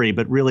story,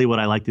 but really what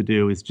I like to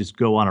do is just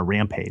go on a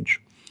rampage,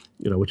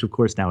 which of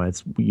course now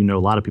it's a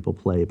lot of people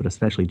play, but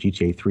especially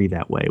GTA 3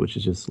 that way, which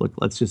is just look,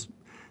 let's just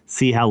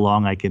see how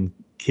long I can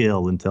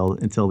kill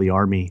until the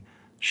army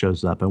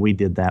shows up, and we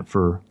did that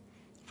for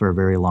a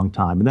very long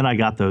time. And then I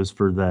got those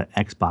for the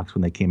Xbox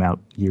when they came out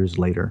years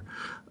later.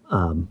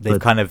 They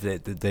kind of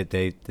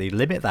they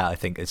limit that. I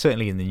think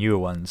certainly in the newer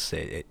ones,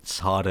 it's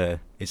harder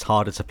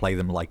to play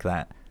them like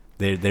that.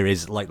 There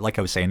is like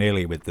I was saying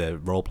earlier with the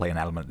role playing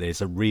element.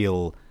 There's a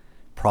real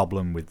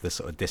problem with the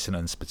sort of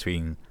dissonance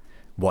between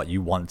what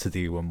you want to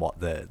do and what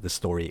the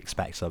story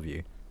expects of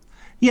you.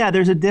 Yeah,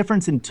 there's a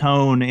difference in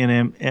tone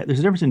there's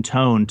a difference in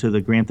tone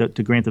to Grand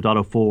Theft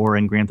Auto 4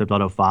 and Grand Theft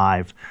Auto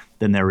 5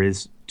 than there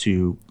is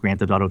to Grand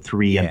Theft Auto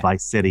 3 and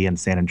Vice City and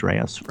San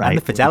Andreas, right? And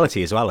the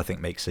fidelity as well, I think,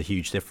 makes a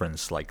huge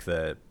difference. Like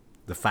the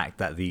fact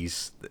that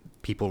these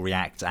people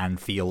react and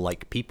feel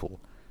like people.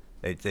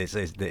 It's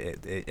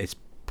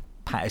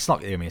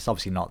not. I mean, it's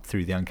obviously not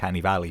through the uncanny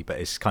valley, but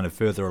it's kind of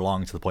further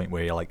along to the point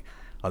where you're like,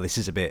 oh, this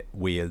is a bit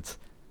weird.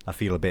 I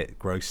feel a bit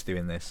gross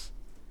doing this.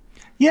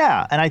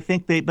 Yeah, and I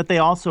think they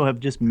also have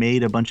just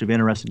made a bunch of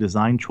interesting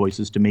design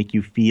choices to make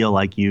you feel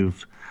like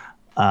you've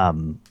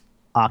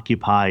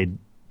occupied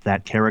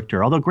that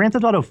character. Although Grand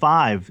Theft Auto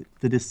 5,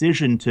 the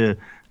decision to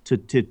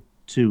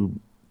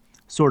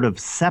sort of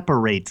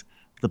separate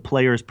the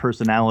player's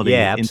personality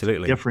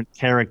into different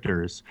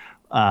characters,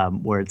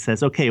 where it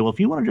says, okay, well, if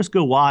you want to just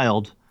go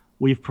wild,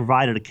 we've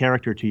provided a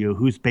character to you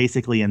who's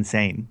basically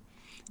insane.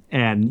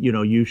 And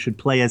you should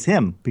play as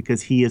him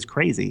because he is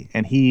crazy,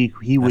 and he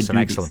would. That's an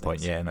excellent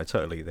point. Yeah, no,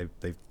 totally.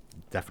 They've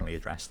definitely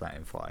addressed that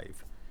in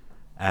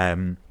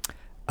 5.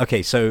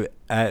 Okay, so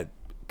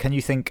can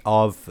you think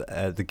of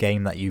the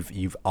game that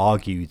you've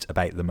argued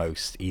about the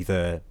most,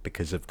 either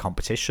because of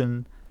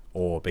competition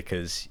or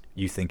because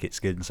you think it's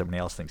good and somebody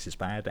else thinks it's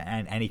bad,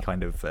 and any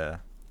kind of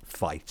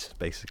fight,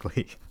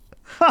 basically?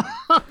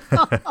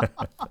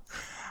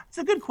 It's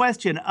a good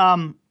question.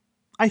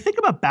 I think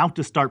I'm about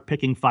to start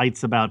picking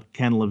fights about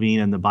Ken Levine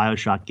and the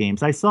BioShock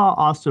games. I saw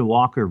Austin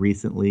Walker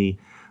recently,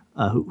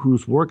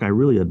 whose work I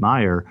really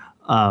admire,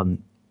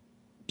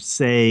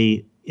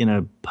 say in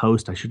a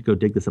post, I should go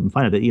dig this up and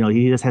find it, that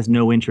he just has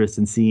no interest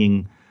in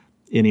seeing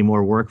any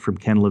more work from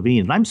Ken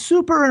Levine. And I'm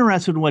super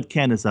interested in what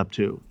Ken is up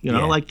to.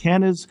 Like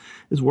Ken is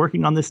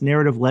working on this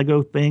narrative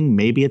Lego thing.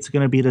 Maybe it's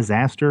going to be a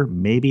disaster.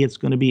 Maybe it's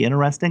going to be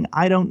interesting.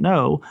 I don't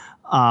know.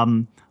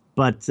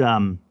 But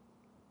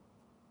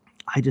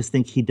I just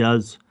think he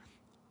does,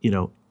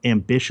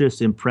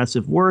 ambitious,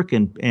 impressive work.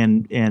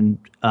 And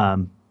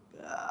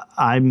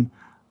I'm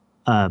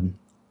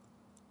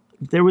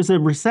there was a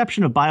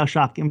reception of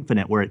BioShock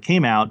Infinite where it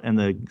came out and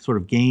the sort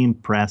of game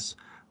press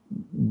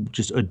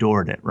just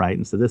adored it, right?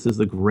 And so this is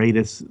the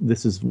greatest.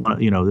 This is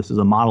this is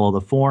a model of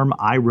the form.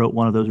 I wrote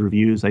one of those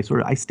reviews.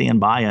 I stand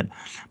by it.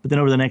 But then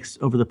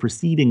over the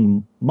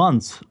preceding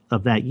months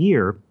of that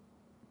year,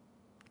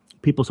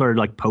 people started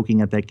like poking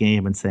at that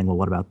game and saying, well,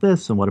 what about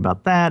this and what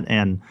about that?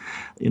 And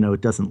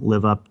it doesn't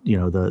live up.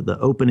 The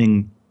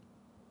opening,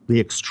 the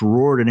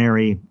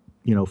extraordinary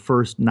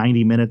first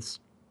 90 minutes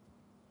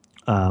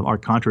are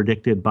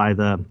contradicted by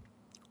the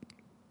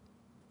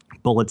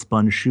bullet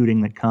sponge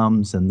shooting that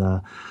comes, and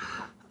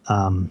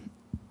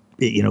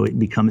it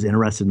becomes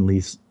interested in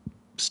these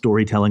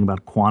storytelling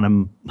about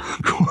quantum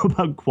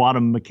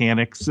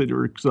mechanics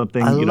or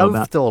something. I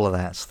loved all of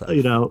that stuff.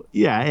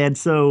 And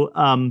so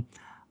and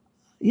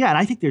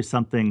I think there's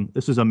something.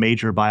 This is a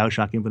major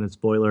BioShock Infinite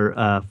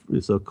spoiler,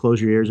 so close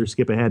your ears or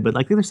skip ahead.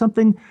 But there's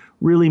something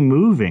really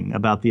moving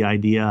about the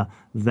idea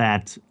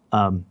that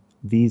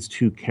these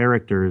two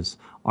characters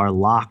are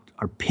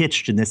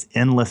pitched in this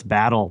endless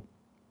battle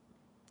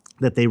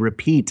that they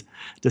repeat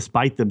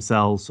despite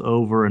themselves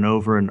over and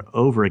over and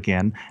over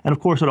again. And of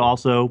course, it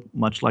also,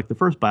 much like the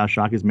first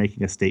BioShock, is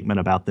making a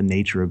statement about the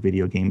nature of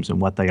video games and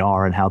what they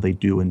are and how they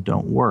do and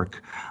don't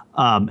work.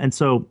 And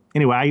so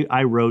anyway,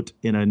 I wrote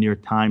in a New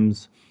York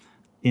Times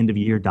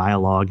end-of-year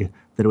dialogue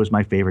that it was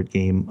my favorite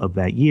game of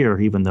that year,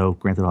 even though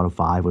Grand Theft Auto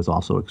 5 was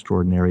also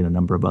extraordinary and a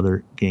number of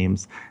other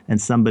games.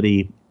 And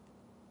somebody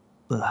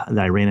that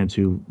I ran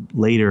into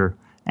later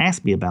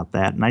asked me about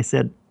that. And I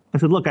said,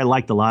 look, I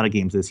liked a lot of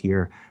games this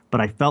year,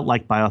 but I felt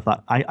like I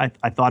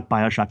thought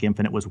BioShock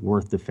Infinite was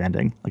worth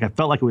defending. I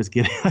felt like it was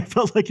getting,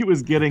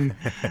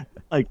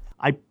 I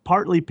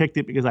partly picked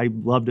it because I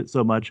loved it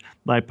so much,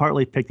 but I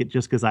partly picked it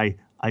just because I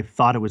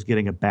thought it was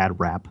getting a bad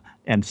rap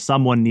and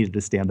someone needed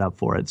to stand up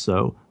for it.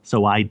 So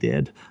I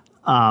did.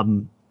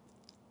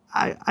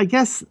 I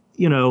guess,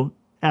 so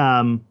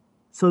I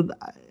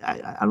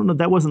don't know,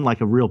 that wasn't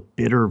like a real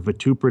bitter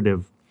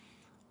vituperative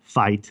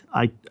fight.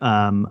 I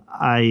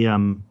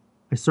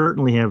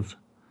certainly have,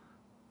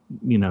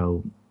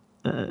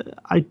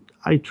 I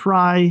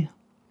try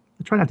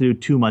not to do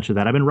too much of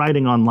that. I've been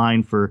writing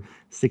online for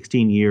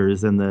 16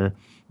 years, and the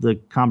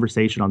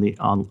conversation on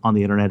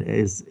the internet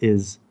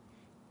is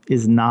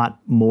not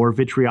more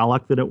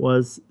vitriolic than it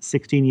was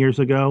 16 years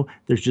ago.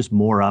 There's just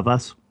more of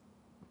us.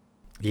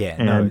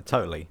 Yeah, no,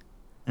 totally.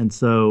 And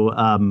so,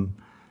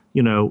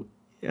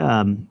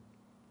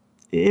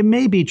 it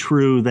may be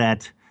true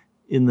that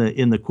in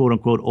the quote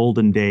unquote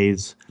olden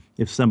days,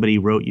 if somebody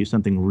wrote you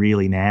something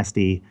really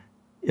nasty,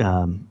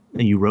 and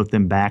you wrote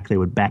them back, they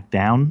would back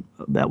down.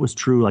 That was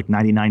true like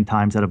 99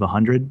 times out of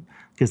 100,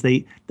 because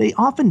they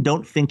often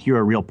don't think you're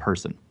a real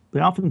person.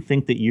 They often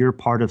think that you're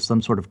part of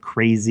some sort of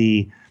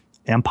crazy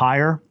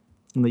empire,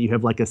 and that you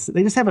have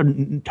they just have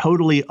a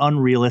totally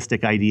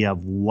unrealistic idea of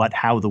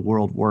how the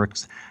world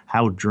works,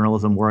 how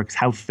journalism works,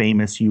 how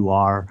famous you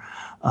are,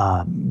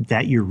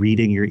 that you're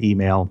reading your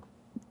email.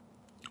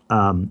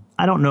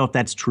 I don't know if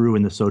that's true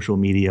in the social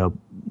media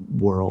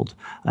world.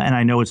 And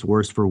I know it's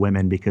worse for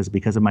women because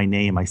of my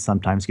name, I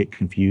sometimes get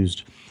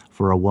confused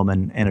for a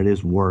woman, and it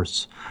is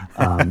worse.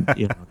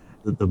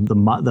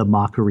 The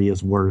mockery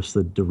is worse.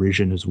 The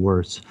derision is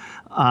worse.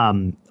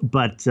 They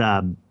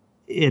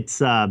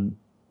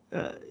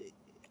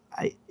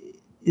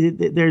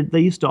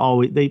used to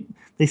always, they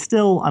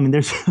still, I mean,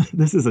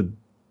 this is a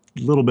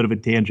little bit of a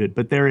tangent,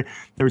 but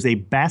there's a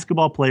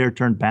basketball player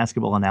turned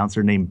basketball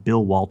announcer named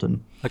Bill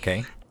Walton.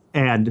 Okay.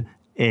 And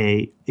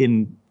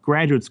in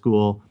graduate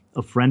school,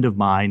 a friend of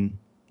mine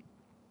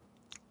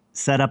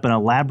set up an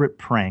elaborate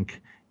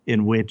prank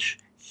in which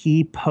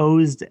he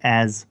posed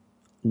as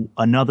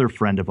another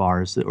friend of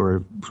ours,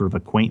 or sort of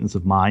acquaintance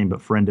of mine,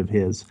 but friend of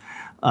his,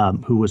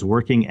 who was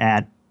working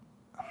at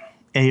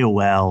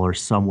AOL or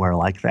somewhere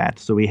like that.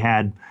 So we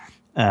had,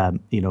 an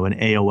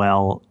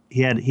AOL.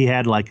 He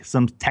had like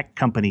some tech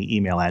company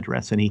email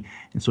address, and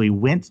so he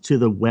went to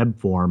the web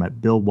form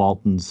at Bill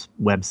Walton's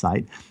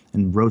website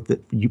and wrote that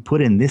you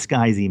put in this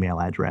guy's email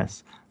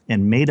address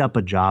and made up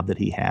a job that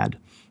he had,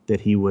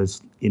 that he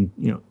was in,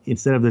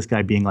 instead of this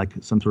guy being like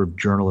some sort of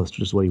journalist,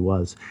 which is what he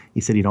was,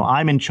 he said,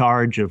 I'm in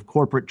charge of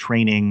corporate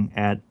training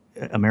at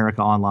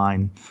America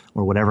Online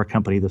or whatever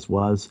company this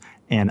was.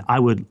 And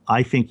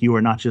I think you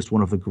are not just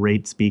one of the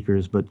great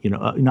speakers, but,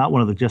 not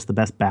one of just the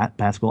best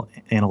basketball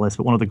analysts,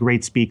 but one of the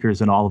great speakers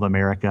in all of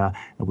America.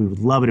 And we would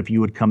love it if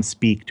you would come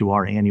speak to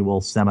our annual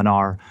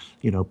seminar.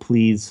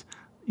 Please,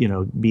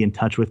 be in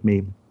touch with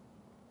me.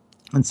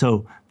 And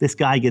so this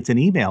guy gets an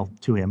email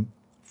to him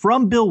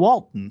from Bill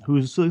Walton,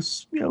 who's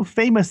this,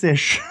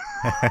 famous-ish,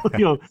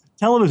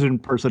 television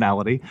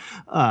personality,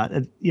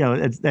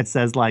 that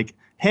says like,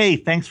 hey,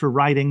 thanks for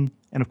writing.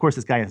 And of course,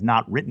 this guy has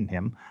not written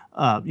him,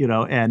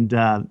 and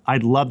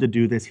I'd love to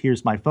do this.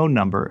 Here's my phone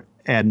number.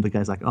 And the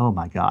guy's like, oh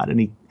my God.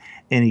 And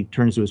he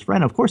turns to his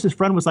friend. Of course, his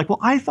friend was like, well,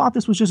 I thought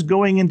this was just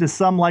going into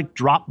some like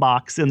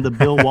Dropbox in the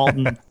Bill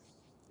Walton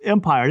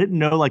empire. I didn't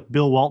know like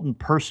Bill Walton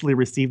personally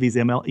received these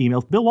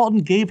emails. Bill Walton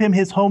gave him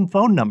his home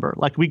phone number.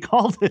 Like we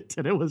called it.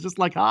 And it was just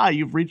like, hi,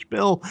 you've reached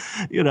Bill,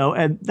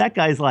 and that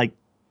guy's like,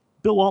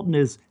 Bill Walton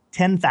is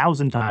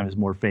 10,000 times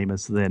more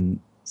famous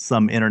than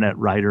some internet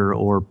writer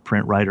or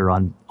print writer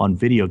on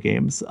video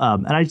games.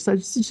 And it's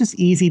just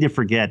easy to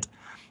forget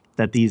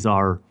that these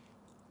are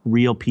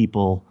real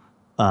people,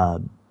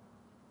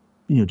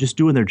 just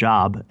doing their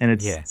job. And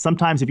it's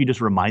sometimes if you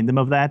just remind them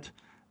of that,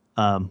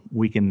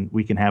 we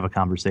can have a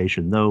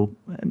conversation, though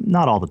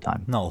not all the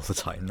time. Not all the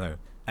time, no.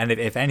 And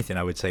if anything,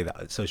 I would say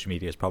that social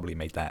media has probably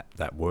made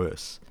that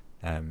worse,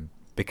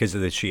 because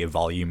of the sheer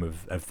volume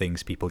of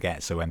things people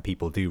get. So when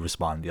people do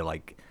respond, you're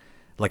like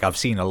I've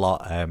seen a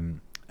lot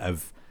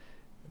of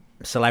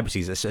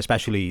celebrities,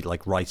 especially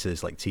like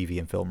writers, like TV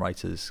and film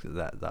writers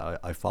that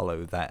I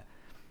follow, that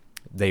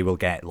they will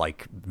get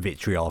like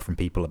vitriol from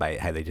people about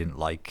how they didn't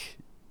like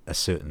a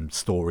certain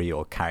story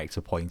or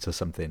character point or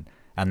something.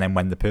 And then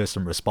when the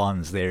person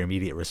responds, their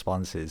immediate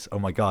response is, oh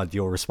my God,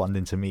 you're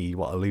responding to me,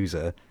 what a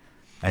loser.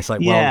 And it's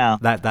like, well,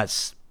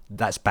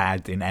 that's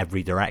bad in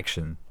every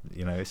direction.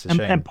 It's a shame.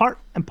 And part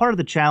of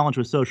the challenge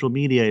with social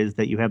media is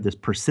that you have this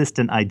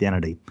persistent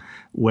identity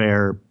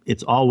where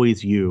it's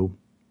always you.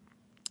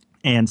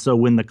 And so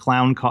when the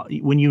clown car,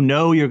 when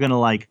you're going to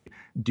like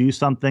do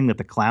something that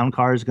the clown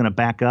car is going to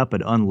back up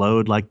and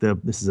unload, like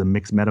this is a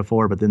mixed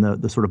metaphor, but then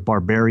the sort of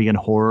barbarian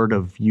horde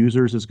of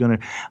users is going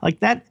to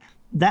like that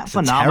it's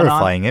phenomenon. A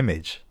terrifying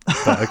image.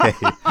 But okay.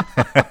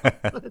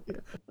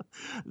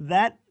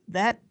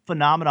 That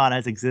phenomenon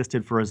has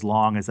existed for as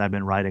long as I've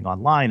been writing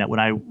online. When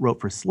I wrote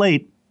for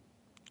Slate,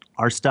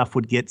 our stuff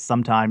would get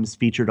sometimes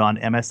featured on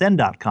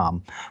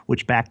MSN.com,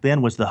 which back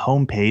then was the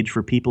homepage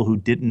for people who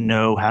didn't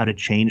know how to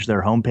change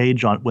their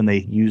homepage when they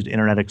used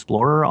Internet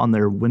Explorer on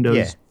their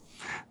Windows,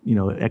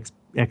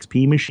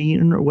 XP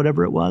machine or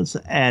whatever it was.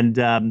 And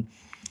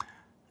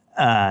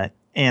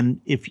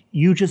if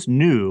you just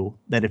knew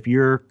that if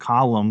your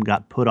column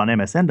got put on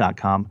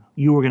MSN.com,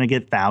 you were going to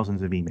get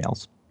thousands of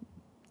emails.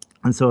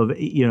 And so,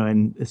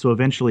 so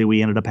eventually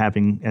we ended up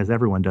having, as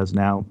everyone does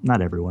now,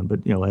 not everyone, but,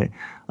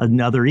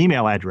 another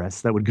email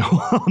address that would go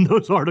on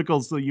those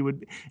articles. So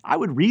I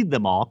would read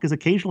them all, because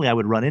occasionally I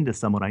would run into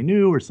someone I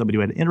knew or somebody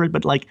who had internet,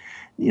 but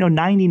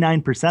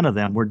 99% of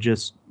them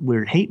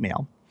were hate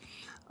mail.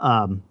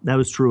 That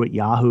was true at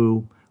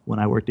Yahoo when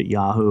I worked at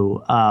Yahoo.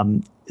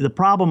 The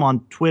problem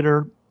on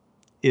Twitter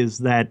is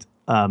that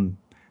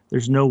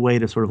there's no way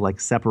to sort of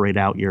like separate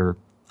out your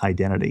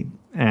identity.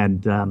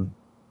 And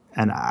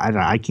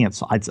I can't.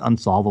 It's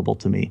unsolvable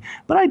to me.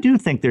 But I do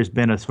think there's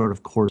been a sort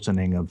of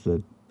coarsening of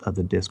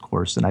the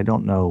discourse, and I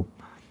don't know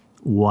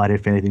what,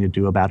 if anything, to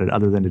do about it,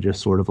 other than to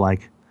just sort of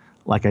like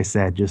I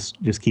said,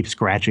 just keep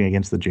scratching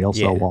against the jail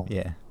cell wall.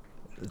 Yeah,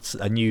 it's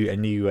a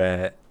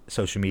new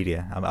social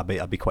media.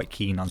 I'd be quite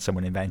keen on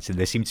someone inventing.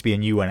 There seems to be a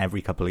new one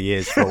every couple of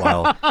years for a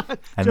while,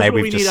 and then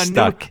we've just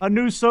stuck a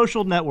new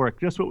social network.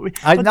 Just what we.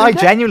 I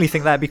genuinely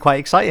think that'd be quite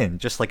exciting.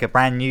 Just like a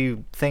brand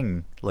new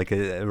thing, like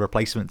a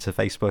replacement to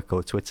Facebook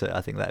or Twitter. I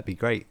think that'd be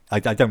great. I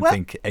don't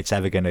think it's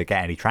ever going to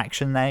get any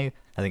traction now. I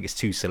think it's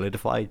too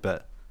solidified,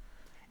 but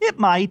it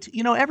might.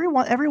 Every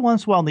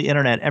once in a while on the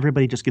internet,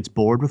 everybody just gets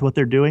bored with what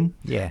they're doing.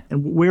 Yeah,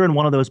 and we're in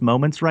one of those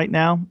moments right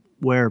now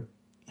where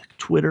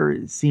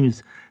Twitter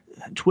seems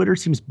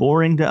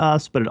boring to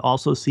us, but it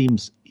also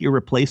seems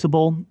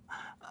irreplaceable.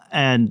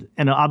 And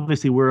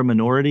obviously we're a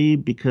minority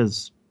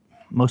because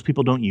most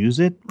people don't use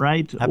it,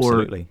 right?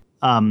 Absolutely.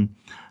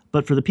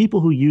 But for the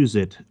people who use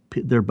it,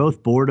 they're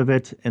both bored of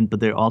it, but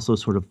they also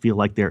sort of feel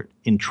like they're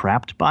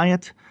entrapped by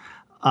it.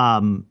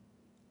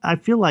 I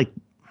feel like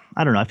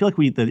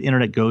the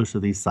internet goes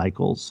through these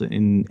cycles,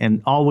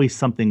 and always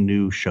something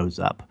new shows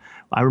up.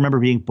 I remember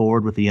being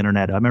bored with the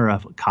internet. I remember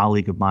a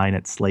colleague of mine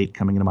at Slate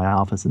coming into my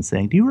office and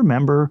saying, do you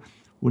remember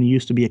when you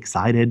used to be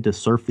excited to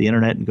surf the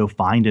internet and go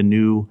find a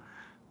new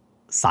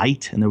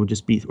site, and there would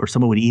just be, or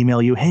someone would email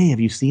you, hey,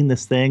 have you seen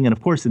this thing? And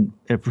of course,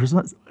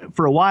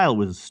 for a while it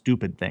was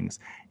stupid things.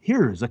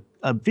 Here's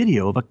a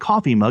video of a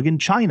coffee mug in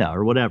China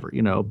or whatever,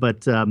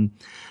 but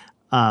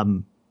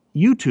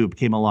YouTube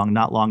came along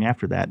not long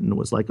after that, and it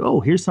was like, oh,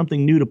 here's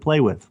something new to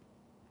play with.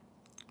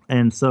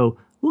 And so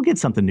we'll get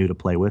something new to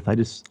play with.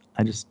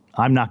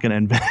 I'm not going to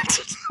invent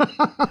it.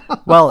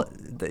 Well,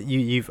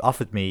 you've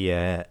offered me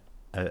a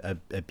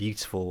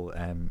beautiful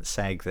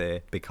seg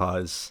there,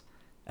 because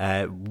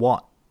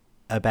what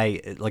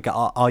about, like,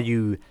 are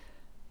you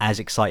as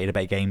excited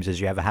about games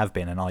as you ever have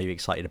been, and are you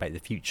excited about the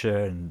future,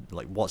 and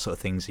like what sort of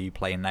things are you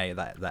playing now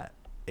that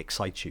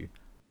excites you?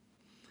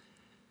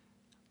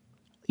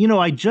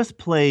 I just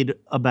played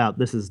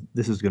this is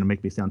going to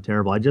make me sound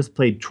terrible. I just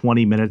played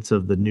 20 minutes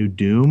of the new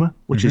Doom,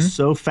 which is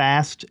so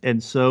fast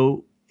and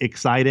so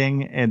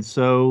exciting and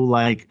so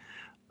like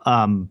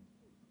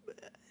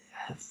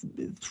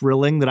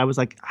thrilling that I was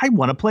like, I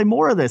want to play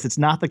more of this. It's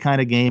not the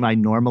kind of game I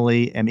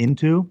normally am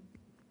into,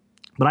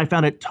 but I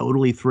found it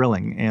totally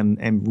thrilling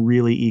and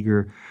really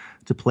eager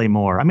to play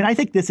more. I mean, I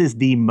think this is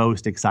the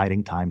most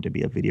exciting time to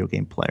be a video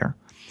game player.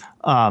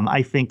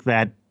 I think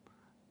that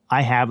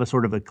I have a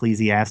sort of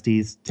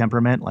Ecclesiastes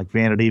temperament, like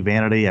vanity,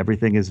 vanity,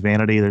 everything is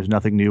vanity. There's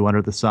nothing new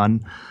under the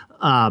sun.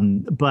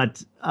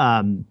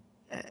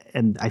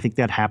 And I think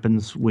that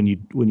happens when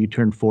you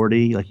turn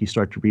 40, like you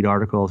start to read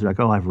articles, you're like,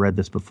 oh, I've read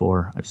this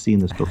before. I've seen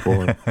this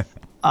before.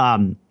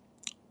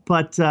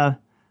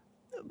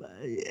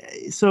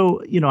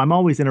 So, I'm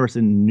always interested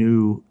in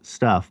new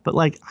stuff, but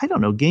like, I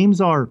don't know, games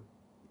are,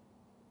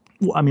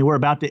 I mean, we're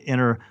about to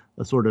enter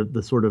the sort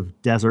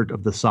of desert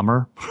of the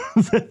summer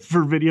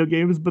for video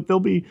games, but they'll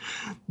be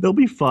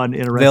fun,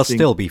 interesting. There'll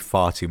still be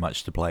far too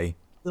much to play.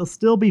 There'll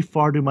still be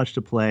far too much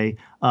to play.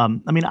 I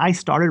mean, I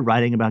started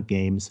writing about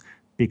games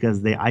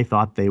because I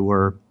thought they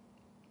were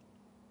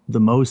the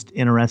most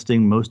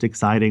interesting, most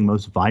exciting,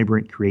 most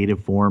vibrant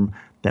creative form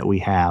that we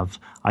have.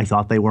 I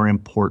thought they were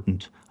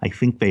important. I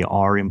think they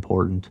are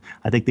important.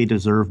 I think they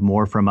deserve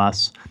more from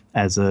us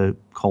as a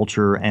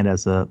culture and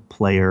as a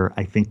player.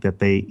 I think that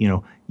they,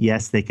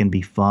 yes, they can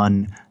be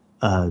fun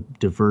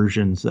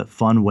diversions, a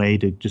fun way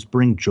to just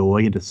bring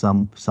joy into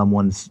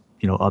someone's,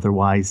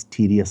 otherwise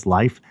tedious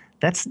life.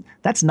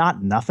 That's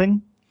not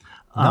nothing.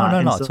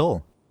 No, not at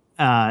all.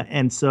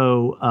 And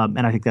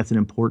I think that's an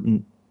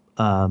important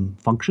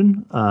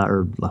function,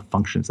 or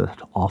function's an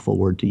awful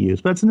word to use,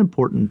 but it's an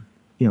important,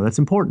 that's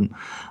important.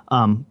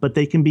 But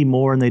they can be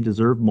more and they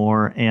deserve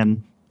more.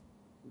 And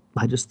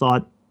I just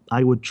thought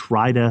I would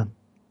try to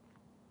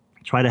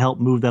help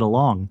move that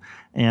along.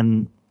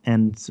 And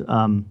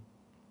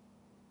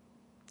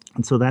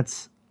so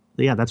that's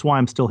why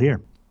I'm still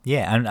here.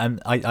 Yeah,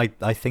 and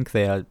I think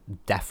they are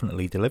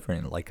definitely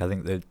delivering. Like, I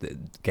think the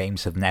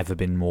games have never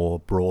been more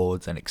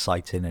broad and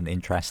exciting and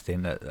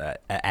interesting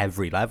at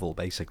every level,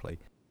 basically.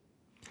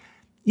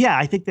 Yeah,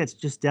 I think that's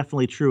just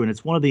definitely true. And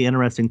it's one of the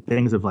interesting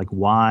things of like,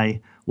 why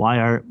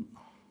we're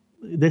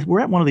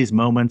at one of these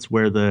moments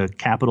where the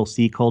capital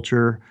C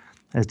culture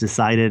has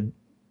decided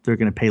they're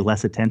going to pay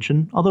less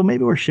attention. Although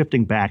maybe we're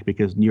shifting back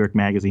because New York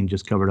Magazine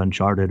just covered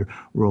Uncharted.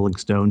 Rolling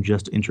Stone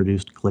just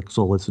introduced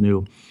Clixel, its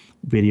new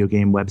video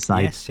game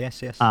website.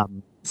 Yes.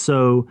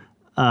 So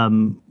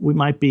we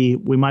might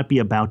be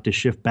about to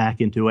shift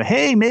back into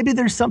hey, maybe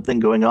there's something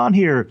going on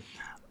here.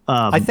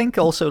 I think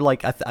also,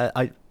 like,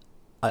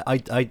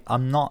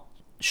 I'm not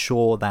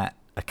sure that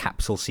a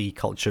capital C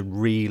culture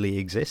really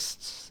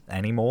exists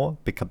anymore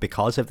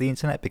because of the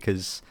internet,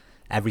 because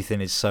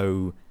everything is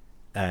so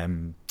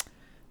atomized,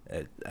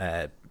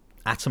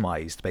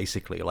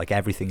 basically. Like,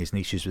 everything is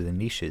niches within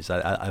niches.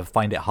 I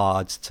find it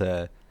hard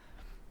to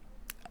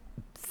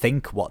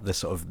think what the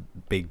sort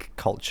of big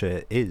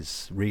culture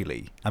is,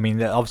 really. I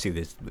mean, obviously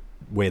there's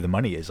where the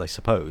money is, I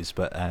suppose,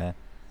 but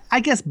I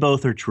guess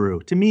both are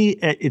true. To me,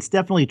 it's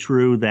definitely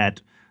true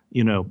that,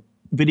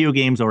 video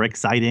games are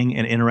exciting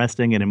and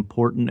interesting and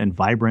important and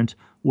vibrant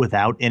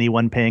without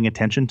anyone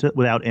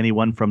without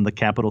anyone from the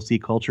capital C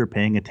culture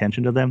paying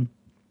attention to them.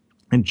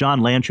 And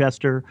John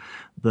Lanchester,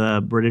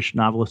 the British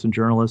novelist and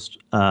journalist,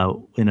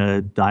 in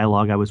a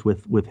dialogue I was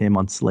with him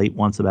on Slate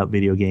once about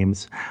video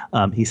games,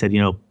 he said,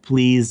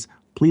 please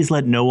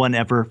let no one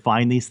ever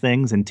find these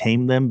things and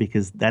tame them,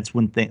 because that's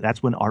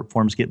when art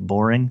forms get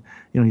boring.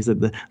 He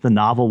said the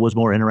novel was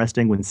more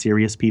interesting when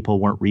serious people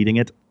weren't reading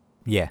it.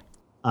 Yeah.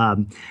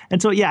 And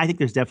so, yeah, I think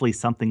there's definitely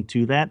something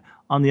to that.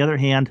 On the other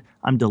hand,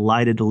 I'm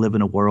delighted to live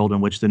in a world in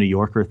which the New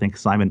Yorker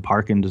thinks Simon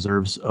Parkin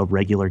deserves a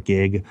regular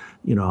gig.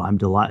 I'm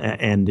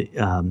delighted,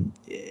 I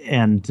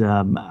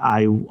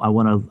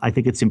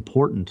think it's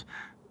important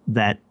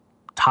that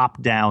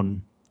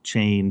top-down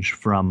change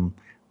from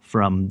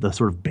the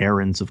sort of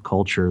barons of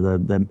culture,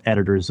 the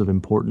editors of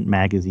important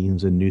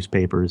magazines and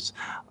newspapers.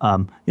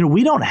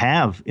 We don't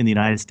have in the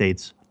United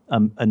States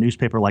a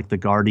newspaper like The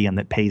Guardian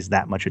that pays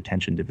that much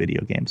attention to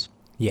video games.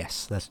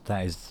 Yes, that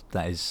is.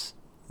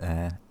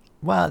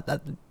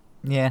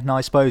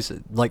 I suppose,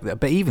 like,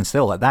 but even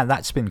still, like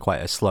that's been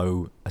quite a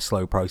slow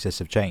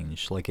process of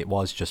change. Like, it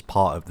was just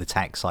part of the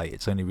tech site.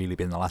 It's only really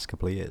been the last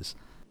couple of years.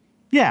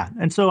 Yeah,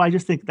 and so I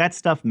just think that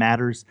stuff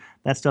matters.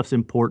 That stuff's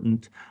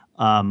important.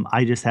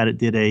 I just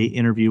did a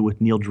interview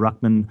with Neil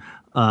Druckmann,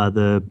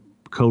 the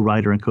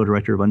co-writer and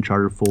co-director of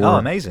Uncharted 4. Oh,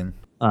 amazing!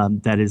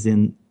 That is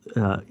in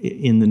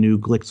the new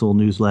Glixel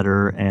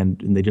newsletter,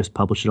 and they just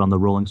published it on the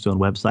Rolling Stone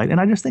website. And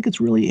I just think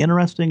it's really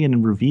interesting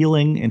and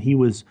revealing. And he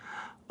was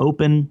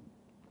open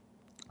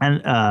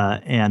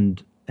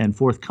and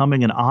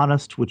forthcoming and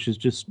honest, which is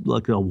just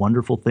like a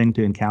wonderful thing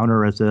to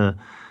encounter as an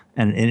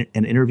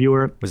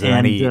interviewer. Was there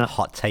any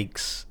hot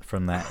takes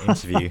from that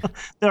interview?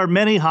 There are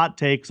many hot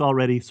takes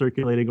already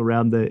circulating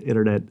around the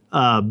internet.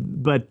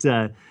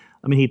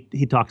 I mean,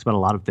 he talks about a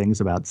lot of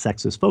things, about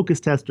sexist focus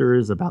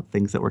testers, about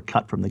things that were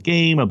cut from the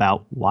game,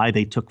 about why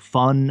they took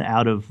fun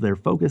out of their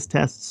focus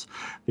tests,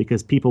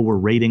 because people were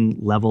rating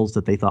levels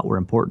that they thought were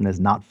important as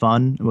not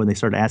fun. And when they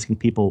started asking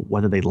people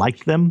whether they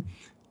liked them,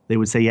 they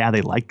would say, yeah,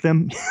 they liked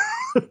them.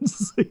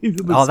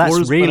 Oh,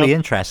 that's really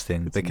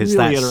interesting, because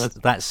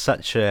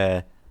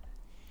really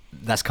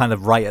that's kind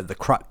of right at the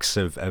crux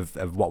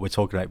of what we're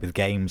talking about with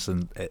games.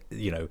 And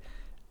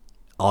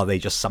are they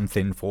just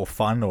something for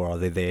fun, or are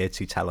they there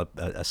to tell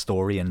a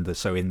story? And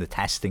so in the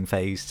testing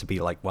phase, to be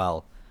like,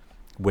 well,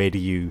 where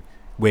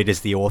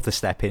does the author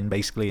step in,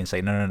 basically, and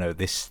say, no,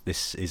 this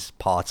is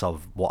part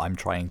of what I'm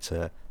trying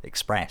to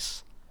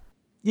express.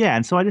 Yeah,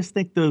 and so I just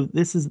think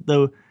this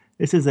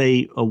is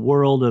a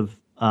world of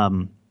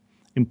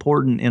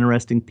important,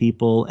 interesting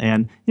people,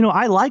 and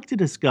I like to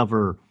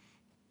discover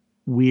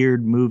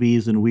weird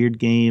movies and weird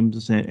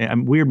games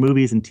and weird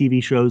movies and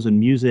TV shows and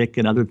music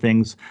and other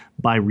things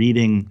by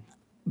reading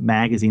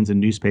magazines and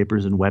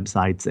newspapers and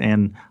websites.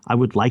 And I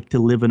would like to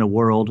live in a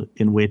world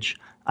in which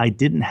I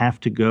didn't have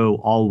to go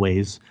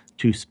always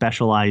to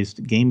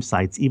specialized game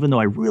sites, even though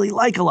I really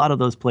like a lot of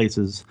those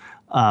places.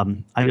 I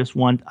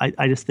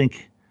just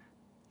think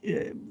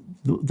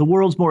the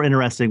world's more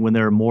interesting when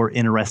there are more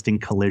interesting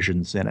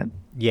collisions in it.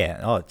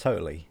 Yeah, oh,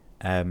 totally.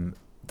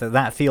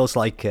 That feels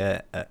like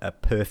a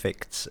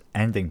perfect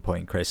ending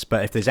point, Chris.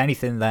 But if there's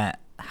anything that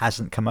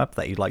hasn't come up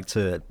that you'd like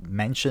to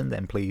mention,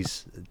 then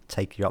please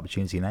take your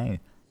opportunity now.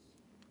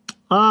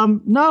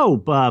 No,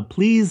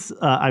 please.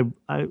 I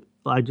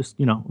just,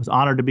 was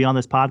honored to be on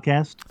this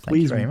podcast. Thank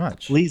you very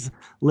much. Please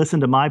listen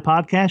to my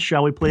podcast,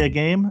 Shall We Play a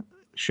Game?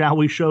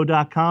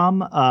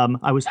 ShallWeShow.com.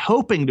 I was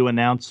hoping to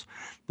announce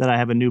that I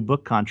have a new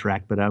book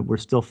contract, but we're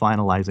still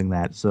finalizing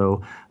that.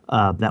 So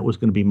that was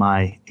going to be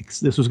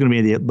this was going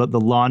to be the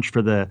launch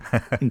for the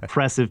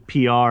impressive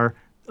PR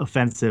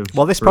offensive.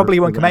 Well, this probably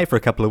won't come out for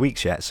a couple of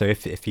weeks yet. So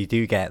if you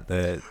do get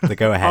the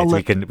go ahead,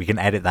 we can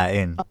edit that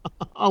in.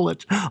 I'll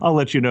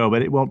let you know,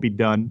 but it won't be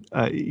done.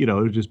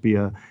 It'll just be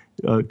a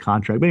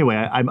contract. But anyway,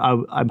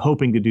 I'm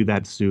hoping to do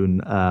that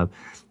soon.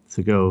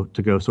 To go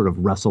sort of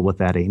wrestle with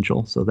that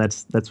angel. So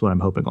that's what I'm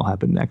hoping will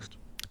happen next.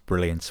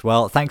 Brilliant.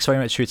 Well, thanks very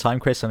much for your time,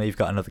 Chris. I know you've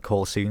got another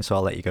call soon, so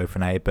I'll let you go for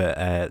now.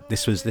 But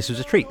this was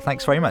a treat.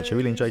 Thanks very much. I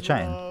really enjoyed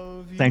chatting.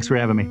 Thanks for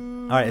having me.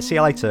 All right. See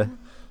you later.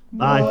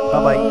 Bye.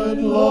 Bye-bye.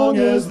 Long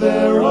as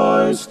there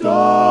are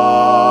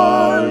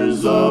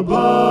stars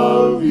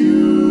above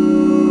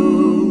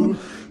you,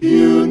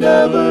 you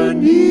never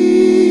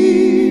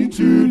need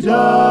to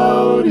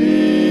doubt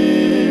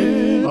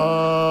it.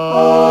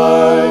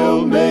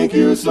 I'll make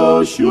you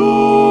so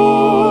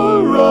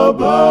sure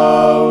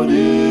about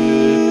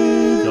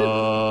it.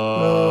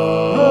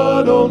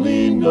 God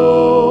only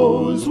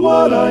knows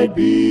what I'd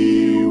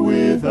be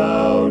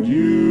without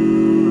you.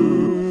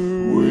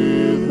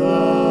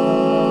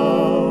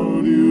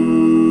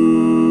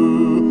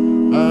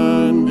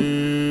 And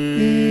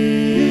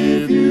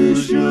if you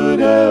should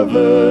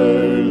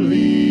ever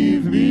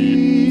leave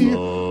me,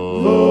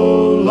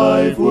 though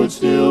life would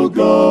still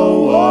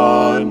go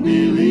on,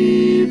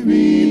 believe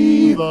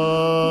me,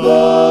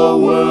 the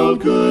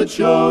world could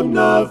show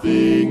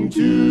nothing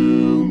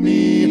to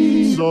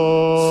me.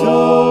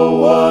 So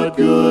what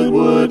good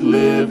would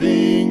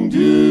living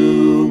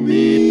do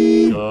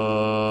me?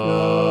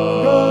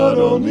 God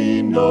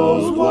only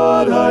knows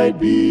what I'd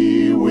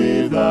be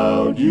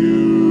without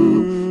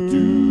you.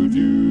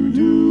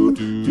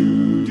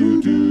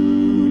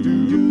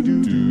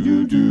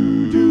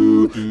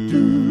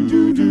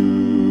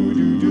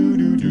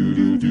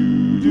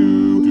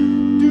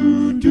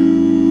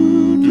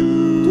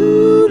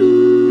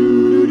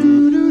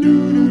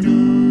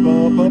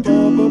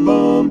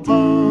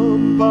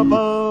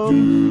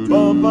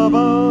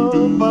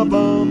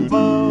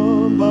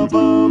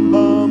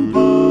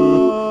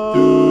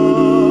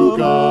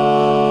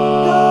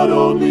 God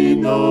only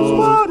knows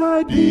what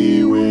I'd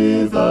be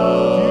without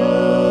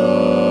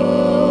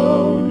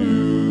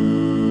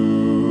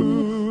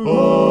you.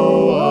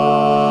 Oh,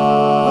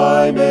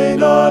 I may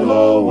not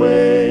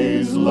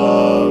always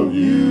love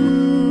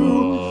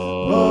you,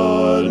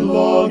 but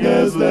long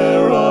as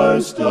there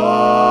are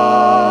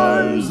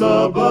stars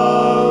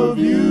above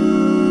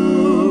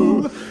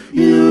you,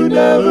 you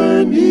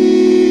never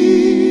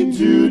need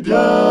to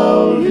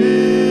doubt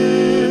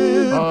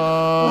it.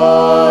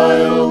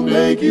 I'll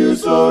make you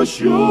so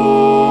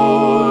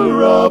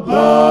sure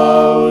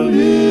about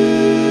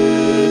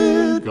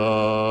it.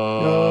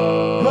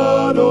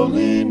 God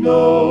only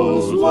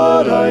knows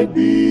what I'd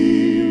be